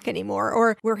even talk anymore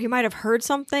or where he might have heard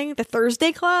something. The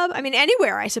Thursday Club? I mean,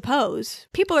 anywhere, I suppose.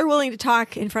 People are willing to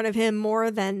talk in front of him more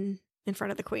than in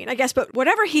front of the Queen, I guess. But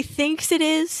whatever he thinks it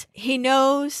is, he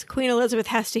knows Queen Elizabeth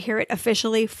has to hear it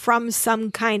officially from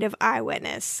some kind of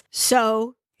eyewitness.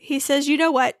 So he says, you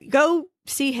know what? Go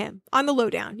see him on the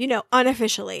lowdown, you know,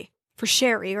 unofficially for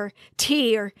sherry or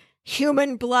tea or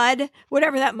human blood,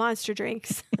 whatever that monster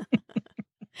drinks.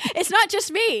 It's not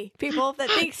just me, people, that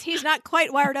thinks he's not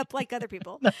quite wired up like other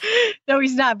people. No,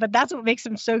 he's not. But that's what makes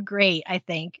him so great, I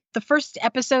think. The first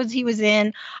episodes he was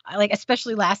in, like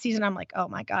especially last season, I'm like, oh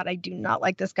my God, I do not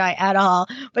like this guy at all.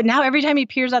 But now every time he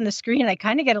appears on the screen, I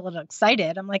kind of get a little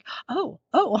excited. I'm like, oh,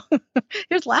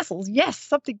 here's Lascelles. Yes,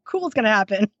 something cool is going to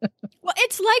happen. Well,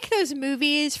 it's like those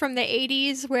movies from the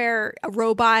 80s where a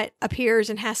robot appears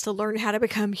and has to learn how to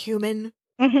become human.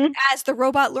 Mm-hmm. As the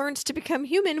robot learns to become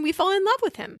human, we fall in love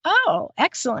with him. Oh,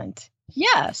 excellent.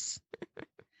 Yes.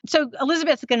 So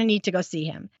Elizabeth's going to need to go see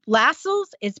him.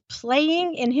 Lascelles is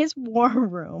playing in his war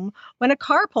room when a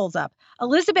car pulls up.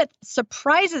 Elizabeth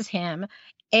surprises him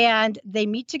and they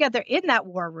meet together in that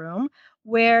war room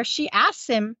where she asks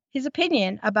him his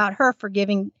opinion about her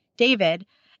forgiving David,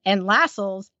 and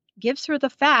Lascelles gives her the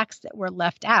facts that were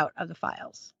left out of the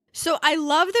files. So I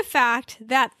love the fact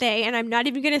that they, and I'm not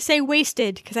even going to say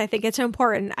wasted because I think it's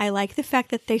important. I like the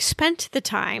fact that they spent the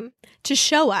time to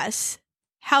show us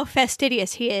how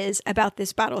fastidious he is about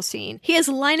this battle scene. He is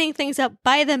lining things up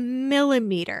by the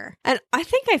millimeter. And I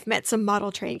think I've met some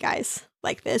model train guys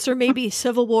like this, or maybe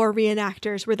Civil War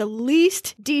reenactors where the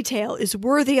least detail is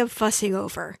worthy of fussing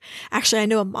over. Actually, I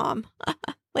know a mom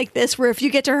like this where if you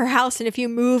get to her house and if you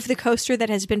move the coaster that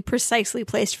has been precisely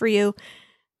placed for you,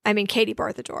 I mean, Katie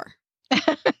barred the door.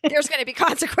 There's going to be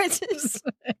consequences.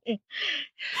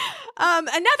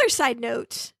 Another side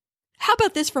note. How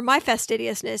about this for my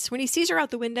fastidiousness? When he sees her out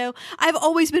the window, I've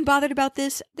always been bothered about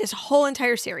this whole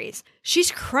entire series. She's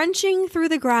crunching through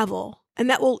the gravel, and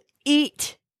that will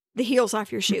eat the heels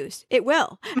off your shoes. It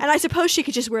will. And I suppose she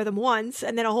could just wear them once,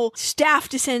 and then a whole staff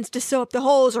descends to sew up the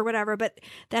holes or whatever, but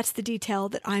that's the detail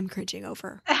that I'm cringing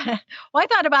over. Well, I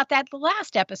thought about that the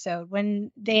last episode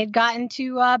when they had gotten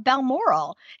to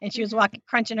Balmoral, and she was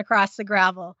crunching across the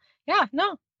gravel. Yeah,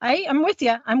 no. I'm with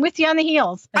you. I'm with you on the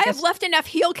heels. I have left enough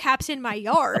heel caps in my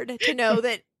yard to know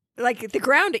that, like, the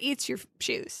ground eats your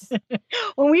shoes.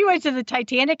 When we went to the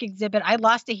Titanic exhibit, I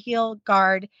lost a heel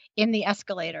guard in the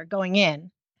escalator going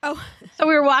in. Oh. So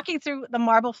we were walking through the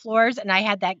marble floors, and I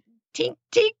had that tink,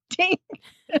 tink, tink.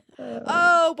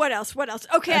 Oh, what else?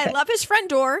 Okay, I love his front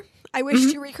door. I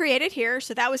wish to recreate it here,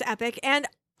 so that was epic. And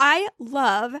I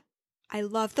love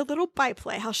the little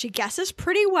byplay, how she guesses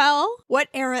pretty well what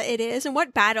era it is and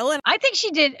what battle. And I think she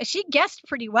did. She guessed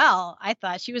pretty well. I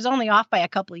thought she was only off by a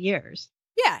couple of years.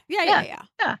 Yeah.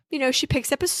 You know, she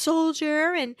picks up a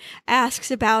soldier and asks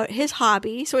about his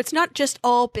hobby. So it's not just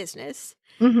all business.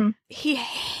 Mm-hmm. He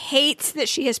hates that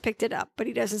she has picked it up, but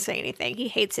he doesn't say anything. He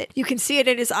hates it. You can see it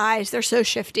in his eyes. They're so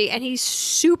shifty. And he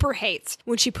super hates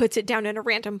when she puts it down in a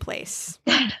random place.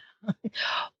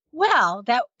 Well,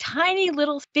 that tiny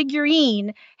little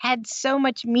figurine had so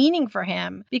much meaning for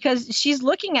him because she's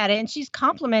looking at it and she's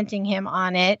complimenting him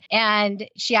on it. And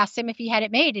she asks him if he had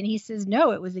it made. And he says,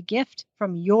 no, it was a gift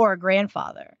from your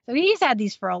grandfather. So he's had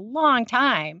these for a long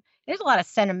time. There's a lot of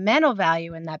sentimental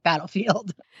value in that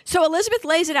battlefield. So Elizabeth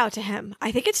lays it out to him.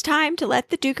 I think it's time to let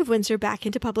the Duke of Windsor back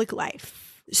into public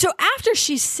life. So after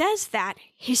she says that,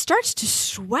 he starts to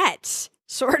sweat.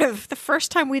 Sort of the first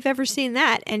time we've ever seen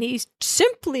that. And he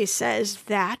simply says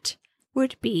that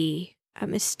would be a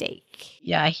mistake.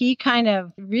 Yeah, he kind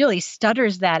of really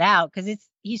stutters that out because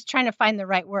he's trying to find the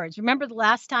right words. Remember the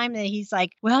last time that he's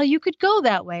like, well, you could go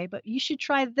that way, but you should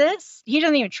try this. He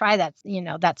doesn't even try that,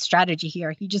 that strategy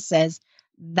here. He just says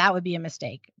that would be a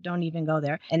mistake. Don't even go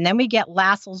there. And then we get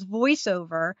Lascelles'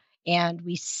 voiceover. And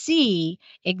we see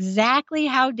exactly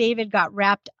how David got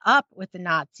wrapped up with the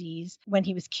Nazis when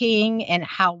he was king and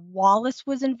how Wallace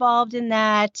was involved in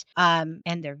that, and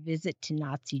their visit to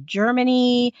Nazi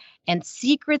Germany and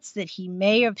secrets that he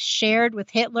may have shared with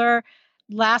Hitler.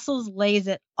 Lascelles lays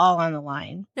it all on the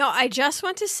line. No, I just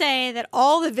want to say that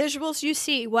all the visuals you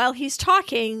see while he's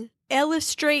talking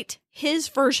illustrate his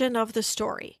version of the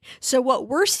story. So what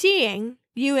we're seeing,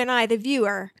 you and I, the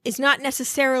viewer, is not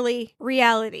necessarily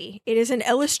reality. It is an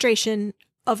illustration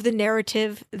of the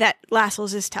narrative that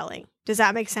Lascelles is telling. Does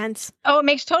that make sense? Oh, it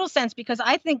makes total sense because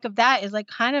I think of that as like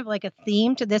kind of like a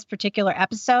theme to this particular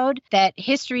episode, that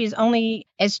history is only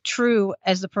as true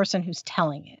as the person who's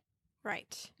telling it.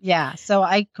 Right. Yeah, so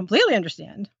I completely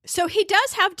understand. So he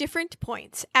does have different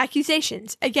points,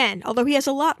 accusations, again, although he has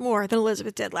a lot more than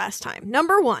Elizabeth did last time.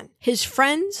 Number one, his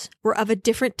friends were of a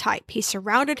different type. He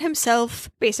surrounded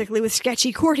himself basically with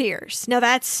sketchy courtiers. Now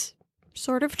that's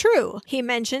sort of true. He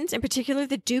mentions in particular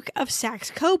the Duke of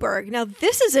Saxe-Coburg. Now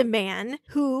this is a man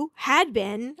who had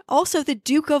been also the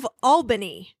Duke of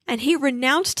Albany, and he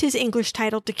renounced his English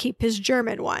title to keep his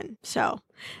German one. So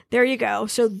there you go.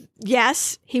 So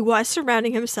yes, he was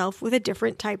surrounding himself with a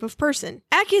different type of person.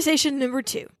 Accusation number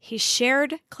 2. He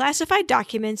shared classified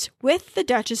documents with the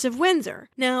Duchess of Windsor.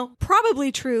 Now,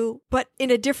 probably true, but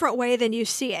in a different way than you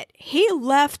see it. He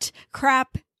left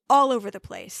crap all over the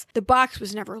place. The box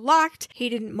was never locked. He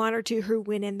didn't monitor who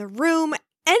went in the room.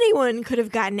 Anyone could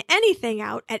have gotten anything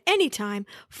out at any time.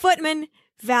 Footman,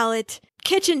 valet,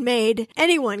 kitchen maid,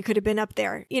 anyone could have been up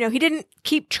there. You know, he didn't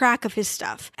keep track of his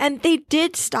stuff. And they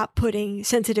did stop putting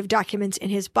sensitive documents in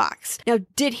his box. Now,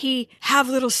 did he have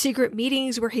little secret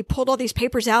meetings where he pulled all these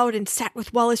papers out and sat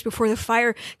with Wallace before the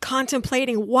fire,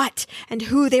 contemplating what and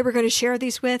who they were going to share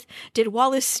these with? Did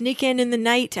Wallace sneak in the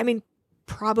night? I mean,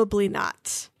 probably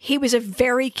not. He was a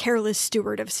very careless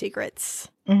steward of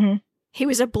secrets. Mm-hmm. He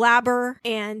was a blabber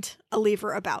and a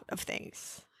lever about of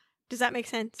things. Does that make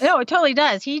sense? No, it totally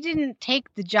does. He didn't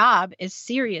take the job as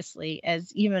seriously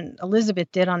as even Elizabeth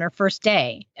did on her first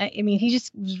day. I mean, he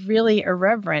just was really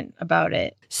irreverent about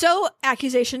it. So,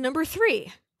 accusation number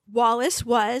 3. Wallace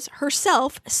was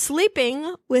herself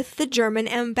sleeping with the German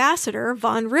ambassador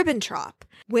von Ribbentrop,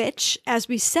 which, as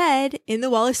we said in the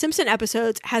Wallace Simpson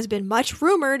episodes, has been much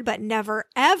rumored but never,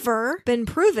 ever been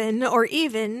proven or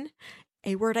even,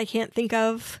 a word I can't think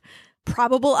of,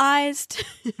 probabilized.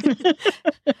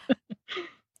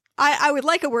 I would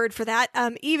like a word for that.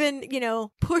 Even,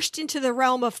 pushed into the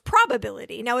realm of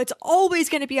probability. Now, it's always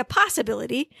going to be a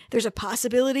possibility. There's a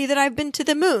possibility that I've been to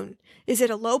the moon. Is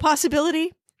it a low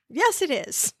possibility? Yes, it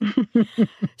is.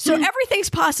 So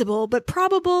everything's possible, but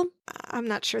probable, I'm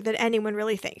not sure that anyone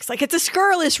really thinks. Like, it's a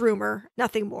scurrilous rumor,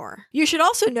 nothing more. You should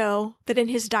also know that in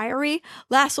his diary,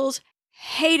 Lascelles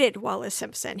hated Wallace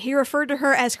Simpson. He referred to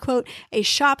her as, quote, a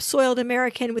shop-soiled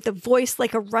American with a voice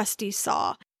like a rusty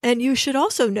saw. And you should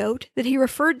also note that he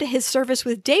referred to his service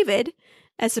with David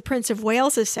as the Prince of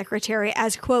Wales's secretary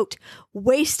as, quote,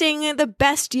 wasting the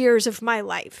best years of my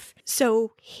life.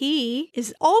 So he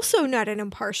is also not an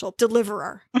impartial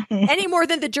deliverer, any more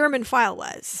than the German file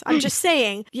was. I'm just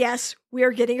saying, yes, we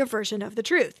are getting a version of the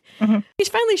truth. Mm-hmm. He's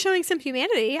finally showing some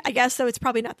humanity, I guess, though it's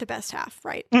probably not the best half,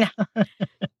 right?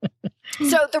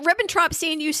 So the Ribbentrop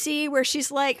scene you see where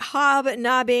she's like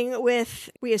hobnobbing with,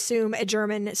 we assume, a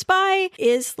German spy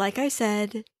is, like I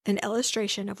said, an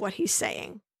illustration of what he's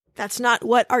saying. That's not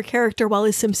what our character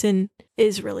Wallace Simpson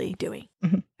is really doing,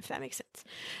 if that makes sense.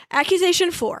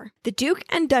 Accusation 4. The Duke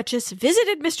and Duchess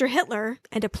visited Mr. Hitler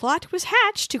and a plot was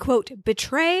hatched to, quote,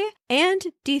 betray and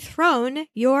dethrone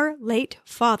your late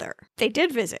father. They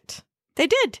did visit. They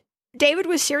did. David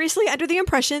was seriously under the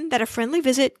impression that a friendly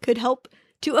visit could help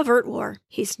to avert war.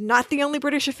 He's not the only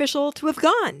British official to have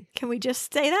gone. Can we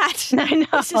just say that? I know.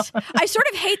 I sort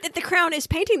of hate that the Crown is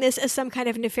painting this as some kind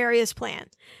of nefarious plan.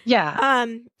 Yeah.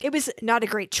 It was not a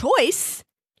great choice.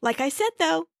 Like I said,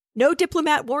 though, no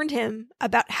diplomat warned him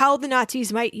about how the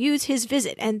Nazis might use his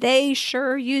visit, and they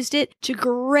sure used it to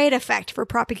great effect for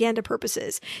propaganda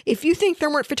purposes. If you think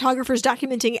there weren't photographers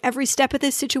documenting every step of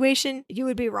this situation, you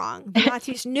would be wrong. The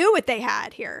Nazis knew what they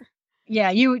had here.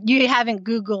 Yeah, you haven't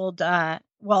Googled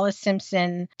Wallace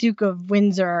Simpson, Duke of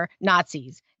Windsor,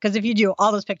 Nazis. Because if you do,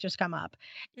 all those pictures come up.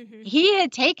 Mm-hmm. He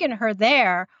had taken her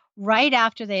there right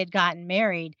after they had gotten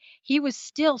married. He was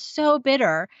still so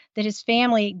bitter that his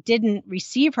family didn't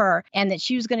receive her and that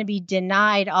she was going to be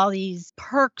denied all these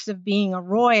perks of being a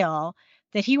royal,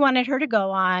 that he wanted her to go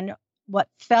on what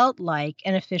felt like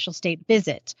an official state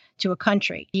visit to a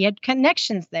country. He had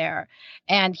connections there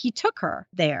and he took her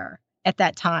there at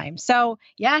that time. So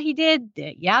yeah, he did.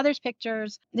 Yeah, there's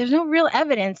pictures. There's no real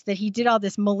evidence that he did all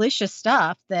this malicious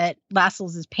stuff that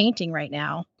Lascelles is painting right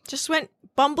now. Just went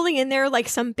bumbling in there like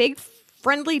some big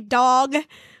friendly dog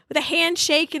with a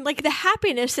handshake and like the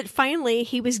happiness that finally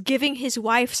he was giving his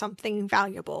wife something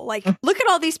valuable. Like, look at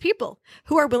all these people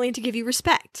who are willing to give you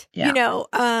respect,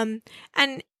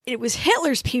 and it was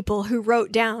Hitler's people who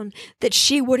wrote down that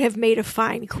she would have made a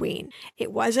fine queen.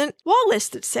 It wasn't Wallace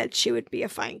that said she would be a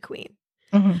fine queen.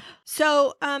 Mm-hmm.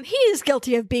 So he is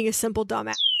guilty of being a simple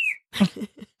dumbass.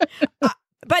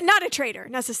 But not a traitor,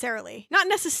 necessarily. Not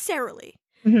necessarily.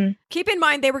 Mm-hmm. Keep in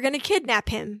mind, they were going to kidnap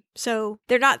him, so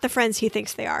they're not the friends he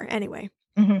thinks they are anyway.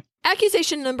 Mm-hmm.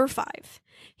 Accusation number 5.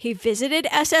 He visited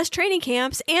SS training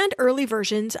camps and early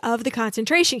versions of the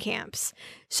concentration camps.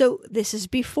 So this is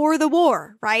before the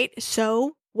war, right?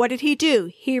 So what did he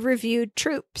do? He reviewed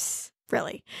troops,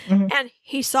 really. Mm-hmm. And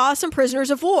he saw some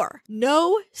prisoners of war.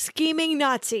 No scheming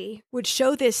Nazi would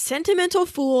show this sentimental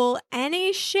fool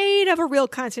any shade of a real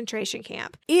concentration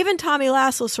camp. Even Tommy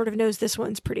Lascelles sort of knows this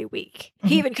one's pretty weak. Mm-hmm.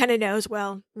 He even kind of knows,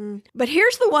 but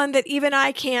here's the one that even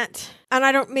I can't and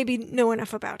I don't maybe know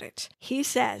enough about it. He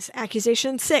says,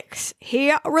 accusation 6,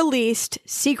 he released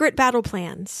secret battle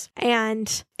plans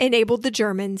and enabled the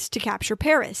Germans to capture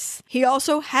Paris. He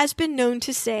also has been known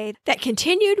to say that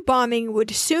continued bombing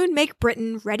would soon make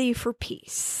Britain ready for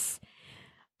peace.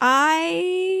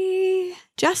 I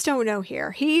just don't know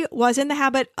here. He was in the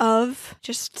habit of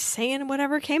just saying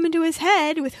whatever came into his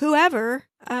head with whoever.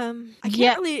 I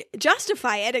can't really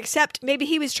justify it, except maybe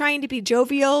he was trying to be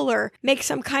jovial or make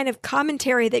some kind of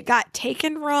commentary that got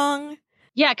taken wrong.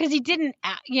 Yeah, because he didn't,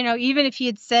 even if he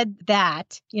had said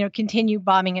that, continue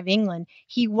bombing of England,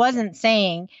 he wasn't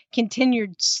saying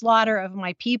continued slaughter of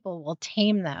my people will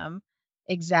tame them.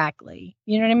 Exactly.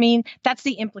 You know what I mean? That's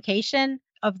the implication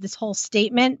of this whole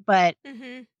statement, but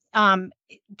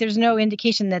there's no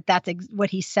indication that that's what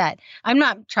he said. I'm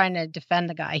not trying to defend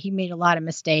the guy. He made a lot of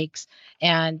mistakes,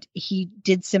 and he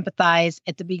did sympathize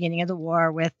at the beginning of the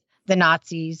war with the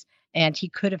Nazis, and he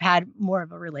could have had more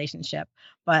of a relationship.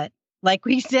 But like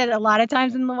we said a lot of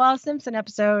times in the Wallace Simpson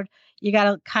episode, you got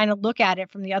to kind of look at it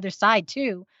from the other side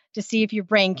too, to see if your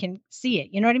brain can see it.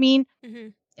 You know what I mean? Mm-hmm.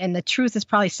 And the truth is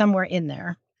probably somewhere in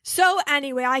there. So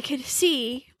anyway, I could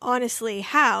see, honestly,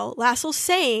 how Lassel's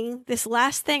saying this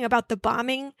last thing about the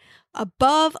bombing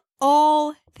above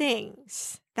all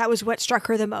things. That was what struck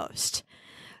her the most.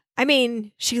 I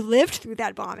mean, she lived through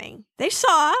that bombing. They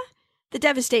saw the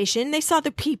devastation. They saw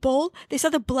the people. They saw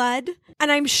the blood.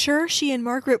 And I'm sure she and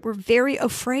Margaret were very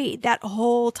afraid that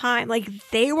whole time. Like,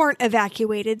 they weren't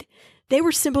evacuated. They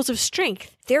were symbols of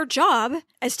strength. Their job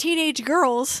as teenage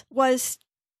girls was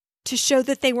to show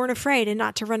that they weren't afraid and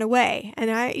not to run away. And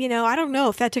I don't know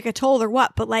if that took a toll or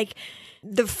what, but like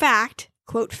the fact,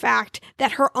 quote fact,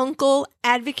 that her uncle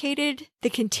advocated the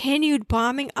continued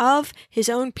bombing of his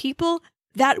own people,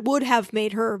 that would have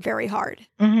made her very hard.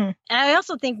 Mm-hmm. And I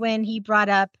also think when he brought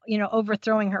up,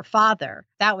 overthrowing her father,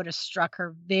 that would have struck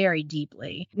her very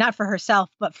deeply. Not for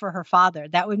herself, but for her father.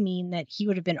 That would mean that he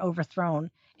would have been overthrown,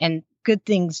 and good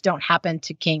things don't happen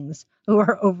to kings who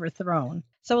are overthrown.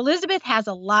 So Elizabeth has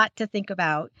a lot to think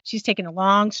about. She's taken a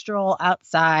long stroll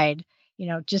outside,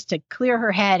 just to clear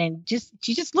her head, and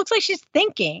she just looks like she's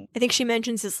thinking. I think she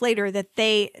mentions this later, that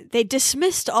they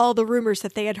dismissed all the rumors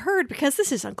that they had heard because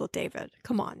this is Uncle David.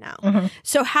 Come on now. Mm-hmm.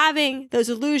 So having those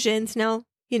illusions, now,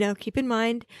 keep in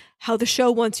mind how the show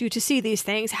wants you to see these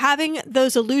things. Having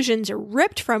those illusions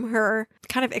ripped from her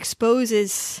kind of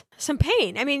exposes some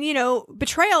pain. I mean,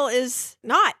 betrayal is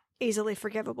not easily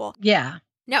forgivable. Yeah.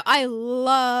 Now, I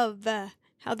love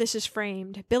how this is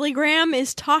framed. Billy Graham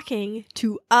is talking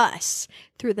to us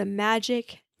through the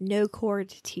magic no-cord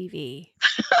TV.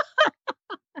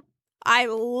 I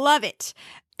love it.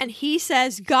 And he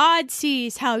says, God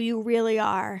sees how you really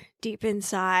are deep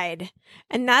inside.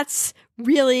 And that's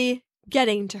really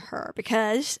getting to her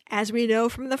because, as we know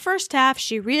from the first half,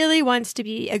 she really wants to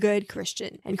be a good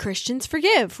Christian. And Christians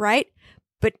forgive, right?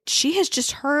 But she has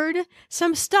just heard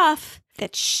some stuff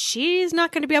that she's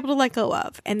not going to be able to let go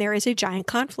of. And there is a giant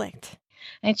conflict.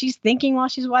 And she's thinking while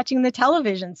she's watching the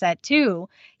television set too.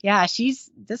 Yeah,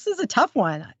 this is a tough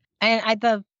one. And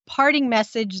the parting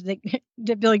message that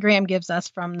Billy Graham gives us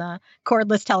from the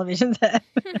cordless television set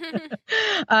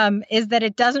is that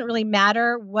it doesn't really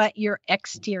matter what your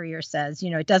exterior says.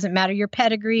 It doesn't matter your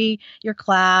pedigree, your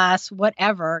class,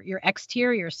 whatever your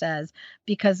exterior says,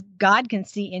 because God can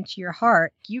see into your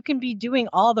heart. You can be doing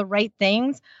all the right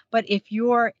things, but if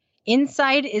your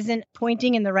inside isn't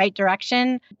pointing in the right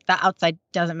direction, the outside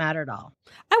doesn't matter at all.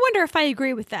 I wonder if I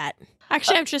agree with that.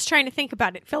 Actually, I'm just trying to think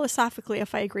about it philosophically,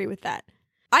 if I agree with that.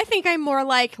 I think I'm more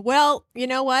like, well, you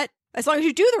know what? As long as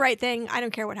you do the right thing, I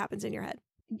don't care what happens in your head.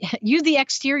 You, the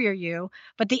exterior you,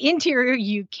 but the interior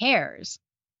you cares.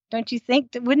 Don't you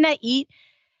think? Wouldn't that eat?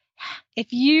 If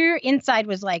your inside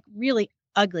was like really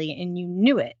ugly and you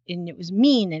knew it and it was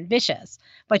mean and vicious,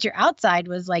 but your outside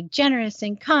was like generous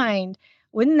and kind,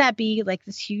 wouldn't that be like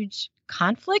this huge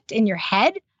conflict in your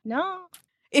head? No.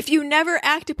 If you never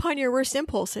act upon your worst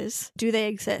impulses, do they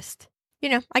exist?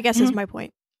 I guess is my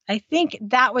point. I think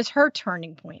that was her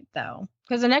turning point, though,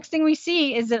 because the next thing we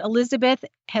see is that Elizabeth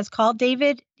has called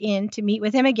David in to meet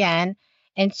with him again,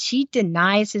 and she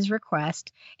denies his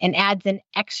request and adds an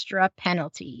extra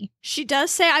penalty. She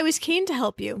does say, I was keen to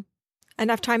help you.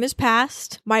 Enough time has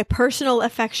passed. My personal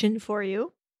affection for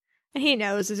you. And he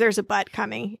knows there's a but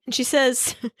coming. And she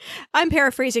says, I'm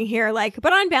paraphrasing here,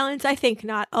 but on balance, I think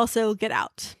not. Also, get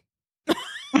out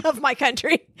of my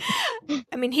country.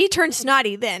 I mean, he turned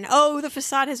snotty then. Oh, the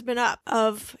facade has been up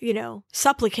of,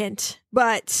 supplicant,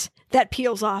 but that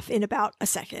peels off in about a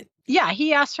second. Yeah,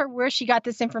 he asked her where she got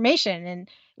this information. And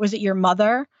was it your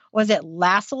mother? Was it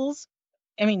Lassel's?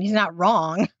 I mean, he's not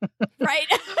wrong. Right.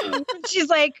 She's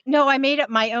like, no, I made up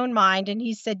my own mind. And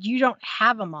he said, you don't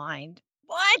have a mind.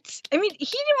 What? I mean,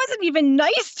 he wasn't even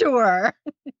nice to her.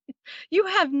 You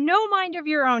have no mind of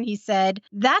your own, he said.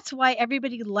 That's why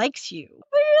everybody likes you.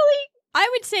 Really? I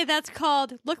would say that's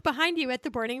called look behind you at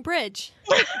the burning bridge.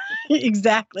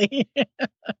 Exactly.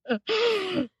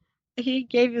 He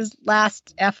gave his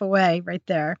last F away right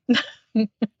there.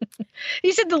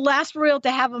 He said the last royal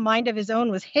to have a mind of his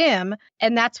own was him,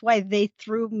 and that's why they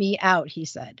threw me out, he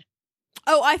said.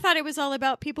 Oh, I thought it was all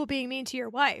about people being mean to your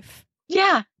wife.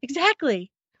 Yeah,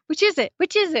 exactly. Which is it?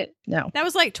 Which is it? No. That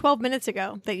was like 12 minutes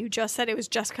ago that you just said it was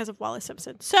just because of Wallace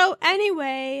Simpson. So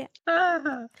anyway,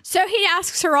 so he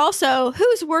asks her also,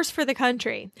 who's worse for the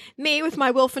country? Me with my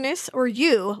willfulness or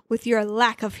you with your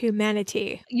lack of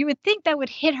humanity? You would think that would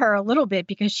hit her a little bit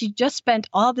because she just spent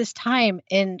all this time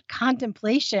in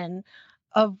contemplation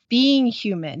of being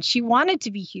human. She wanted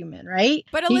to be human, right?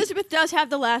 But Elizabeth does have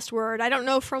the last word. I don't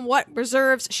know from what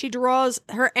reserves she draws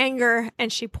her anger,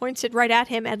 and she points it right at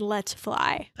him and lets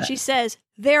fly. She says,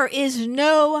 there is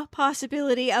no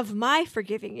possibility of my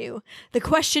forgiving you. The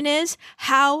question is,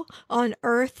 how on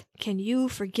earth can you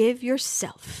forgive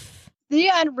yourself?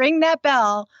 Yeah, and ring that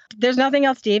bell. There's nothing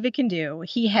else David can do.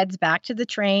 He heads back to the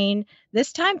train,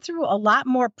 this time through a lot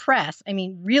more press. I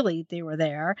mean, really, they were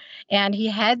there. And he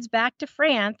heads back to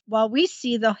France while we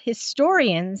see the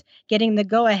historians getting the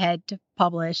go-ahead to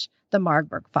publish the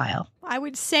Marburg file. I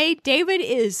would say David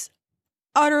is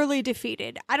utterly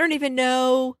defeated. I don't even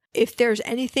know if there's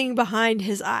anything behind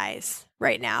his eyes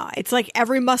right now. It's like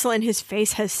every muscle in his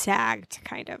face has sagged,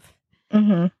 kind of.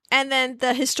 Mm-hmm. And then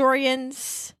the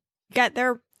historians get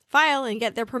their file and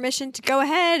get their permission to go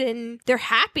ahead, and they're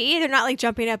happy. They're not like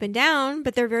jumping up and down,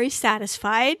 but they're very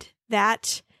satisfied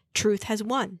that truth has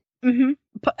won. Mm-hmm.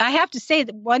 But I have to say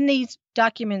that when these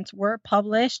documents were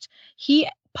published, he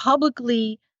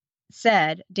publicly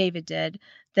said, David did,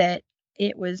 that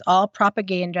it was all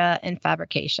propaganda and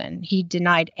fabrication. He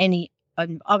denied any,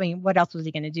 I mean, what else was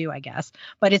he going to do, I guess?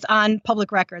 But it's on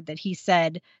public record that he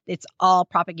said it's all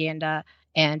propaganda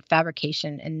and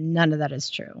fabrication, and none of that is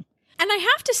true. And I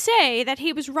have to say that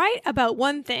he was right about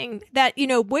one thing, that, you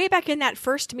know, way back in that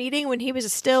first meeting when he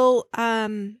was still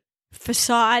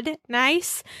facade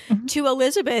nice to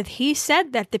Elizabeth, he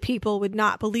said that the people would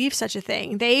not believe such a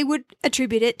thing. They would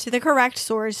attribute it to the correct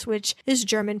source, which is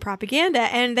German propaganda.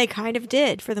 And they kind of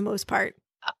did for the most part.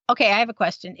 Okay, I have a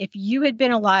question. If you had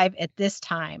been alive at this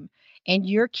time and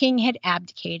your king had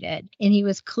abdicated and he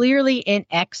was clearly in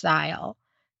exile,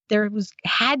 there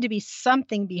had to be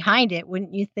something behind it,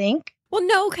 wouldn't you think? Well,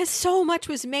 no, because so much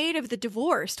was made of the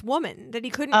divorced woman that he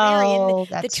couldn't marry, and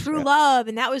the true love.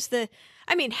 And that was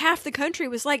half the country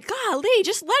was like, golly,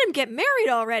 just let him get married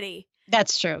already.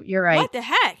 That's true. You're right. What the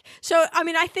heck? So, I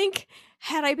mean, I think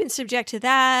had I been subject to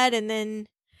that, and then,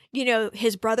 you know,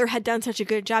 his brother had done such a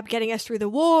good job getting us through the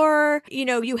war. You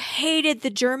know, you hated the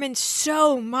Germans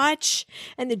so much,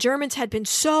 and the Germans had been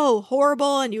so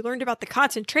horrible, and you learned about the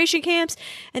concentration camps,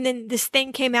 and then this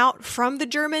thing came out from the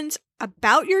Germans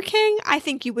about your king. I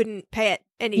think you wouldn't pay it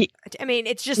any. I mean,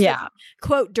 it's just like,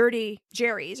 quote, dirty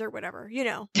Jerry's or whatever, you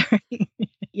know.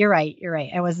 You're right. You're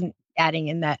right. I wasn't adding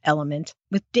in that element.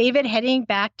 With David heading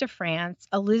back to France,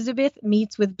 Elizabeth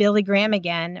meets with Billy Graham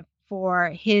again for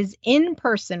his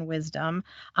in-person wisdom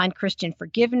on Christian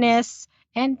forgiveness,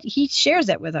 and he shares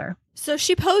it with her. So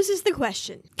she poses the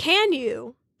question, can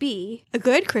you be a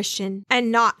good Christian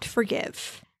and not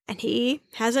forgive? And he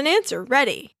has an answer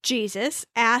ready. Jesus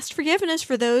asked forgiveness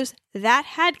for those that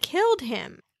had killed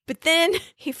him. But then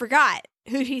he forgot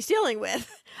who he's dealing with.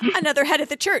 Another head of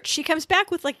the church. She comes back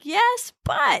with like, yes,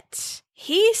 but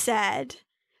he said,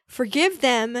 forgive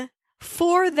them,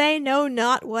 for they know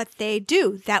not what they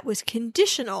do. That was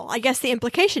conditional. I guess the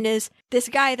implication is this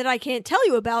guy that I can't tell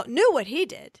you about knew what he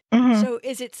did. Mm-hmm. So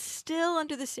is it still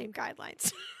under the same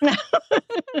guidelines?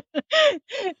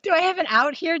 Do I have an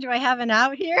out here?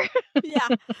 Yeah.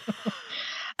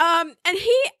 And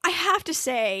he, I have to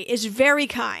say, is very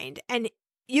kind. And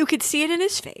you could see it in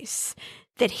his face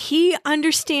that he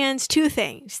understands two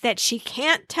things: that she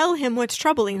can't tell him what's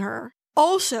troubling her.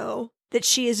 Also, that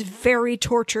she is very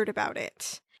tortured about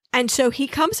it. And so he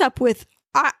comes up with,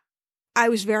 I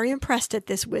was very impressed at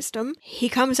this wisdom. He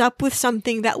comes up with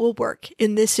something that will work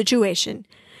in this situation,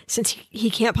 since he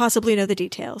can't possibly know the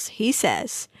details. He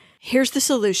says, here's the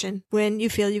solution when you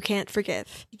feel you can't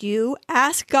forgive. You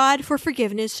ask God for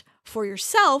forgiveness for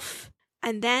yourself,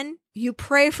 and then you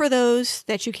pray for those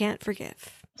that you can't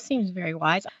forgive. Seems very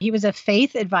wise. He was a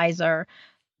faith advisor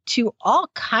to all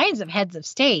kinds of heads of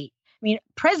state. I mean,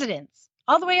 presidents,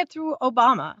 all the way up through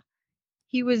Obama.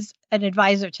 He was an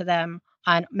advisor to them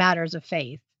on matters of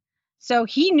faith. So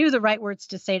he knew the right words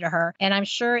to say to her. And I'm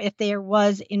sure if there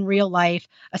was in real life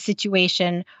a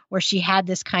situation where she had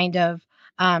this kind of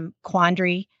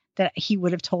quandary, that he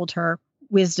would have told her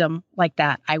wisdom like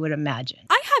that, I would imagine.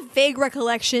 I have vague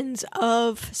recollections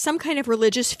of some kind of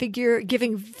religious figure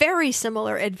giving very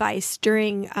similar advice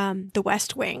during The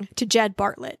West Wing to Jed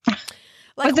Bartlett.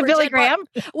 Was it Billy Graham?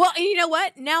 Well, you know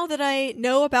what? Now that I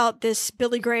know about this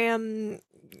Billy Graham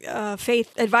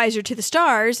faith advisor to the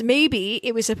stars, maybe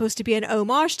it was supposed to be an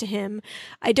homage to him.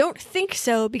 I don't think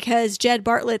so, because Jed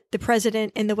Bartlett, the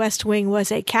president in the West Wing,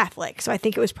 was a Catholic. So I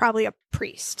think it was probably a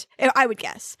priest, I would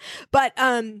guess. But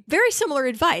very similar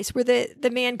advice where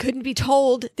the man couldn't be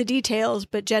told the details,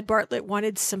 but Jed Bartlett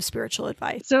wanted some spiritual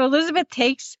advice. So Elizabeth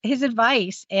takes his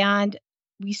advice, and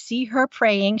we see her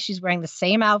praying. She's wearing the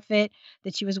same outfit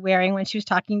that she was wearing when she was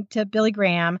talking to Billy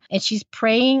Graham, and she's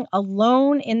praying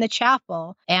alone in the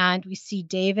chapel. And we see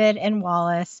David and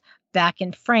Wallace back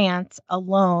in France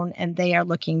alone, and they are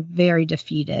looking very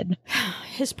defeated.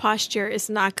 His posture is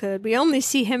not good. We only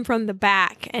see him from the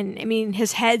back, and I mean,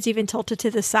 his head's even tilted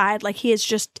to the side, like he is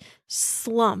just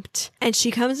slumped. And she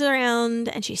comes around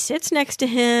and she sits next to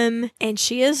him, and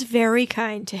she is very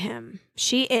kind to him.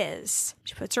 She is.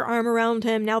 She puts her arm around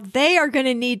him. Now they are going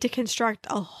to need to construct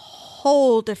a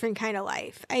whole different kind of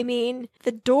life. I mean,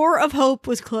 the door of hope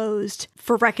was closed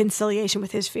for reconciliation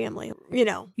with his family. You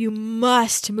know, you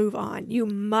must move on. You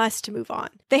must move on.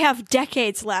 They have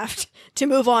decades left to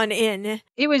move on in.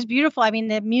 It was beautiful. I mean,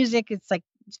 the music, it's like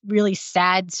really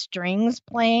sad strings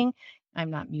playing. I'm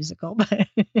not musical,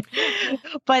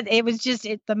 but it was just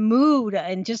the mood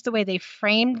and just the way they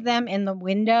framed them in the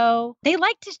window. They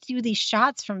like to do these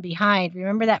shots from behind.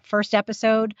 Remember that first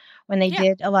episode when they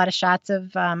did a lot of shots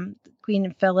of Queen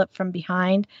and Philip from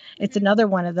behind? It's another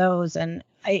one of those. And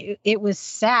it was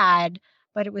sad,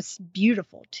 but it was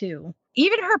beautiful too.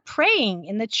 Even her praying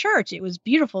in the church, it was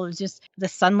beautiful. It was just the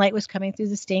sunlight was coming through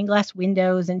the stained glass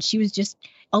windows, and she was just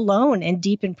alone and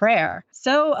deep in prayer.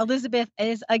 So Elizabeth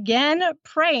is again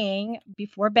praying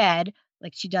before bed,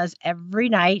 like she does every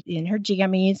night in her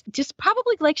jammies, just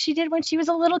probably like she did when she was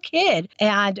a little kid.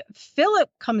 And Philip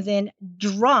comes in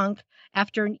drunk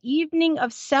after an evening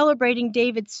of celebrating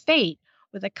David's fate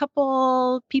with a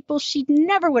couple people she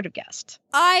never would have guessed.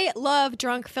 I love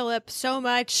drunk Philip so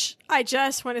much. I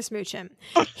just want to smooch him.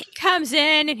 He comes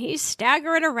in and he's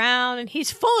staggering around and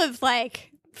he's full of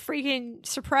like freaking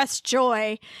suppressed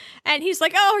joy. And he's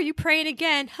like, "Oh, are you praying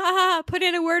again? Ha ha, put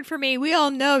in a word for me. We all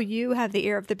know you have the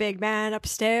ear of the big man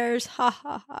upstairs. Ha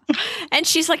ha ha." And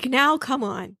she's like, "Now, come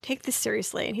on, take this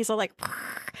seriously." And he's all like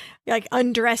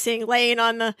undressing, laying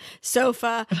on the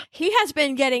sofa. He has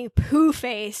been getting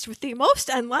poo-faced with the most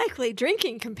unlikely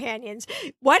drinking companions.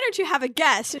 Why don't you have a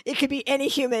guess? It could be any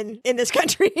human in this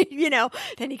country, you know.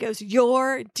 Then he goes,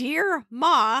 "Your dear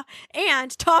Ma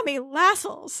and Tommy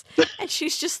Lascelles." And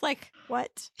she's just like,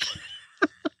 "What?"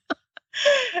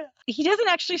 He doesn't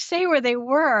actually say where they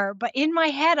were, but in my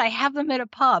head, I have them at a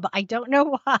pub. I don't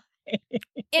know why.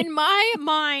 In my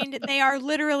mind, they are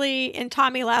literally in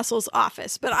Tommy Lascelles'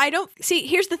 office. But I don't see,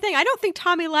 here's the thing. I don't think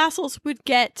Tommy Lascelles would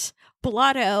get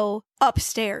blotto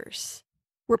upstairs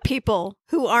where people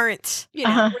who aren't, you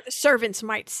know, where the servants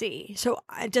might see. So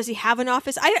does he have an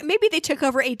office? Maybe they took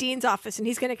over A. Dean's office and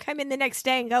he's going to come in the next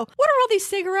day and go, "What are all these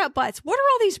cigarette butts? What are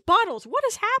all these bottles? What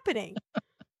is happening?"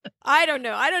 I don't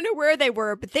know. I don't know where they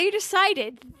were, but they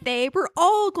decided they were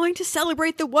all going to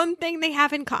celebrate the one thing they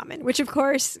have in common, which, of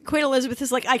course, Queen Elizabeth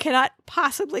is like, "I cannot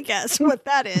possibly guess what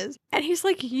that is." And he's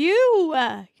like, "You,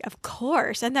 of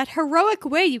course. And that heroic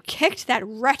way you kicked that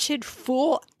wretched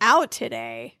fool out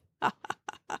today."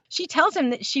 She tells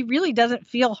him that she really doesn't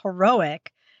feel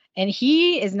heroic, and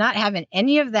he is not having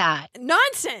any of that.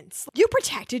 Nonsense. You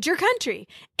protected your country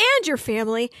and your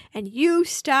family, and you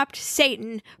stopped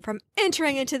Satan from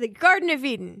entering into the Garden of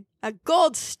Eden. A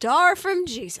gold star from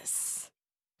Jesus.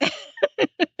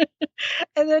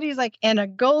 And then he's like, "And a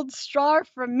gold star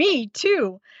from me,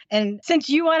 too. And since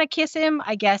you want to kiss him,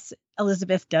 I guess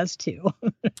Elizabeth does, too."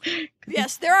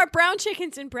 Yes, there are brown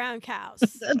chickens and brown cows.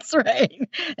 That's right.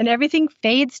 And everything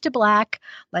fades to black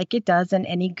like it does in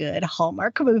any good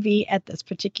Hallmark movie at this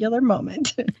particular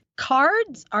moment.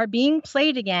 Cards are being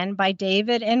played again by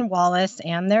David and Wallace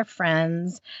and their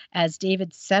friends as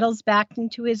David settles back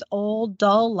into his old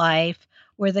dull life,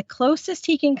 where the closest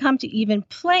he can come to even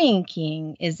playing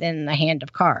king is in the hand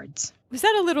of cards. Was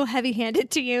that a little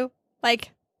heavy-handed to you?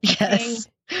 Like, yes.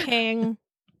 King,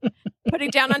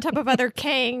 putting down on top of other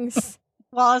kings.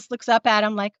 Wallace looks up at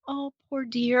him like, "Oh, poor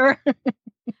dear."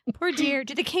 Poor dear.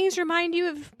 Do the kings remind you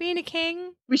of being a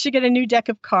king? We should get a new deck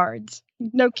of cards.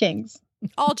 No kings.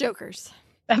 All jokers.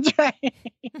 That's right.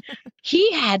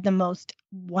 He had the most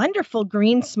wonderful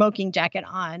green smoking jacket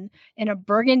on and a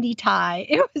burgundy tie.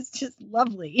 It was just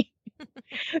lovely.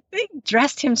 They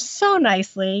dressed him so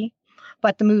nicely,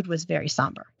 but the mood was very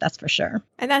somber. That's for sure.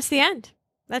 And that's the end.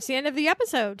 That's the end of the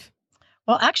episode.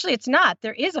 Well, actually, it's not.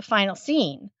 There is a final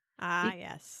scene.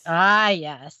 Yes.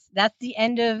 Yes. That's the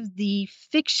end of the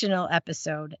fictional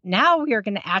episode. Now we are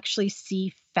going to actually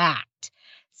see fact.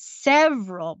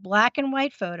 Several black and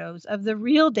white photos of the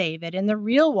real David and the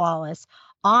real Wallace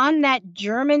on that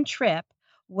German trip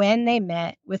when they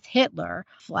met with Hitler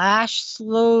flash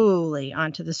slowly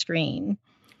onto the screen.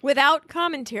 Without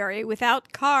commentary,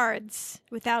 without cards,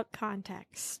 without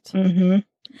context. Mm-hmm.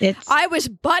 I was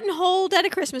buttonholed at a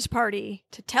Christmas party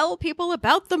to tell people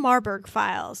about the Marburg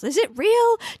files. Is it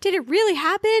real? Did it really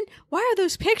happen? Why are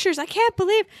those pictures? I can't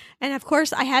believe. And of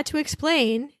course, I had to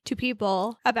explain to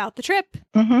people about the trip.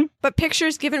 Mm-hmm. But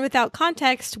pictures given without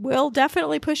context will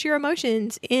definitely push your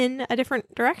emotions in a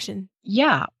different direction.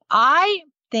 Yeah, I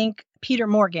think Peter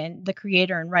Morgan, the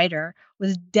creator and writer,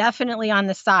 was definitely on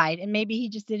the side, and maybe he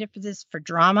just did it for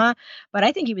drama, but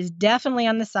I think he was definitely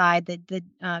on the side that the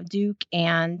Duke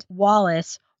and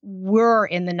Wallace were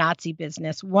in the Nazi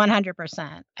business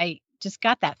 100%. I just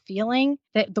got that feeling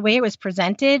that the way it was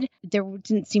presented, there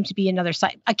didn't seem to be another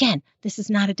side. Again, this is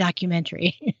not a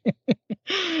documentary.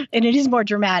 And it is more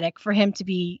dramatic for him to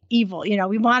be evil. You know,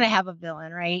 we want to have a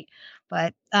villain, right?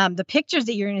 But the pictures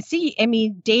that you're going to see, I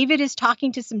mean, David is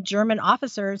talking to some German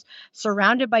officers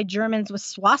surrounded by Germans with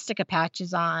swastika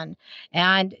patches on.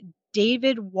 And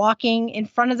David walking in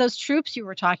front of those troops you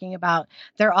were talking about.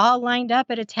 They're all lined up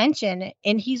at attention,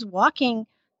 and he's walking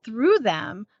through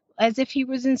them as if he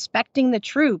was inspecting the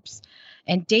troops.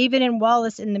 And David and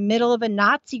Wallace in the middle of a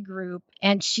Nazi group,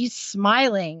 and she's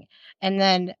smiling. And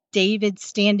then David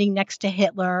standing next to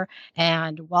Hitler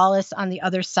and Wallace on the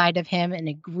other side of him in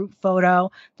a group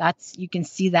photo. You can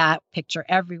see that picture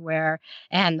everywhere.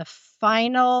 And the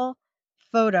final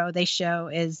photo they show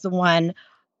is the one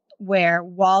where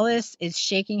Wallace is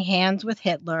shaking hands with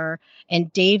Hitler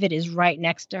and David is right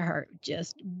next to her,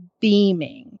 just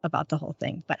beaming about the whole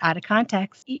thing. But out of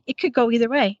context, it could go either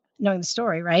way, knowing the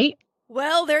story, right?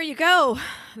 Well, there you go.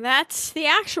 That's the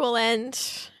actual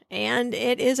end. And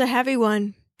it is a heavy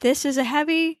one. This is a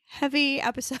heavy, heavy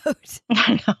episode.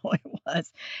 I know it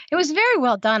was. It was very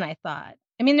well done, I thought.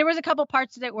 I mean, there was a couple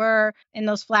parts that were in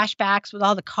those flashbacks with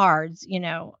all the cards, you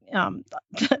know,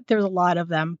 there's a lot of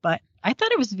them, but I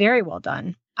thought it was very well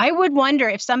done. I would wonder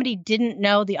if somebody didn't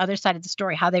know the other side of the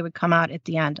story, how they would come out at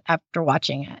the end after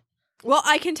watching it. Well,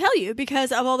 I can tell you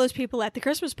because of all those people at the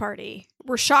Christmas party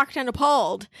were shocked and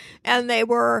appalled, and they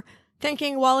were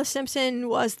thinking Wallace Simpson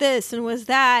was this and was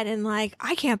that, and like,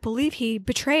 I can't believe he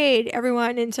betrayed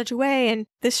everyone in such a way. And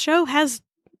this show has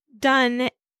done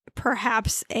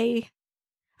perhaps I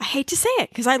hate to say it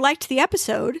because I liked the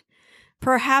episode,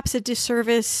 perhaps a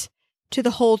disservice to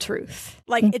the whole truth.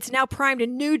 Like, it's now primed a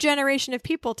new generation of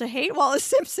people to hate Wallace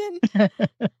Simpson.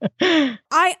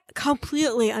 I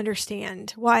completely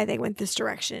understand why they went this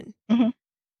direction. Mm-hmm.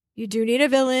 You do need a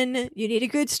villain. You need a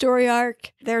good story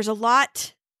arc. There's a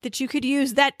lot that you could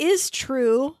use that is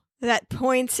true that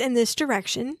points in this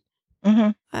direction. Mm-hmm.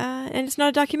 And it's not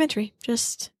a documentary.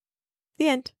 Just the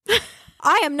end.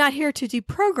 I am not here to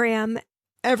deprogram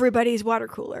everybody's water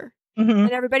cooler. Mm-hmm.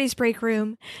 And everybody's break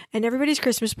room and everybody's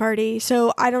Christmas party.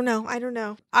 So I don't know.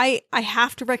 I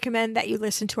have to recommend that you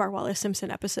listen to our Wallace Simpson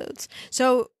episodes.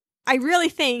 So I really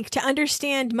think to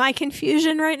understand my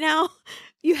confusion right now,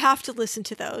 you have to listen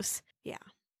to those. Yeah.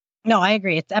 No, I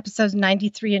agree. It's episodes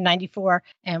 93 and 94,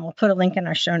 and we'll put a link in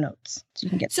our show notes so you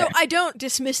can get there. So I don't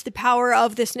dismiss the power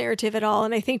of this narrative at all.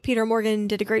 And I think Peter Morgan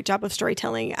did a great job of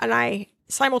storytelling. And I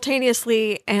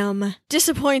simultaneously am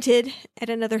disappointed at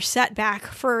another setback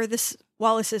for this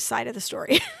Wallace's side of the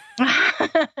story.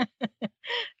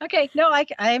 Okay. No,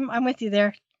 I'm with you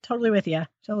there. Totally with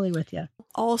you.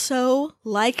 Also,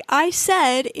 like I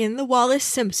said in the Wallace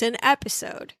Simpson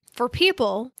episode, for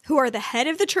people who are the head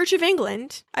of the Church of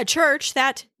England, a church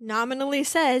that nominally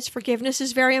says forgiveness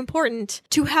is very important,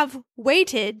 to have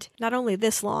waited not only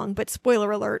this long, but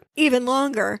spoiler alert, even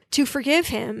longer, to forgive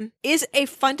him is a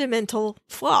fundamental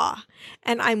flaw.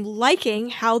 And I'm liking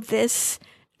how this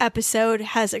episode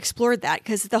has explored that,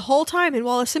 because the whole time in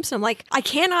Wallace Simpson, I'm like, I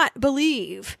cannot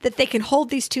believe that they can hold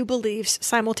these two beliefs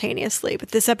simultaneously. But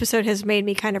this episode has made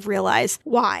me kind of realize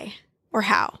why or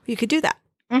how you could do that.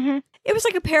 Mm-hmm. It was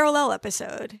like a parallel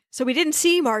episode. So we didn't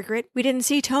see Margaret. We didn't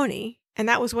see Tony. And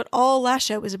that was what all last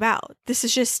show was about. This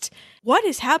is just what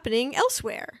is happening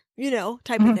elsewhere,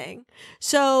 type of thing.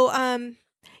 So,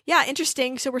 Yeah,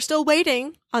 interesting. So we're still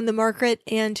waiting on the Margaret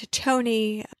and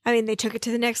Tony. I mean, they took it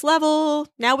to the next level.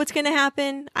 Now what's going to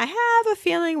happen? I have a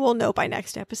feeling we'll know by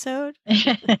next episode.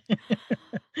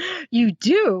 You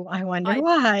do? I wonder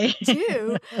why.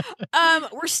 do.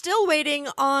 We're still waiting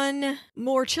on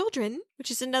more children, which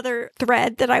is another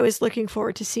thread that I was looking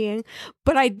forward to seeing.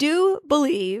 But I do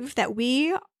believe that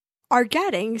we are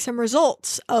getting some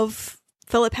results of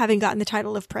Philip having gotten the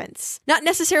title of prince. Not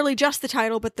necessarily just the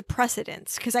title, but the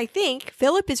precedence. Because I think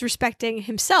Philip is respecting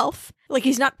himself. Like,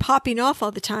 he's not popping off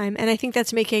all the time. And I think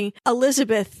that's making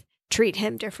Elizabeth treat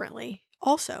him differently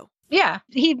also. Yeah,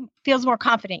 he feels more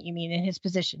confident, you mean, in his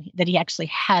position, that he actually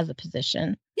has a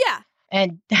position. Yeah.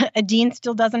 And Dean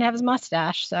still doesn't have his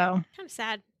mustache, so. Kind of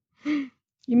sad.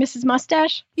 You miss his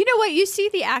mustache? You know what? You see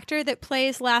the actor that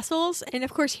plays Lascelles, and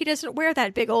of course he doesn't wear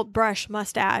that big old brush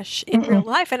mustache in real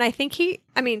life. And I think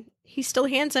he's still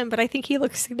handsome, but I think he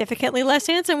looks significantly less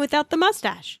handsome without the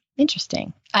mustache.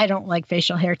 Interesting. I don't like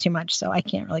facial hair too much, so I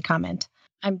can't really comment.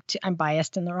 I'm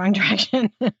biased in the wrong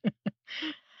direction.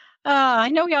 I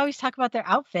know we always talk about their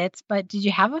outfits, but did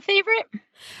you have a favorite?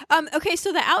 Okay,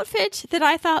 so the outfit that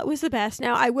I thought was the best.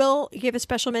 Now, I will give a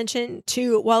special mention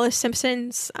to Wallace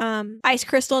Simpson's ice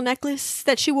crystal necklace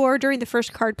that she wore during the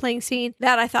first card playing scene.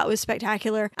 That I thought was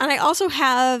spectacular. And I also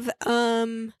have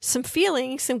some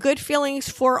good feelings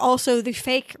for also the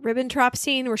fake Ribbentrop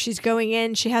scene where she's going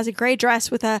in. She has a gray dress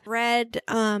with a red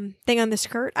thing on the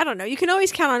skirt. I don't know. You can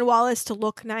always count on Wallace to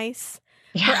look nice.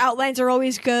 Yeah. Her outlines are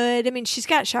always good. I mean, she's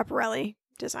got Schiaparelli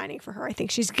designing for her. I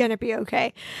think she's going to be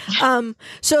okay.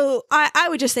 So I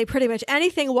would just say pretty much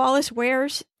anything Wallace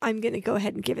wears, I'm going to go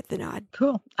ahead and give it the nod.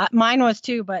 Cool. Mine was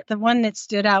too, but the one that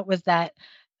stood out was that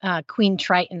Queen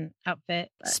Triton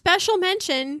outfit. Special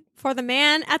mention for the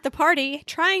man at the party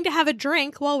trying to have a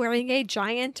drink while wearing a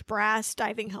giant brass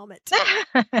diving helmet.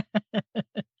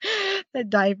 The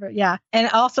diver, yeah. And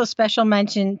also special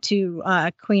mention to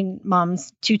Queen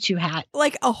Mom's tutu hat.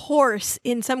 Like a horse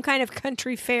in some kind of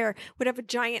country fair would have a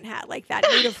giant hat like that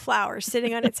made of flowers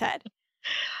sitting on its head.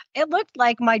 It looked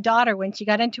like my daughter when she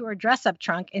got into her dress-up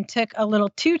trunk and took a little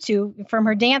tutu from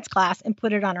her dance class and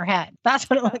put it on her head. That's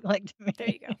what it looked like to me. There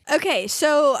you go. Okay,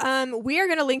 so we are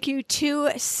going to link you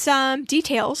to some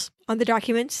details on the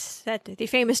documents, the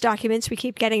famous documents we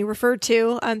keep getting referred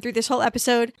to through this whole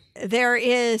episode. There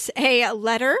is a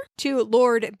letter to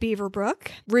Lord Beaverbrook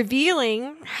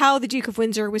revealing how the Duke of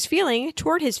Windsor was feeling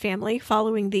toward his family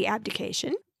following the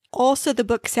abdication. Also, the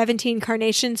book 17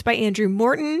 Carnations by Andrew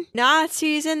Morton.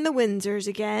 Nazis and the Windsors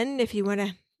again. If you want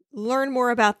to learn more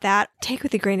about that, take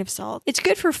with a grain of salt. It's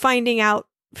good for finding out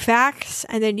facts,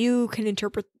 and then you can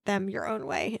interpret them your own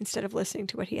way instead of listening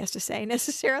to what he has to say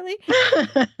necessarily.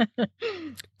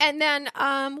 And then,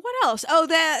 what else? Oh,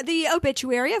 the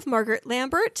obituary of Margaret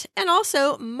Lambert, and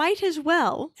also, might as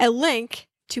well, a link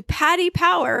to Paddy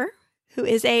Power, who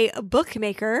is a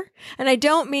bookmaker. And I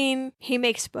don't mean he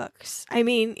makes books. I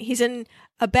mean, he's in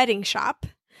a betting shop.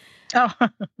 Oh,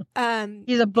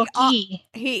 he's a bookie.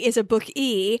 He is a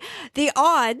bookie. The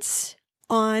odds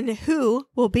on who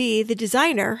will be the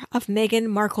designer of Meghan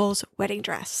Markle's wedding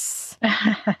dress.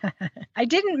 I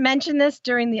didn't mention this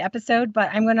during the episode, but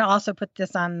I'm going to also put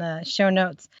this on the show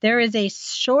notes. There is a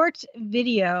short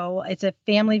video. It's a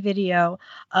family video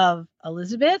of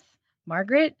Elizabeth,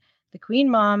 Margaret, the Queen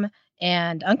Mom,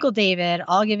 and Uncle David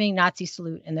all giving Nazi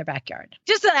salute in their backyard.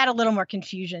 Just to add a little more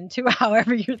confusion to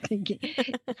however you're thinking.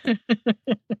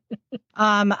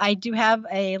 I do have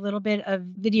a little bit of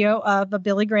video of a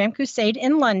Billy Graham crusade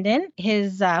in London.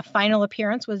 His final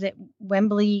appearance was at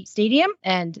Wembley Stadium,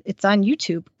 and it's on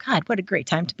YouTube. God, what a great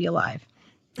time to be alive.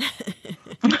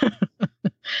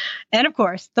 And of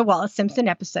course, the Wallace Simpson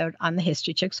episode on the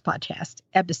History Chicks podcast,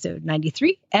 episode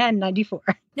 93 and 94.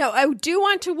 No, I do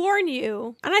want to warn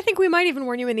you, and I think we might even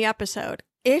warn you in the episode.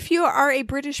 If you are a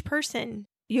British person,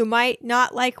 you might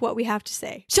not like what we have to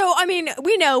say. So, I mean,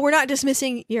 we know we're not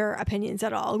dismissing your opinions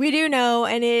at all. We do know,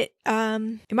 and it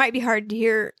might be hard to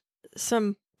hear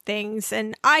some things.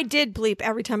 And I did bleep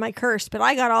every time I cursed, but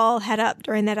I got all head up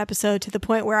during that episode to the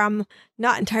point where I'm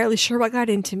not entirely sure what got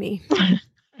into me.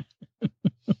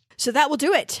 So that will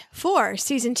do it for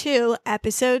Season 2,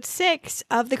 Episode 6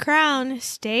 of The Crown.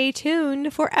 Stay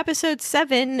tuned for Episode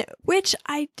 7, which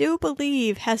I do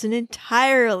believe has an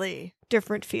entirely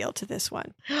different feel to this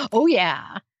one. Oh,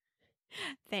 yeah.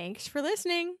 Thanks for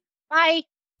listening. Bye.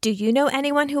 Do you know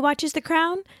anyone who watches The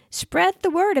Crown? Spread the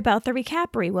word about the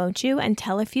recapery, won't you, and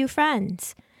tell a few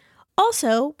friends.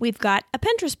 Also, we've got a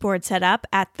Pinterest board set up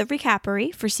at the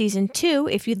Recapery for Season 2.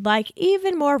 If you'd like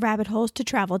even more rabbit holes to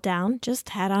travel down, just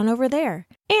head on over there.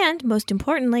 And most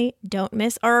importantly, don't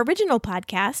miss our original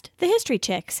podcast, The History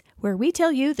Chicks, where we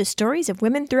tell you the stories of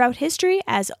women throughout history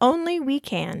as only we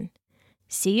can.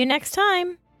 See you next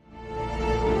time.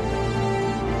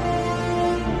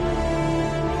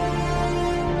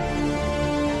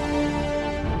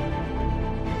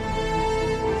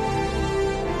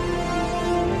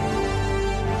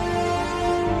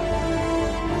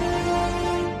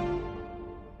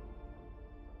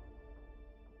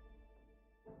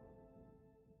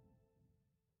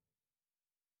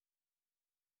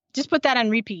 Just put that on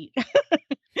repeat.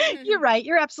 You're right.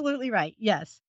 You're absolutely right. Yes.